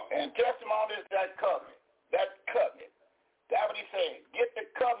my fathers. And testimony is that covenant. That's covenant. That's what he's saying. Get the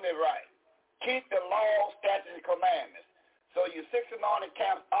covenant right. Keep the law, statutes, and commandments. So you 6 anointed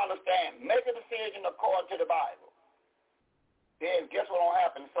camps understand. Make a decision according to the Bible. Then guess what will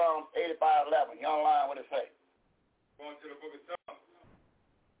happen? Psalms 85:11. You online, what it say? Going to the book of Psalms,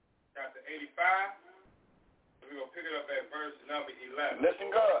 chapter 85. We're going to pick it up at verse number 11. Listen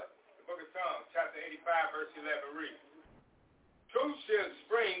good. The book of Psalms, chapter 85, verse 11 reads, truth shall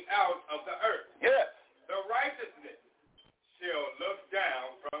spring out of the earth. Yes. The righteousness shall look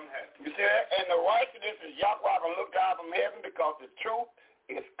down from heaven. You see that? And the righteousness is Yahweh going to look down from heaven because the truth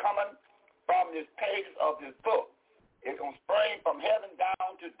is coming from this pages of this book. It's going to spring from heaven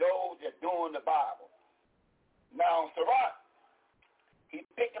down to those that doing the Bible. Now, Sirach, he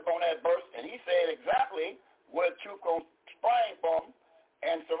picked up on that verse, and he said exactly where the truth going to spring from.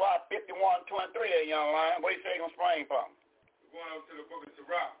 And Sirach 51:23, that young lion, what he say going to spring from? We're going over to the book of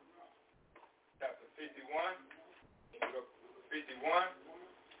Sirach, chapter 51,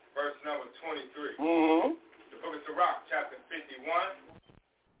 verse number 23. Mm-hmm. The book of Sirach, chapter 51,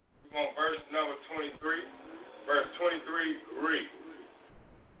 we're going verse number 23. Verse 23 reads,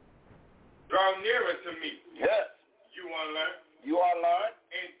 draw nearer to me. Yes. You unlearned. You unlearned.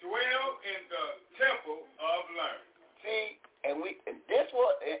 And dwell in the temple of learning. See, and this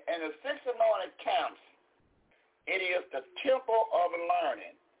was in the 6 anointed camps, it is the temple of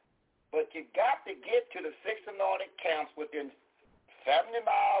learning. But you got to get to the 6 anointed camps within 70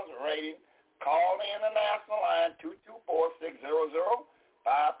 miles radius. Call the international line 224-600.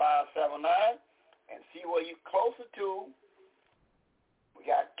 5579 and see where you're closer to. We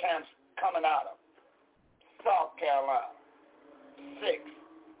got camps coming out of South Carolina, 6,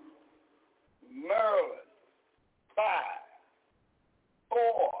 Maryland, 5, 4,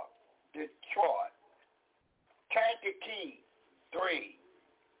 Detroit, Kankakee, 3,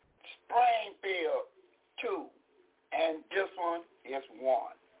 Springfield, 2, and this one is 1.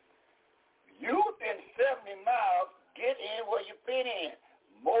 Youth in 70 miles, get in where you fit in.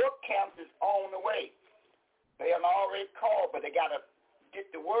 More camps is on the way. They are already called, but they got to get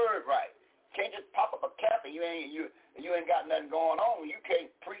the word right. Can't just pop up a camp and you ain't got nothing going on. You can't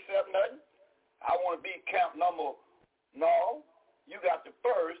precept nothing. I want to be camp number. No, you got to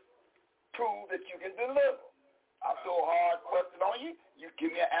first prove that you can deliver. I throw a hard question on you. You give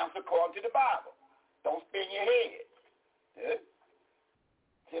me an answer according to the Bible. Don't spin your head. Yeah?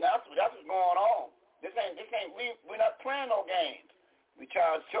 See, that's what's going on. We're not playing no games. We try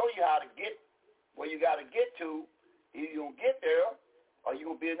to show you how to get where you got to get to. Either you're going to get there or you're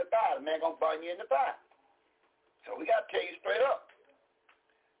going to be in the fire. The man going to burn you in the fire. So we got to tell you straight up.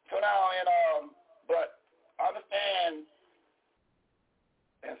 So now, but understand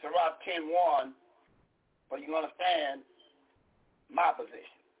in Sirach 10:1, but you understand my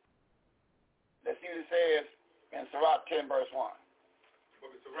position. Let's see what it says in Sirach 10, verse 1.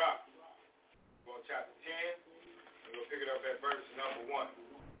 Book of Sirach, go on chapter 10, and we'll pick it up at verse number 1.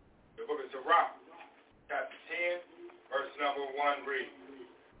 The book of Sirach, chapter 10, verse number 1 reads,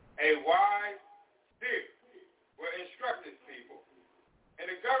 a wise spirit will instruct his people, and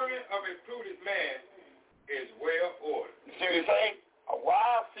the government of a prudent man is well ordered. You see what he's saying? A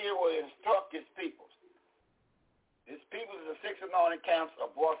wise spirit will instruct his people. His people is the 6 anointed camps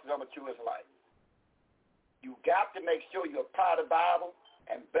of voices of a true Israelite. You got to make sure you apply the Bible,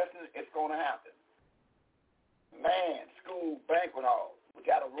 and business is going to happen. Man, school, banquet hall. We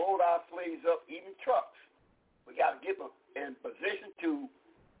got to roll our sleeves up, even trucks. We got to get in position to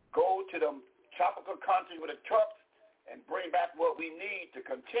go to the tropical countries with the trucks and bring back what we need to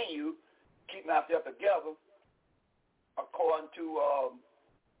continue keeping ourselves together according to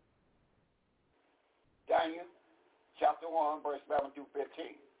Daniel chapter 1, verse 11 through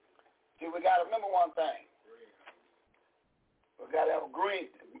 15. See, we got to remember one thing. We got to have a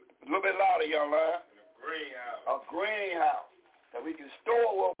little bit louder, young man. Greenhouse. A greenhouse that we can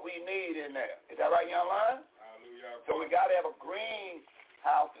store what we need in there. Is that right, young man? Hallelujah. So we got to have a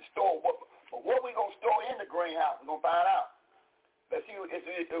greenhouse to store what. But what we gonna store in the greenhouse? We're gonna find out. Let's see. It's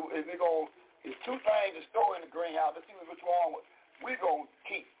 2 things to store in the greenhouse. Let's see which one we're gonna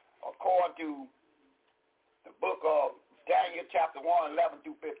keep according to the book of Daniel, chapter 1, 11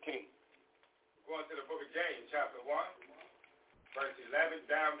 through 15. Going to the book of Daniel, chapter 1. Verse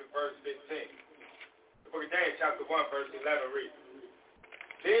 11 down to verse 15. The book of Daniel, chapter 1, verse 11 reads,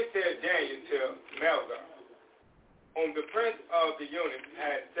 then said Daniel to Melzar, whom the prince of the eunuchs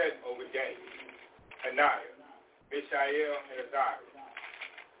had set over Daniel, Hananiah, Mishael, and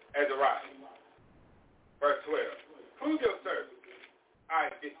Azariah. Verse 12, prove your service,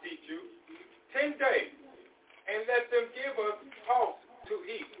 I beseech you, 10 days, and let them give us pulse to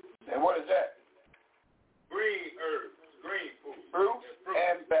eat. And what is that? Green herbs. Green food. Fruits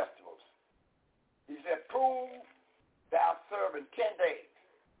and vegetables. He said, prove thou serving 10 days.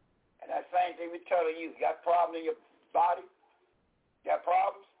 And that same thing we're telling you. You got problems in your body? You got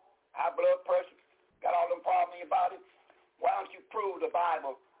problems? High blood pressure? Got all them problems in your body? Why don't you prove the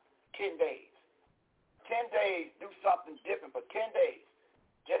Bible 10 days? 10 days, do something different for 10 days.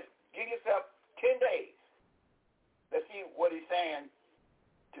 Just give yourself 10 days. Let's see what he's saying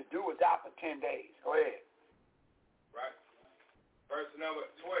to do with that for 10 days. Go ahead. Right. Verse number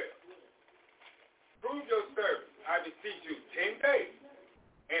 12. Prove your service, I beseech you, 10 days,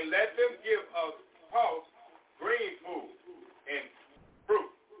 and let them give us pulse, green food, and fruit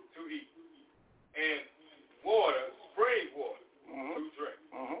to eat, and water, spring water, to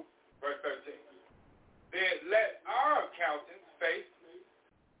drink. Verse 13. Then let our accountant's face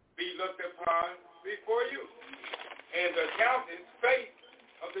be looked upon before you, and the accountant's face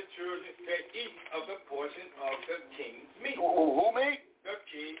of the children that eat of the portion of the king's meat. Who meat? The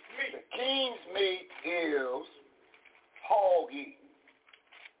king's meat. The king's meat is hog eating,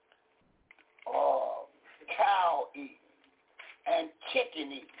 cow eating, and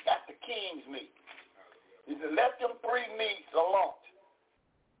chicken eating. That's the king's meat. He said, let them 3 meats alone.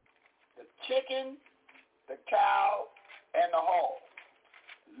 The chicken, the cow, and the hog.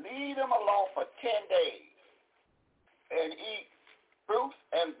 Leave them alone for 10 days and eat fruits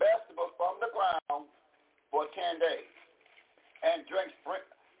and vegetables from the ground for 10 days. And drink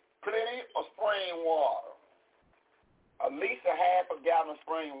plenty of spring water. A at least a half a gallon of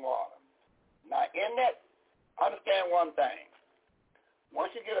spring water. Now, in that, understand one thing.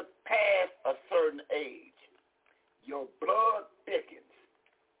 Once you get past a certain age, your blood thickens.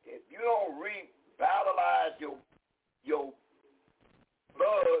 If you don't revitalize your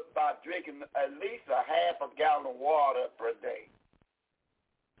blood by drinking at least a half a gallon of water per day,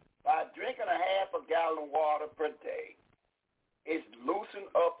 by drinking a half a gallon of water per day, it's loosen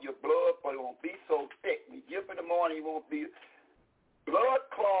up your blood, but it won't be so thick. When you get up in the morning, you won't be. Blood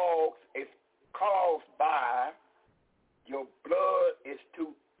clogs is caused by your blood is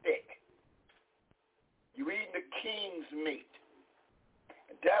too thick. You eating the king's meat.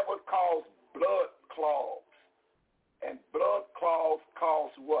 And that would cause blood clogs. And blood clogs cause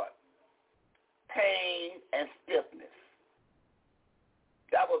what? Pain and stiffness.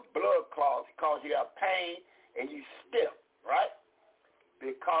 That was blood clogs because you have pain and you stiff, right?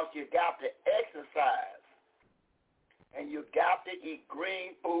 Because you got to exercise. And you got to eat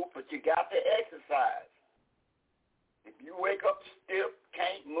green food, but you got to exercise. If you wake up stiff,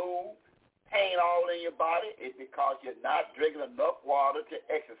 can't move, pain all in your body, it's because you're not drinking enough water to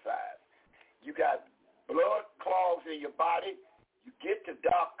exercise. You got blood clogs in your body. You get to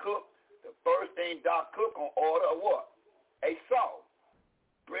Doc Cook, the first thing Doc Cook gonna order what? A saw.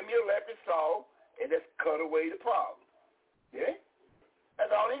 Bring me an electric saw and just cut away the problem. Yeah? That's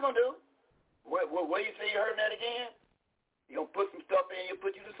all he's gonna do. Where you say you hurting that again? He gonna put some stuff in you,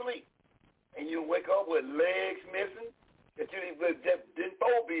 put you to sleep. And you wake up with legs missing that didn't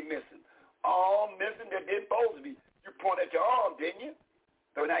supposed to be missing. Arm missing that didn't supposed to be. You pointed at your arm, didn't you?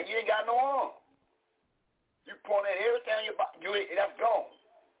 So now you ain't got no arm. You point at everything in your body, that's gone.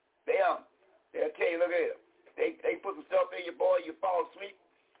 They'll tell you, look at it. They put some stuff in your boy, you fall asleep.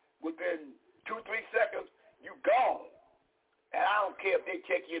 Within 2-3 seconds, you gone. And I don't care if they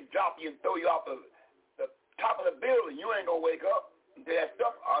check you, drop you, and throw you off the top of the building. You ain't gonna wake up. That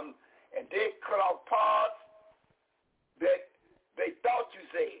stuff and they cut off parts that they thought you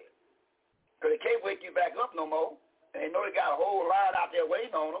said. Because they can't wake you back up no more. And they know they got a whole line out there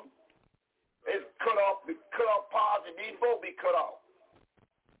waiting on them. It's cut off parts that these folks be cut off.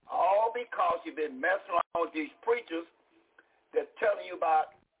 All because you've been messing around with these preachers that's telling you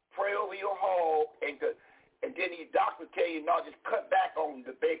about pray over your hog, and then these doctors tell you, no, just cut back on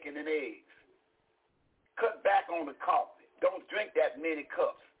the bacon and eggs. Cut back on the coffee. Don't drink that many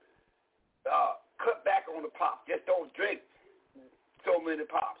cups. Cut back on the pops. Just don't drink so many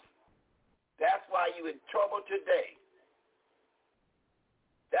pops. That's why you're in trouble today.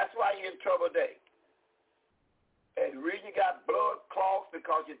 That's why you're in trouble today. And the reason you got blood clots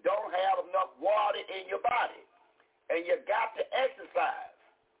because you don't have enough water in your body. And you got to exercise.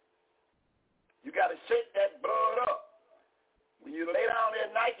 You got to shake that blood up. When you lay down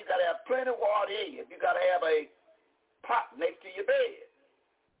at night, you got to have plenty of water in you. You got to have a pot next to your bed.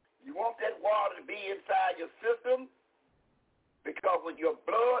 You want that water to be inside your system because when your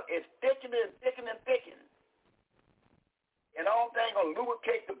blood is thickening and thickening and thickening, and the only thing going to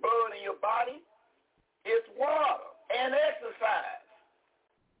lubricate the blood in your body is water and exercise.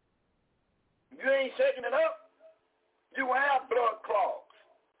 If you ain't shaking it up, you will have blood clogs.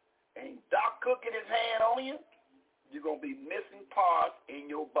 And Doc Cook get his hand on you, you're going to be missing parts in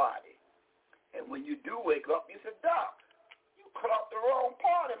your body. And when you do wake up, you say, Doc, you cut off the wrong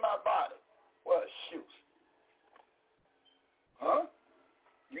part in my body. Well, shoot. Huh?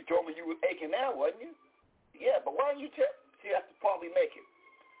 You told me you was aching now, wasn't you? Yeah, but why don't you tell? See, that's the point we make it.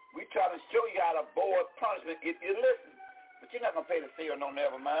 We try to show you how to avoid punishment if you listen. But you're not going to pay the seer no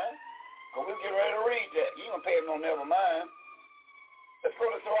never mind. Because we'll get ready to read that. You ain't going to pay him no never mind. Let's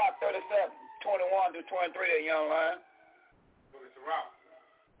go to Sirach 37, 21 to 23 there, young man. Go to Sirach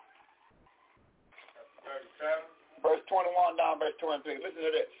 37. Verse 21 down verse 23. Listen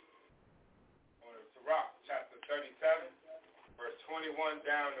to this. Go to Sirach chapter 37, verse 21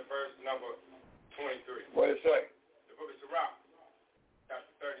 down to verse number 23. What does it say? The book of Sirach,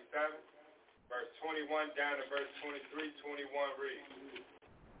 chapter 37, verse 21 down to verse 23, 21 reads,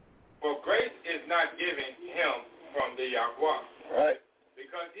 For grace is not given him from the Yahweh. Right.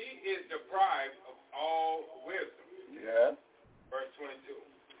 Because he is deprived of all wisdom. Yeah. Verse 22.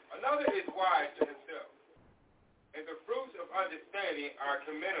 Another is wise to himself, and the fruits of understanding are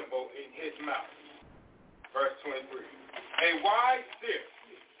commendable in his mouth. Verse 23. A wise seer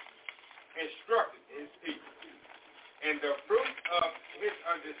instructed his people, and the fruit of his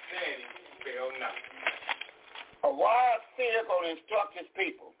understanding fail not. A wise seer going to instruct his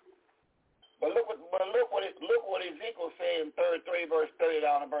people. But look what Ezekiel said in 33 verse 30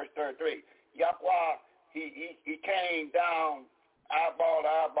 down to verse 33. Yahweh, he came down eyeball to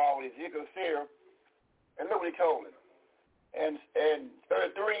eyeball with Ezekiel seer, and look what he told him. and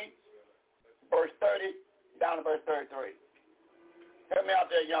 33, verse 30, down to verse 33. Help me out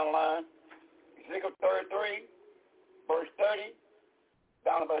there, young lion. Ezekiel 33, verse 30,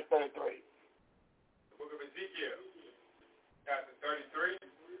 down to verse 33. The book of Ezekiel, chapter 33,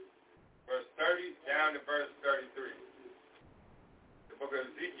 verse 30, down to verse 33. The book of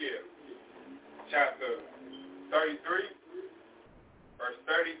Ezekiel, chapter 33, verse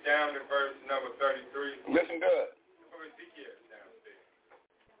 30, down to verse number 33. Listen good. The book of Ezekiel, downstairs.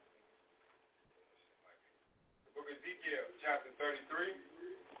 The book of Ezekiel, chapter 33,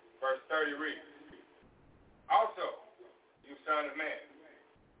 verse 30 reads, Also, you son of man,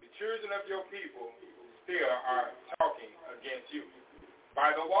 the children of your people still are talking against you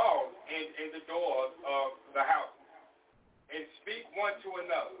by the walls and in the doors of the house, and speak one to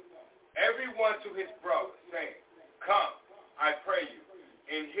another, every one to his brother, saying, Come, I pray you,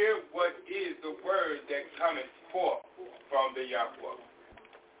 and hear what is the word that cometh forth from the Yahweh.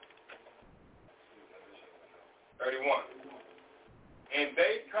 31. And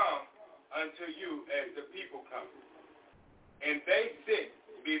they come unto you as the people come, and they sit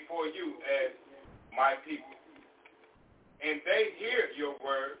before you as my people. And they hear your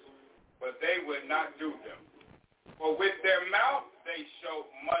words, but they will not do them. For with their mouth they show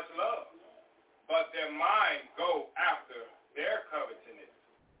much love, but their mind go after their covetousness.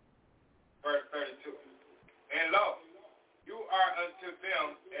 Verse 32. And lo, you are unto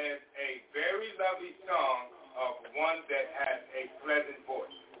them as a very lovely song of one that has a pleasant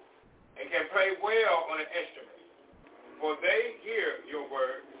voice, and can play well on an instrument. For they hear your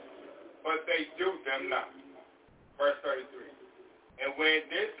words, but they do them not. Verse 33. And when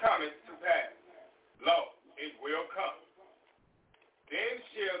this cometh to pass, lo, it will come. Then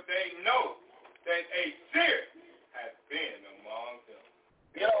shall they know that a seer has been among them.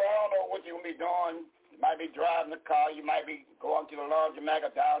 You know, I don't know what you're going to be doing. You might be driving the car. You might be going to the laundromat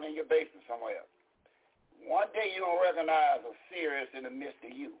or down in your basement somewhere. One day you're going to recognize a seer is in the midst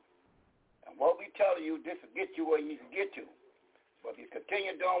of you. And what we tell you, this will get you where you can get to. But if you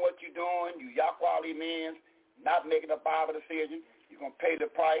continue doing what you're doing, you Yahweh men, not making a Bible decision, you're going to pay the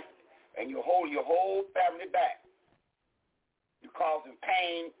price, and you hold your whole family back. You're causing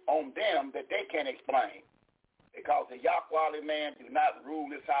pain on them that they can't explain. Because the Yahweh man do not rule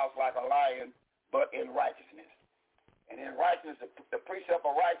this house like a lion, but in righteousness. And in righteousness, the precept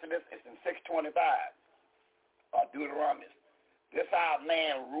of righteousness is in 625, Deuteronomy. This our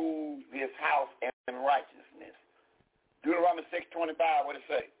man rules his house in righteousness. Deuteronomy 6:25, what it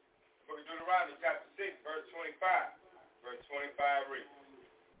say? Book of Deuteronomy chapter 6, verse 25. Verse 25 reads,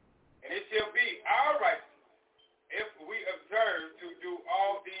 And it shall be our righteousness if we observe to do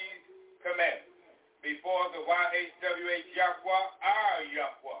all these commandments before the YHWH Yahweh, our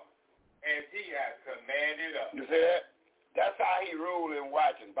Yahweh, as he has commanded us. You see that? That's how he ruled in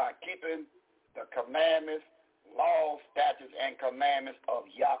righteousness, by keeping the commandments, laws, statutes, and commandments of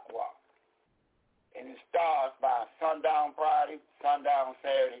Yahweh. And it starts by sundown Friday, sundown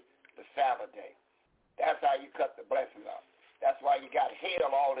Saturday, the Sabbath day. That's how you cut the blessings off. That's why you got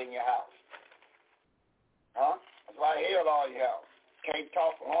hell all in your house. Huh? That's why hell all in your house. Can't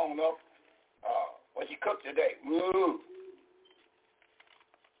talk long enough. What you cooked today? Ooh.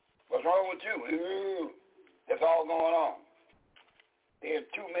 What's wrong with you? Ooh. That's all going on. There's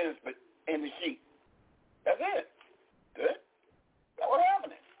 2 minutes in the sheet. That's it. Good. That's what's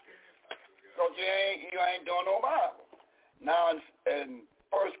happening. Because you ain't doing no Bible. Now in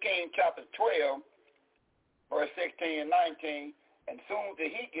 1 Kings chapter 12, verse 16 and 19, and soon as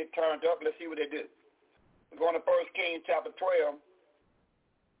the heat get turned up, let's see what they do. We're going to 1 Kings chapter 12,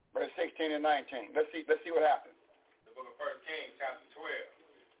 verse 16 and 19. Let's see what happens. The book of 1 Kings chapter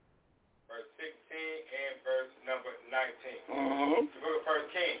 12, verse 16 and verse number 19. Mm-hmm. The book of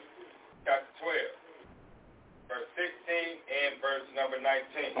 1 Kings chapter 12. Verse 16 and verse number 19.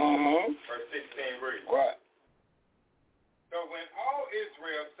 Mm-hmm. Verse 16 reads. Right. So when all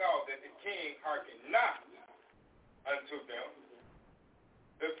Israel saw that the king hearkened not unto them,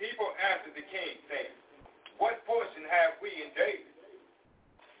 the people answered the king, saying, What portion have we in David?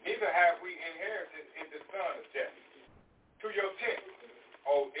 Neither have we inheritance in the son of Jesse. To your tent,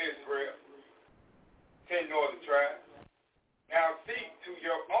 O Israel, 10 northern tribes. Now seek to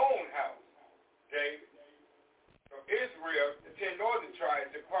your own house, David. So Israel, the 10 northern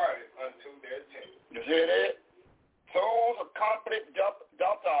tribes, departed unto their tent. You see that? So the conflict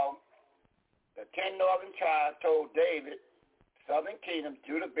dumped off. The 10 northern tribes told David, southern kingdom,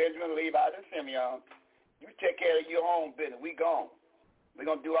 Judah, Benjamin, Levi, and Simeon, you take care of your own business. We gone. We're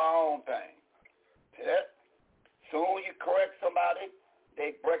going to do our own thing. See that? Soon you correct somebody,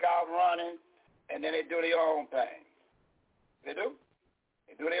 they break out running, and then they do their own thing. They do.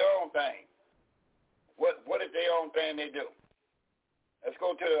 They do their own thing. What is their own thing they do? Let's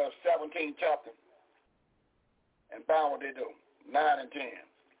go to the 17th chapter and find what they do. 9 and 10.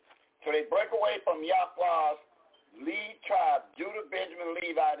 So they break away from Yahweh's lead tribe, Judah, Benjamin,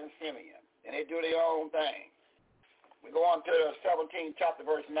 Levi, and Simeon. And they do their own thing. We go on to the 17th chapter,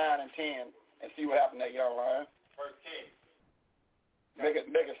 verse 9 and 10, and see what happened there, young man. First King. Make it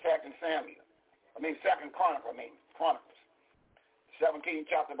 2nd Samuel. Chronicles. 17th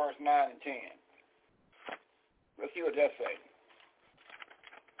chapter, verse 9 and 10. Let's see what that says.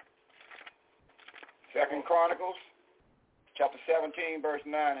 2nd Chronicles, chapter 17, verse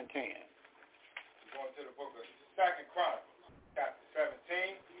 9 and 10. We're going to the book of 2nd Chronicles, chapter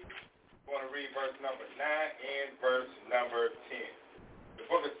 17. We're going to read verse number 9 and verse number 10. The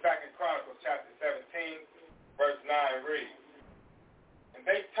book of 2nd Chronicles, chapter 17, verse 9 reads, And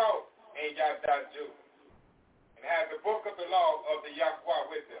they taught in Yahdah Judah, and had the book of the law of the Yahweh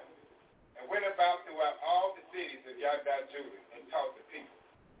with them, and went about throughout all the cities of Yahdah Judah, and taught the people.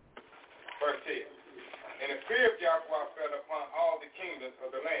 Verse 10. And the fear of Yahweh fell upon all the kingdoms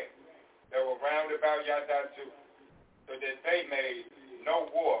of the land that were round about Yahdah Judah, so that they made no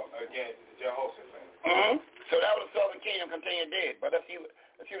war against Jehoshaphat. Mm-hmm. So that was the southern kingdom continued dead. But let's see what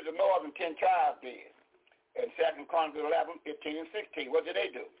the northern 10 tribes did. In 2nd Chronicles 11, 15, and 16, what did they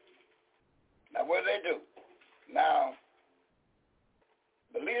do? Now, what did they do? Now,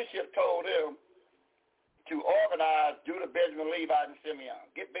 the leadership told them to organize Judah, Benjamin, Levi, and Simeon.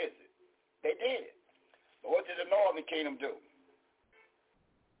 Get busy. They did it. But what did the northern kingdom do?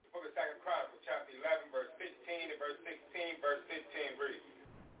 The book of 2nd Chronicles, chapter 11, verse 15 and verse 16, verse 15 reads,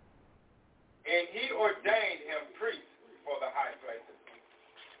 And he ordained him priests for the high places,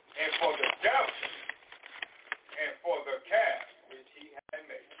 and for the devil, and for the calf which he had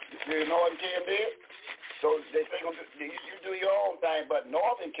made. You know what kingdom did? So they think you do your own thing, but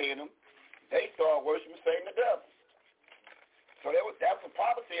northern kingdom, they started worshiping Satan the devil. So that's a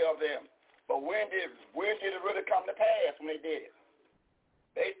prophecy of them. But when did it really come to pass when they did it?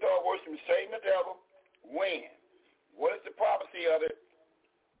 They started worshiping Satan the devil. When? What is the prophecy of it?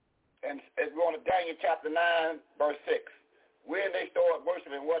 And as we're on to Daniel chapter 9, verse 6. When they started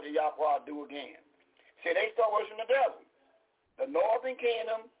worshiping, what did Yahweh do again? See, they started worshiping the devil. The northern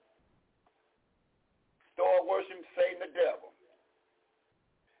kingdom started worshiping Satan the devil.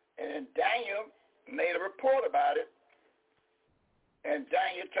 And Daniel made a report about it. And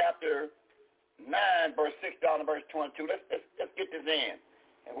Daniel chapter 9, verse 6 down to verse 22. Let's get this in.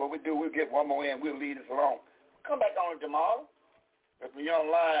 And what we do, we'll get one more in. We'll lead us along. Come back on it tomorrow. If you're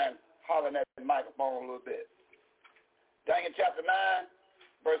online, hollering at the microphone a little bit. Daniel chapter 9,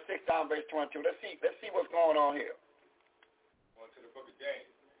 verse 6 down to verse 22. Let's see what's going on here. On to the book of Daniel,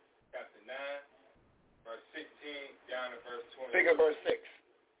 chapter 9, verse 16 down to verse 22. Pick up verse 6.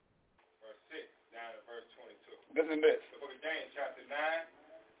 Verse 6 down to verse 22. Listen to this. The book of Daniel, chapter 9,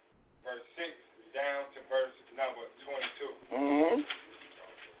 verse 6 down to verse number 22. Mm-hmm.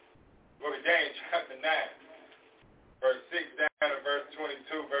 Book of Daniel, chapter 9, verse 6 down to verse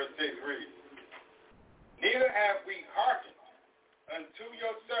 22, verse 6 reads, Neither have we hearkened unto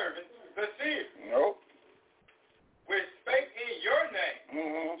your servants the seers, nope, which spake in your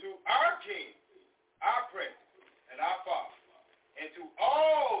name to our king, our prince, and our father, and to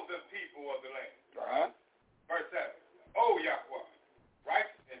all the people of the land. Uh-huh. Verse 7, O Yahweh,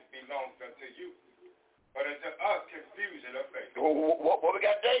 righteousness belongs unto you, but unto us confusion of faith. What we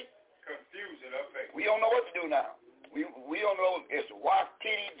got today? Confusion of faith. We don't know what to do now. We don't know if it's Watch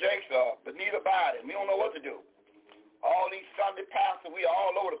T.D. Jakes or Benita Biden. We don't know what to do. All these Sunday pastors, we are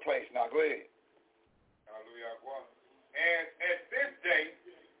all over the place now. Go ahead. Hallelujah. And at this day,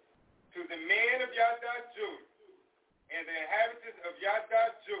 to the men of Yahdah Judah, and the inhabitants of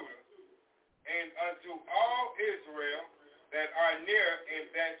Yahdah Judah, and unto all Israel that are near and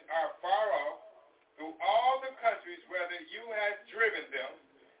that are far off, through all the countries whether you have driven them,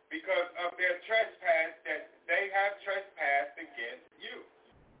 because of their trespass that they have trespassed against you.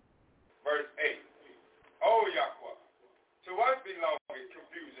 Verse 8. O Yahweh, to us belongs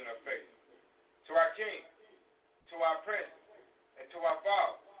confusion of faith, to our king, to our prince, and to our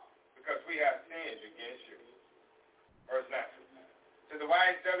father, because we have sinned against you. Verse 9. To the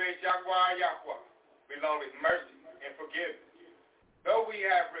YHWH Yahweh belongeth mercy and forgiveness, though we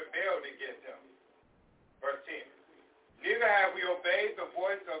have rebelled against him. Verse 10. Neither have we obeyed the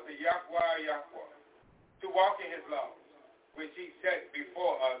voice of the Yahweh to walk in his laws, which he set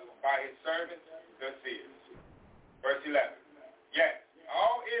before us by his servants, the seers. Verse 11. Yes,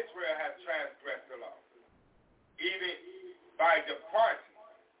 all Israel have transgressed the law, even by departing,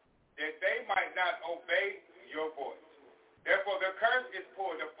 that they might not obey your voice, Therefore the curse is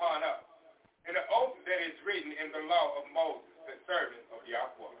poured upon us, and the oath that is written in the law of Moses, the servant of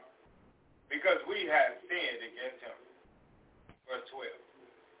Yahweh, because we have sinned against him. Verse 12.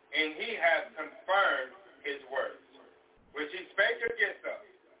 And he has confirmed his words, which he spake against us,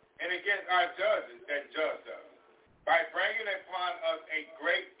 and against our judges that judged us, by bringing upon us a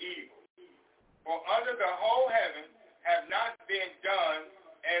great evil. For under the whole heaven have not been done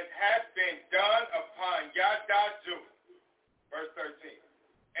as has been done upon Yahweh. Verse 13.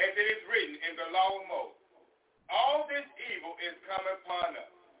 As it is written in the law of Moses, all this evil is come upon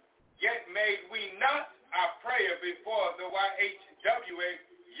us. Yet made we not our prayer before the YHWH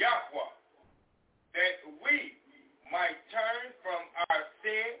Yahweh, that we might turn from our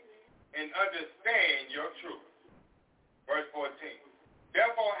sin and understand your truth. Verse 14.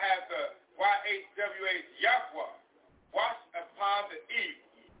 Therefore hath the YHWH Yahweh washed upon the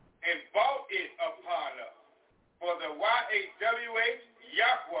evil and bought it upon us. For the YHWH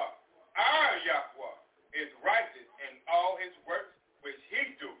Yahweh, our Yahweh, is righteous in all his works which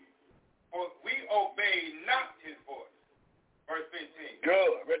he do. For we obey not his voice. Verse 15.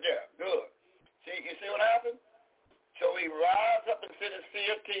 Good, right there. Good. See, you see what happened? So he rise up and sit and see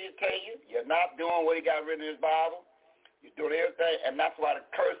it till you tell you you're not doing what he got written in his Bible. You're doing everything, and that's why the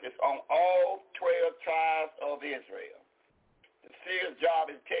curse is on all 12 tribes of Israel. The seer's job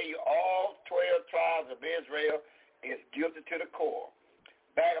is to tell you all 12 tribes of Israel is guilty to the core.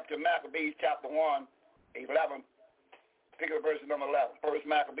 Back up to Maccabees chapter 1, 11. Pick up verse number 11. First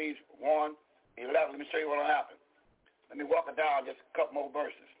Maccabees 1, 11. Let me show you what will happen. Let me walk it down just a couple more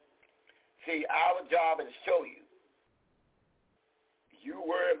verses. See, our job is to show you. You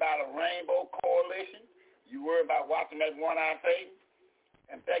worry about a rainbow coalition. You worry about watching that one-eyed Satan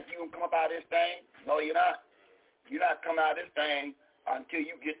and think you can come up out of this thing? No, you're not. You're not coming out of this thing until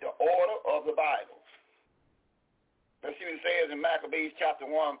you get the order of the Bible. Let's see what it says in Maccabees chapter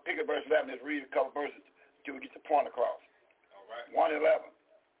 1. Pick up verse 11. Let's read a couple verses till we get the point across. All right. 1:11.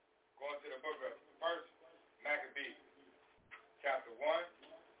 Going to the book of First Maccabees chapter 1.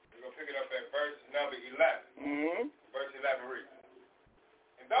 We're going to pick it up at verse number 11. Mm-hmm. Verse 11 reads.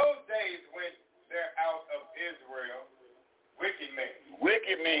 In those days went there out of Israel wicked men.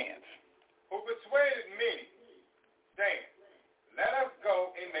 Wicked men. Who persuaded many, saying, let us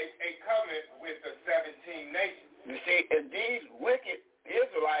go and make a covenant with the 17 nations. You see, and these wicked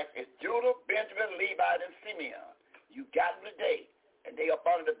Israelites is Judah, Benjamin, Levi, and Simeon. You got them today, and they up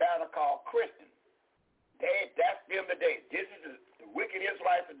under the banner called Christian. That's them today. This is the wicked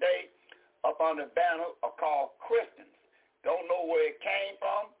Israelites today up under the banner are called Christians. Don't know where it came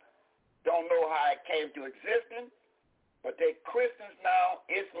from, don't know how it came to existence, but they Christians now,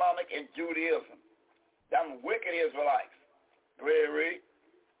 Islamic and Judaism. Them wicked Israelites. Read.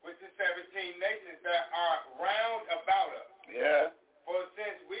 With the 17 nations that are round about us. Yeah. For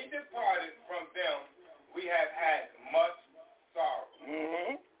since we departed from them, we have had much sorrow.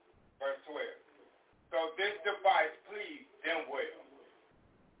 Mm-hmm. Verse 12. So this device pleased them well.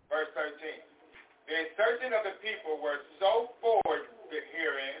 Verse 13. The insertion of the people were so forward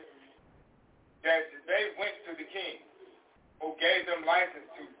herein that they went to the king, who gave them license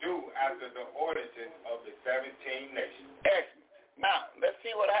to do after the ordinances of the 17 nations. Excellent. Now, let's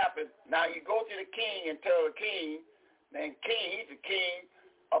see what happens. Now, you go to the king and tell the king, then king, he's the king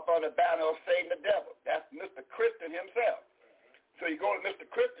up on the banner of Satan the devil. That's Mr. Christian himself. So you go to Mr.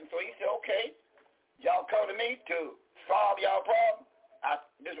 Christian, so he said, okay, y'all come to me to solve y'all problem.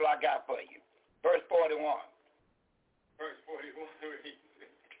 This is what I got for you. Verse 41. Verse 41 reads,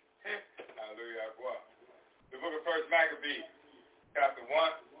 hallelujah, the book of First Maccabees, chapter 1,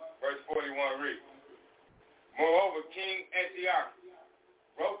 verse 41 reads, moreover, King Antiochus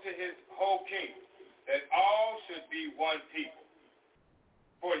wrote to his whole kingdom that all should be one people.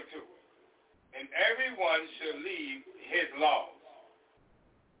 42. And everyone should leave his laws.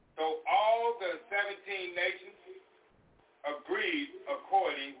 So all the 17 nations agreed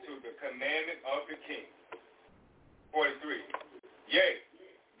according to the commandment of the king. 43. Yea,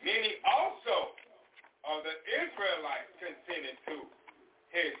 many also of the Israelites consented to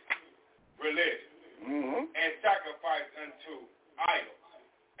his religion. Mm-hmm. And sacrificed unto idols,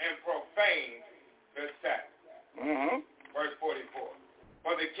 and profaned the Sabbath. Mm-hmm. Verse 44.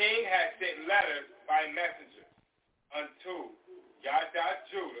 For the king had sent letters by messengers unto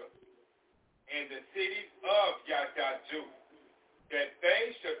Judah and the cities of Judah, that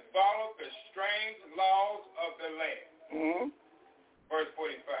they should follow the strange laws of the land. Mm-hmm. Verse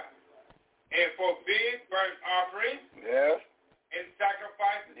 45. And forbid burnt offerings. Yes. And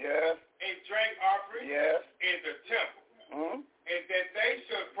sacrifices. Yes. And drink offerings. Yes. In the temple. Mm-hmm. And that they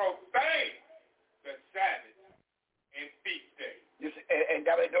should profane the Sabbath and feast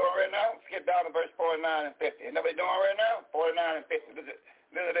and 50. Isn't that what they're doing right now? 49 and 50. Listen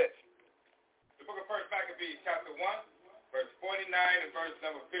to this. The book of 1 Maccabees, chapter 1, verse 49 and verse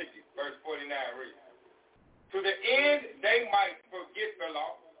number 50. Verse 49 reads, to the end they might forget the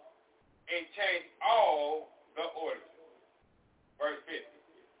law and change all the orders. Verse 50.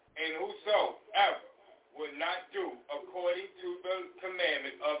 And whosoever would not do according to the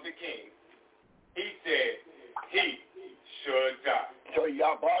commandment of the king, he said he should die. So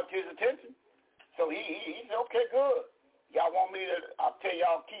y'all brought to his attention. So he said, okay, good. Y'all want me to, I'll tell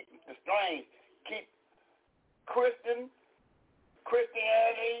y'all, keep the strings, keep Christianity,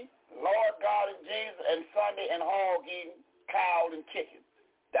 Lord God and Jesus, and Sunday and hog eating, cow and chicken.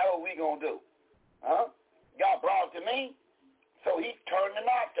 That's what we going to do. Huh? Y'all brought it to me, so he turned the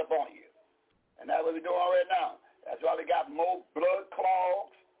notch up on you. And that's what we're doing right now. That's why we got more blood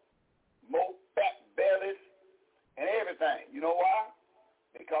clogs, more fat bellies, and everything. You know why?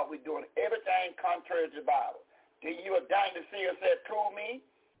 Because we're doing everything contrary to the Bible. Then you are dying to see us said, prove me.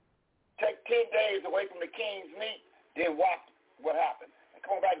 Take 10 days away from the king's meat, then watch what happened. And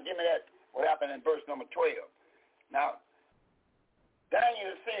come back and give me that, what happened in verse number 12. Now,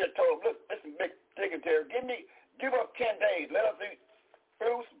 Daniel the seer told him, listen, big dignitary, give us 10 days. Let us eat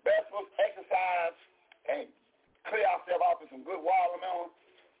fruits, vegetables, exercise, and clear ourselves off with some good watermelon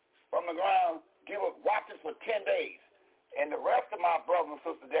from the ground. Watch us for 10 days. And the rest of my brothers and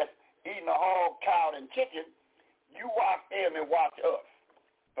sisters that's eating a hog, cow, and chicken, you watch them and watch us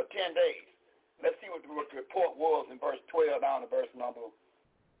for 10 days. Let's see what the report was in verse 12 down to verse number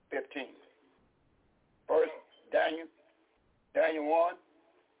 15. First, Daniel 1, 12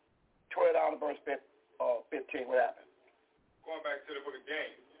 down to verse 15. What happened? Going back to the book of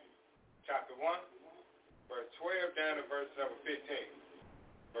Daniel, chapter 1, verse 12 down to verse number 15.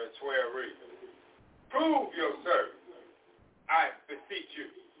 Verse 12 reads, prove your service, I beseech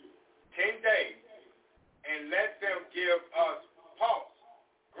you, 10 days, and let them give us pulse,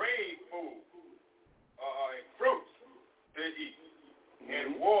 green food, and fruits to eat,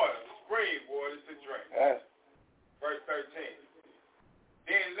 and water, spring water to drink. Verse 13.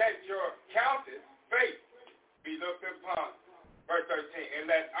 Then let your countenance, faith, be looked upon. Verse 13. And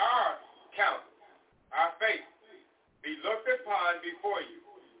let our countenance, our faith, be looked upon before you.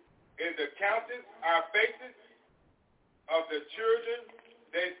 In the countenance, our faces of the children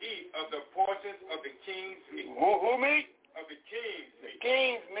that eat of the portions of the king's meat. Who meat? Of the king's meat. The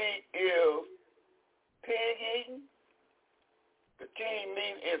king's meat is pig eating. The king's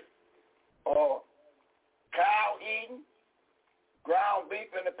meat is cow eating, ground beef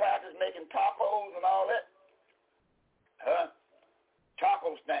in the package making tacos and all that.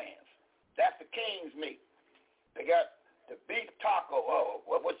 Taco stands. That's the king's meat. They got the beef taco.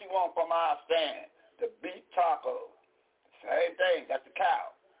 What you want from our stand? The beef taco. Same thing. That's the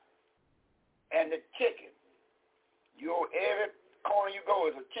cow. And the chicken. Every corner you go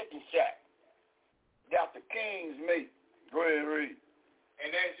is a chicken shack. That's the king's meat. Go ahead and read.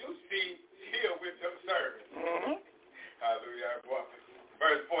 And as you see here with the service. Hallelujah.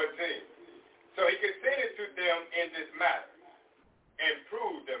 Verse 14. So he consented to them in this matter and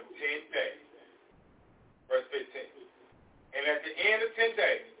proved them 10 days. Verse 15. And at the end of 10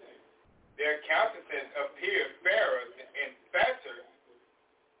 days, their countenances appeared fairer and fatter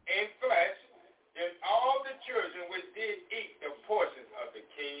in flesh than all the children which did eat the portions of the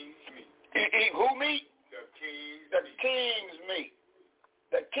king's meat. Eat who meat? The king's meat. The king's meat.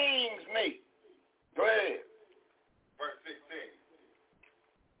 The king's meat. Go ahead. Verse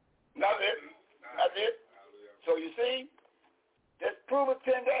 16. That's it. That's it. So you see, just prove it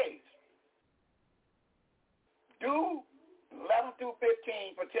 10 days. Do 11 through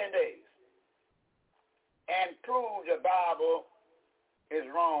 15 for 10 days. And prove the Bible is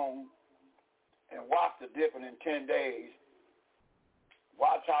wrong and watch the difference in 10 days.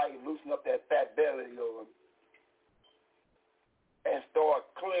 Watch how you loosen up that fat belly of yours and start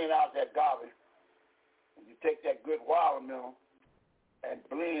cleaning out that garbage. And you take that good watermelon and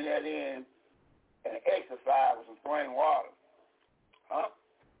blend that in and exercise with some spring water.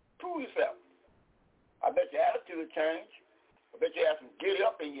 Prove yourself. I bet your attitude will change. I bet you have some get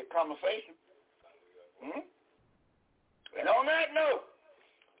up in your conversation. And on that note,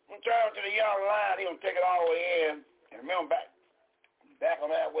 I'm going to turn to the young line. He's going to take it all the way in. And remember, back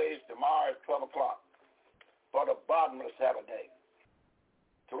on that way is tomorrow at 12 o'clock for the bottom of the Sabbath day.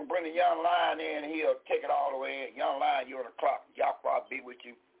 So we'll bring the young lion in. He'll take it all the way in. Young lion, you're on the clock. Yahweh be with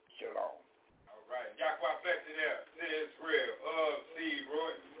you. Shalom. All right. Yahweh bless you there. This is real. Steve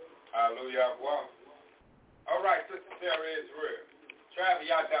Roy. Hallelujah. All right. Sister Sarah is real. Travis,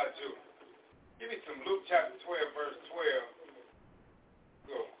 y'all got you. Give me some Luke chapter 12, verse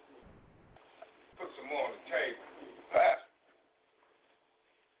 12. Go. put some more on the table.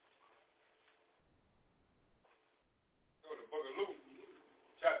 Go to the book of Luke,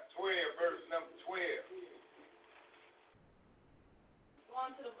 chapter 12, verse number 12. Go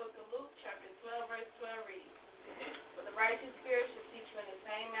on to the book of Luke, chapter 12, verse 12 reads, For the righteous spirit shall teach you in the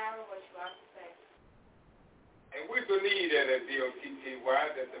same hour what you ought to say. And we believe that at DOTTY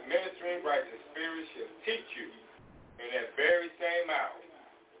that the ministering righteous spirit shall teach you in that very same hour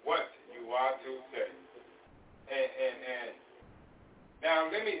what you ought to say. And now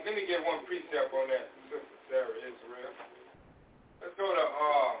let me get one precept on that, Sister Sarah Israel. Let's go to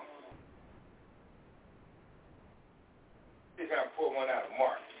see if I can pull one out of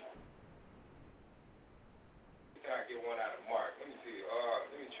Mark. See if I can get one out of Mark. Let me see.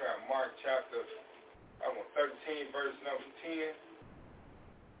 Let me try Mark chapter 13, verse number 10. Is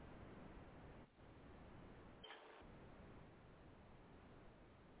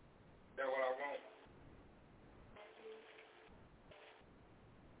that what I want?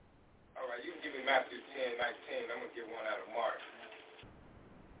 All right, you can give me Matthew 10, 19. I'm going to get one out of Mark.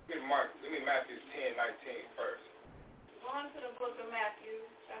 Give me Matthew 10, 19 first. Going to the book of Matthew,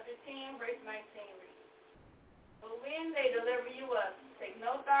 chapter 10, verse 19 reads, But when they deliver you up, take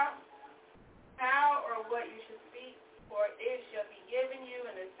no thought how or what you should speak, for it shall be given you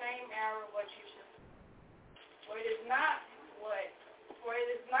in the same hour what you should speak. For it is not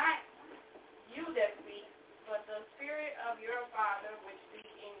you that speak, but the Spirit of your Father which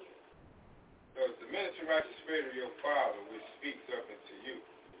speaks in you. So it's the ministry righteous Spirit of your Father which speaks up into you.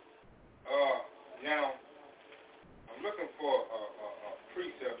 Now, I'm looking for a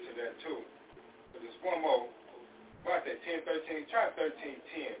precept to that too. But there's one more. About that 10:13. Try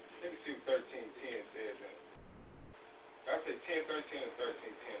 13:10. Let me see what 13:10 says. I say 10:13 and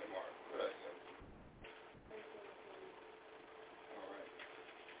 13:10 tomorrow. What I say? All right.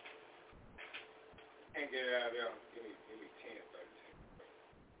 Can't get it out of there. Give me 10:13.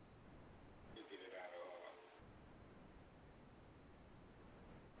 You get it out of.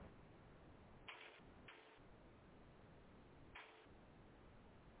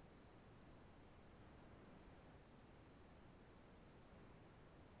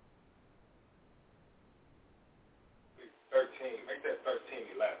 Make that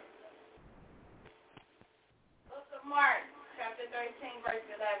 13:11. Book of Mark, chapter 13, verse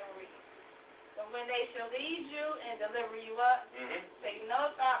 11 reads, So when they shall lead you and deliver you up, take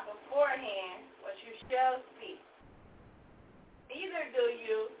no thought beforehand what you shall speak. Neither do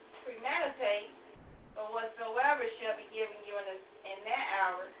you premeditate, but whatsoever shall be given you in that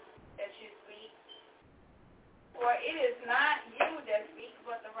hour that you speak. For it is not you that speak,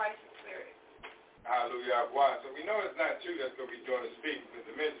 but the righteous Spirit. Hallelujah. Why? So we know it's not you that's going to be doing the speaking, because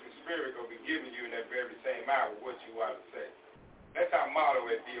the ministry spirit going to be giving you in that very same hour what you ought to say. That's our motto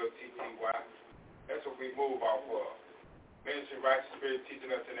at DOTTY. That's what we move off of. Ministry righteous spirit teaching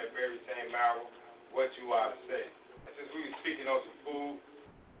us in that very same hour what you ought to say. And since we were speaking on some food,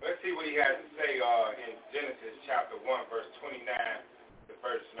 let's see what he has to say in Genesis chapter 1, verse 29 to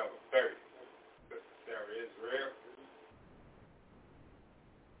verse number 30. Sister Sarah Israel.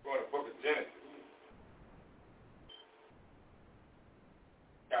 Go in the book of Genesis.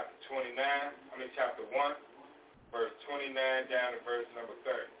 Chapter 1, verse 29 down to verse number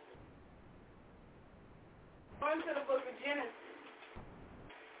 30. Going to the book of Genesis,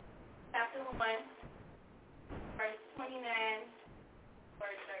 chapter 1, verse 29,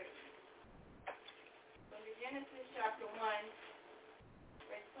 verse 30. Book of Genesis, chapter 1,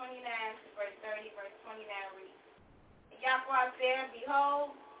 verse 29 to verse 30, verse 29 reads, And Yahweh said,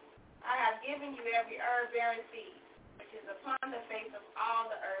 Behold, I have given you every herb bearing seed, which is upon the face of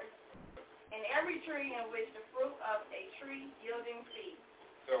all the earth, and every tree in which the fruit of a tree yielding seed.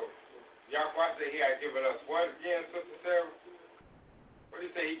 So, Yahweh said he had given us what again, Sister Sarah? What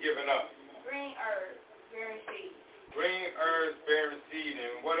did he say he given us? Green herbs bearing seed. Green herbs bearing seed,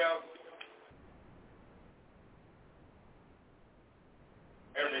 and what else?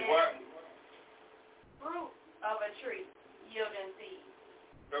 Every what? Fruit of a tree yielding seed.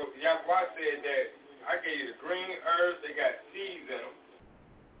 So Yahweh said that I gave you the green herbs, they got seeds in them.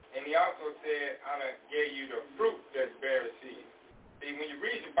 And he also said, I gave you the fruit that's bearing seed. See, when you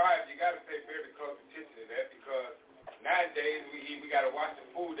read the Bible, you got to pay very close attention to that, because nowadays we got to watch the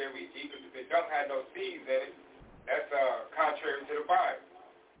food that we eat, because if it don't have no seeds in it, that's contrary to the Bible.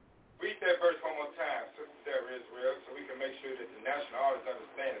 Read that verse one more time, Sister Sarah Israel, so we can make sure that the national audience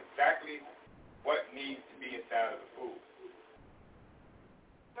understand exactly what needs to be inside of the food.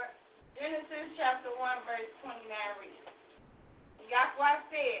 Genesis chapter 1, verse 29 reads, Yahweh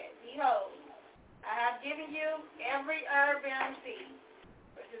said, Behold, I have given you every herb bearing seed,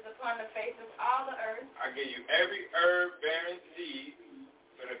 which is upon the face of all the earth. I give you every herb bearing seed.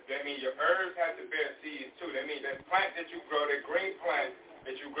 So that means your herbs have to bear seeds too. That means that plant that you grow, that green plant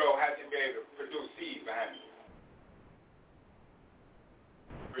that you grow, has to be able to produce seed behind it.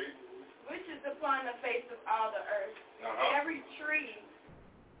 Read. Which is upon the face of all the earth. Every tree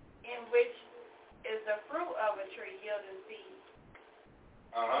in which is the fruit of a tree yielding seed.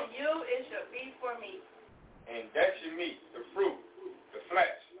 For you it shall be for meat. And that's your meat, the fruit, the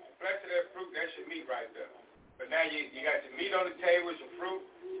flesh. The flesh of that fruit, that's your meat right there. But now you got your meat on the table, your fruit,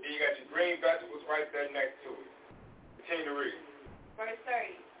 then you got your green vegetables right there next to it. Continue to read. Verse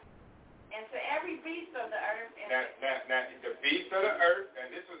 30. And to every beast of the earth. Now, the beast of the earth,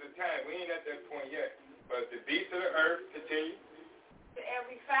 and this was the time, we ain't at that point yet, but the beast of the earth, continue. To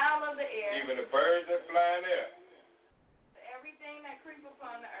every fowl of the air. Even the birds that fly in there. To everything that creep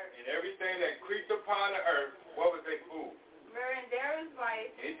upon the earth. And everything that creeped upon the earth, what was their food? Wherein there is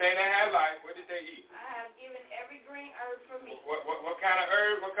life. Anything that had life, what did they eat? I have given every green herb for meat. What kind of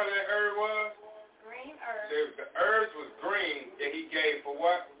herb? What color that herb was? Green herb. So the herbs was green that he gave for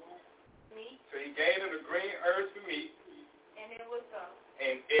what? Meat. So he gave them the green herbs for meat. And it was so.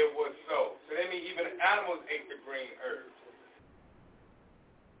 And it was so. So that means even the animals ate the green herbs.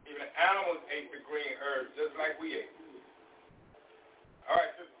 Even the animals ate the green herbs just like we ate. All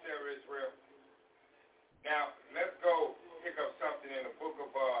right, Sister Sarah Israel. Now, let's go pick up something in the book of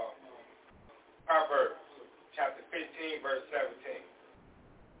Proverbs, chapter 15, verse 17.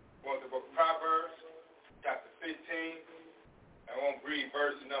 Go to the book of Proverbs, chapter 15. I won't read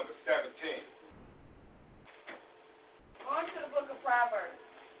verse number 17. On to the book of Proverbs,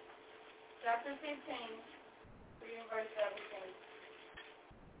 chapter 15, reading verse 17.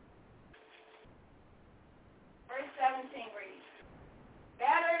 Verse 17 reads,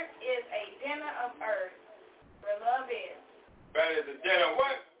 better is a dinner of herbs, where love is. Better is a dinner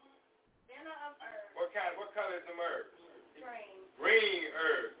what? Dinner of herbs. What color is them herbs? Green. Green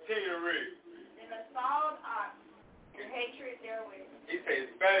herbs. Continue to read. And a stalled ox, and hatred therewith. He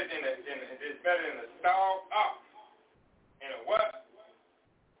says it's better than a stalled ox. And a what?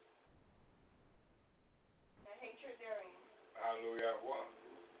 The hatred therein. Hallelujah. One.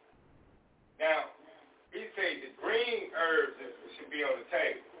 Now, he says the green herbs should be on the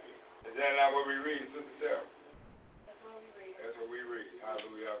table. Is that not what we read, Sister Sarah? That's what we read. That's what we read.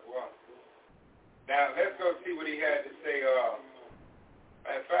 Hallelujah. One. Now, let's go see what he had to say.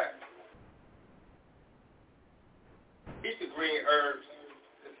 Matter of fact, eat the green herbs.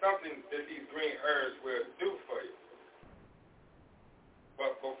 It's something that these green herbs will do for you.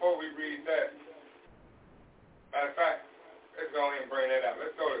 But before we read that, matter of fact, let's go ahead and bring that out.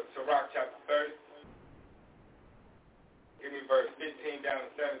 Let's go to Sirach chapter 30. Give me verse 15 down to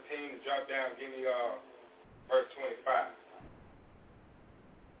 17 and drop down. Give me verse 25.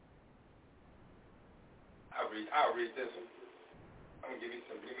 I'll read this one. I'm gonna give me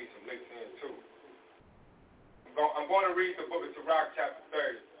some links in too. I'm going to read the book of Sirach chapter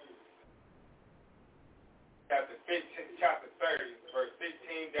 30. Chapter 30, verse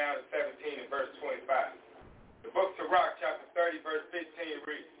 15 down to 17 and verse 25. The book of Sirach chapter 30, verse 15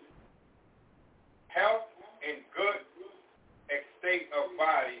 reads, health and good estate of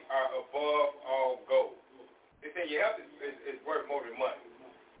body are above all gold. They say your health is worth more than money.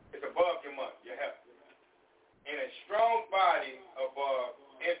 It's above your money, your health. And a strong body above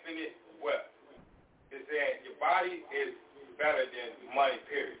infinite wealth. They say your body is better than money,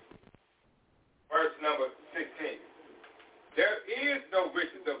 period. Verse number 16. There is no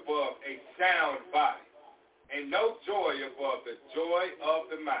riches above a sound body, and no joy above the joy of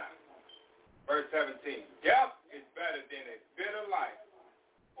the mind. Verse 17. Death is better than a bitter life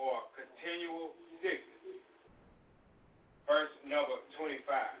or continual sickness. Verse number 25.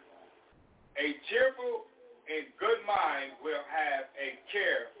 A cheerful and good mind will have a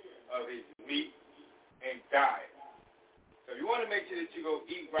care of his meat and diet. So if you want to make sure that you go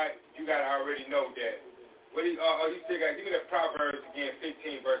eat right, you got to already know that. You still got, give me that Proverbs again,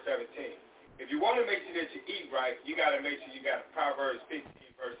 15, verse 17. If you want to make sure that you eat right, you got to make sure you got Proverbs 15,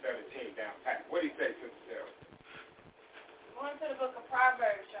 verse 17 down pat. What do you say, Sister Sarah? Going to the book of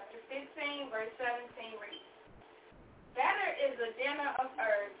Proverbs, chapter 15, verse 17 reads, better is a dinner of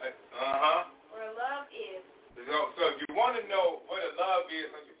herbs, where love is. So if you want to know what a love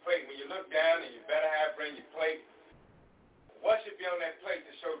is on your plate, when you look down and you better bring your plate, what should be on that plate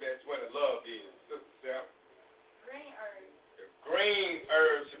to show that's what a love is, Sister Sarah? Green herbs. The green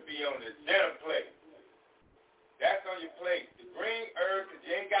herbs should be on the dinner plate. That's on your plate. The green herbs, if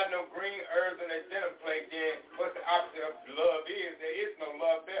you ain't got no green herbs on that dinner plate, then what's the opposite of love is? There is no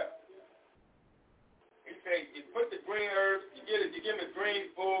love there. He said, you put the green herbs, you give them the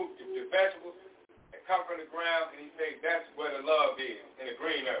green food, ground, and he said that's where the love is, in the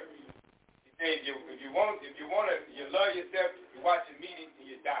green earth. He said if you want to, you love yourself, you watch your meat and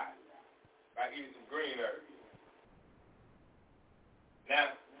you die by eating some green earth.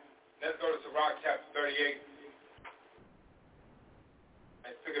 Now, let's go to Sirach chapter 38.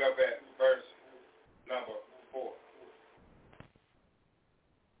 Let's pick it up at verse number 4.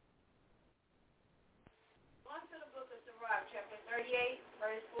 On to the book of Sirach, chapter 38,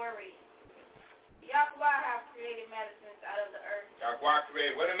 verse 4 reads, Yahweh hath created medicines out of the earth. Yahweh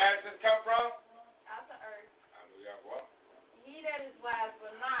created, where the medicines come from? Out the earth. Yahweh. He that is wise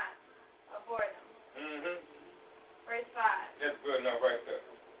will not abhor them. Mm-hmm. Verse 5. That's good enough right there.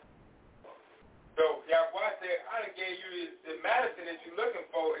 So Yahweh said, I done gave you the medicine that you're looking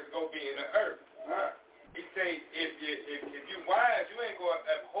for is going to be in the earth. He said, if you wise, you ain't going to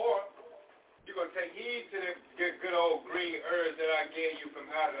abhor. You're going to take heed to the good old green herbs that I gave you from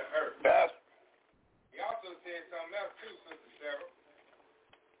out of the earth. He also said something else too, Sister Sarah.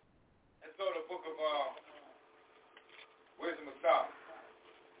 Let's go to the book of Wisdom of Solomon.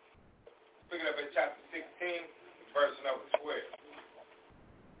 Pick it up at chapter 16, verse number 12.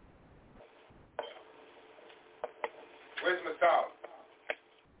 Wisdom of Solomon,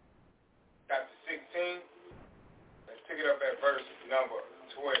 chapter 16. Let's pick it up at verse number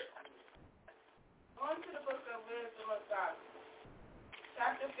 12. On to the book of Wisdom of Solomon,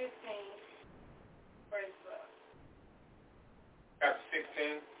 chapter 15, verse 12. Chapter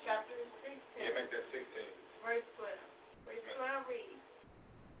 16. Chapter 16. Yeah, make that 16. Verse 12. Verse 12 reads,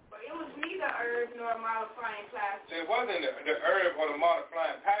 For it was neither herb nor modifying plaster. So it wasn't the herb or the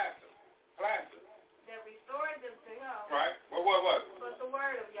modifying plaster that restored them to him. Right. What was it? But the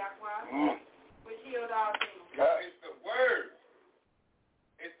word of Yahweh, which healed all things. It's the word.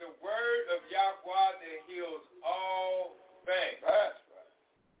 It's the word of Yahweh that heals all things. That's right.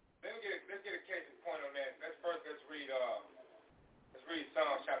 Let's get a case in point on that. Let's read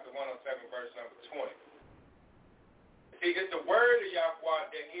Psalm chapter 107, verse number 20. See, it's the word of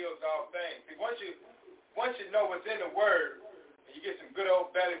Yahweh that heals all things. See, once you know what's in the word, and you get some good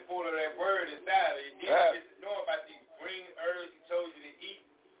old belly full of that word inside of you, then you get to know about these green herbs he told you to eat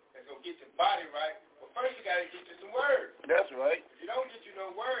that's going to get your body right. But first you got to get you some word. That's right. If you don't get you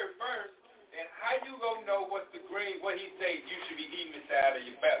no word first, then how you going to know what he say you should be eating inside of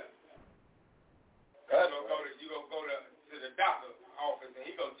your belly? You're going to go to the doctor's office, and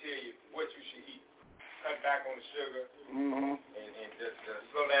he's going to tell you what you should eat. Cut back on the sugar, and just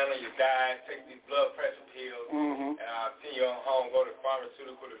slow down on your diet, take these blood pressure pills, and I'll send you on home, go to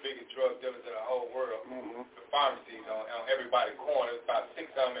pharmaceutical, the biggest drug dealers in the whole world, the pharmacies on everybody's corner. There's about 6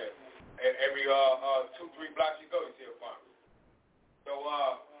 of them every 2-3 blocks you go, you see a pharmacy. So,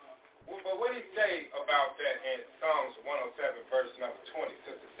 but what did he say about that in Psalms 107, verse number 20,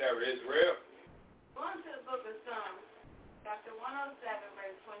 Sister Sarah Israel? Going to the book of Psalms, chapter 107,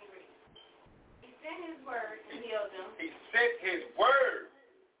 verse 20 reads, He sent his word and healed them. He sent his word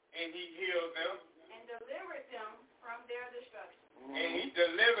and he healed them. And delivered them from their destruction. And he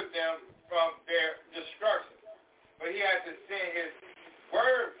delivered them from their destruction. But he had to send his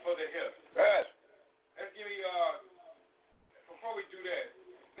word for the healing. Yes. Let's give me, before we do that,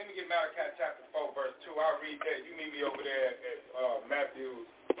 let me get Malachi chapter 4, verse 2. I'll read that. You meet me over there at Matthew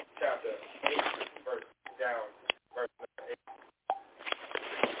chapter 8, verse 8.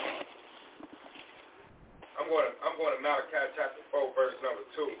 I'm going to Malachi chapter 4, verse number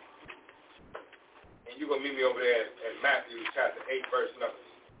 2. And you're going to meet me over there at Matthew chapter 8, verse number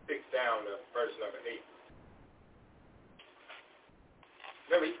 6 down to verse number 8.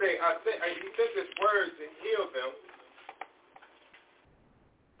 Remember, he said, he sent his word to heal them.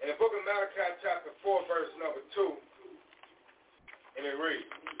 In the book of Malachi chapter 4, verse number 2, and it reads,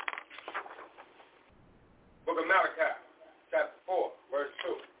 book of Malachi chapter 4, verse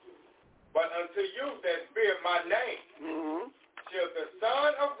 2. But unto you that fear my name, shall the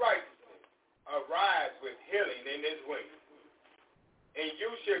Son of Righteousness arise with healing in his wings. And you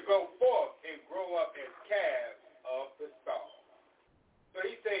shall go forth and grow up as calves of the stall. So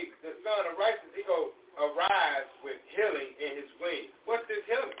he says the Son of Righteousness, he go arise with healing in his wings. What's this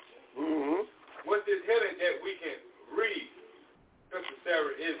healing? What's this healing that we can read? Sister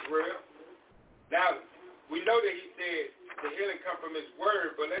Sarah Israel. Now, we know that he said the healing come from his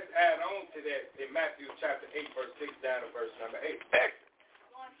word, but let's add on to that in Matthew chapter 8, verse 6 down to verse number 8.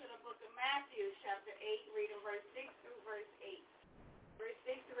 Going to the book of Matthew chapter 8, reading verse 6 through verse 8. Verse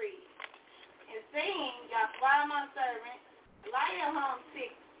 6 reads, And saying, Yahweh my servant, lie at home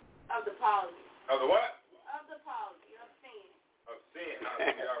sick of the palsy. Of the what? Of the palsy, of sin. Of sin.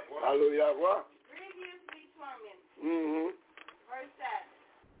 Hallelujah. Hallelujah. Grievously tormented. Verse 7.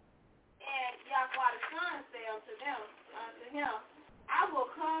 And Yahweh the Son unto him, I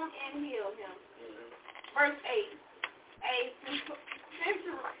will come and heal him. Verse 8. A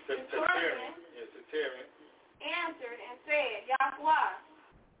centurion answered and said, Yahweh,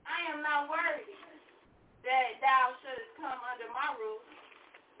 I am not worthy that thou shouldest come under my roof,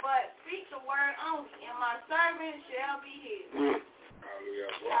 but speak the word only, and my servant shall be healed. Hallelujah.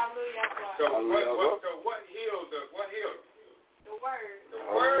 So what healed? The word. The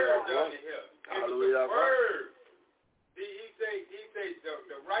word down here. It was the word. He say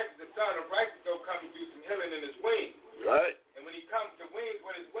the righteous, the son of righteous, will come and do some healing in his wings. Right. And when he comes to wings,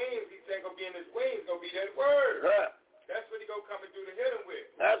 with his wings, he said gonna be in his wings, gonna be that word. Right. That's what he gonna come and do the healing with.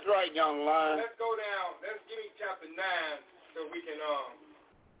 That's right, young lion. Let's go down. Let's give me chapter 9 so we can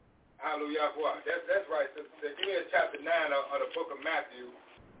hallelujah. That's right. So give me chapter 9 of the book of Matthew.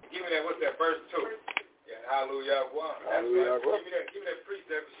 Give me that. What's that? Verse 2. Yeah. Hallelujah. Hallelujah. Right. Give me that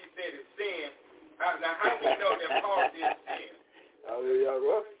precept. She said it's sin. Now how do we know that Paul did sin? Hallelujah.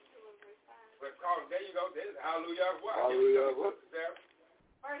 But Carl, there you go. There's hallelujah. Hallelujah.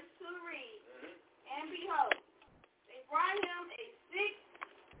 Verse 2 reads, and behold, they brought him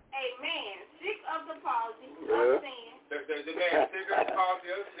a man sick of the palsy of sin. The man sick of the palsy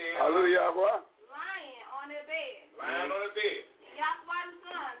of sin. Hallelujah. Lying on the bed. And Yahweh the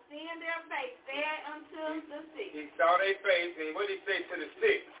Son, seeing their face, said unto the sick. He saw their face, and what did he say to the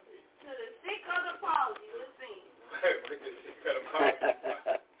sick? To the sick of the palsy of sin.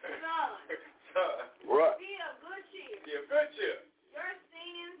 Son, what? be of good cheer. Be of good cheer. Your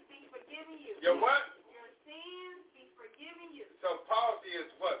sins be forgiven you. Your what?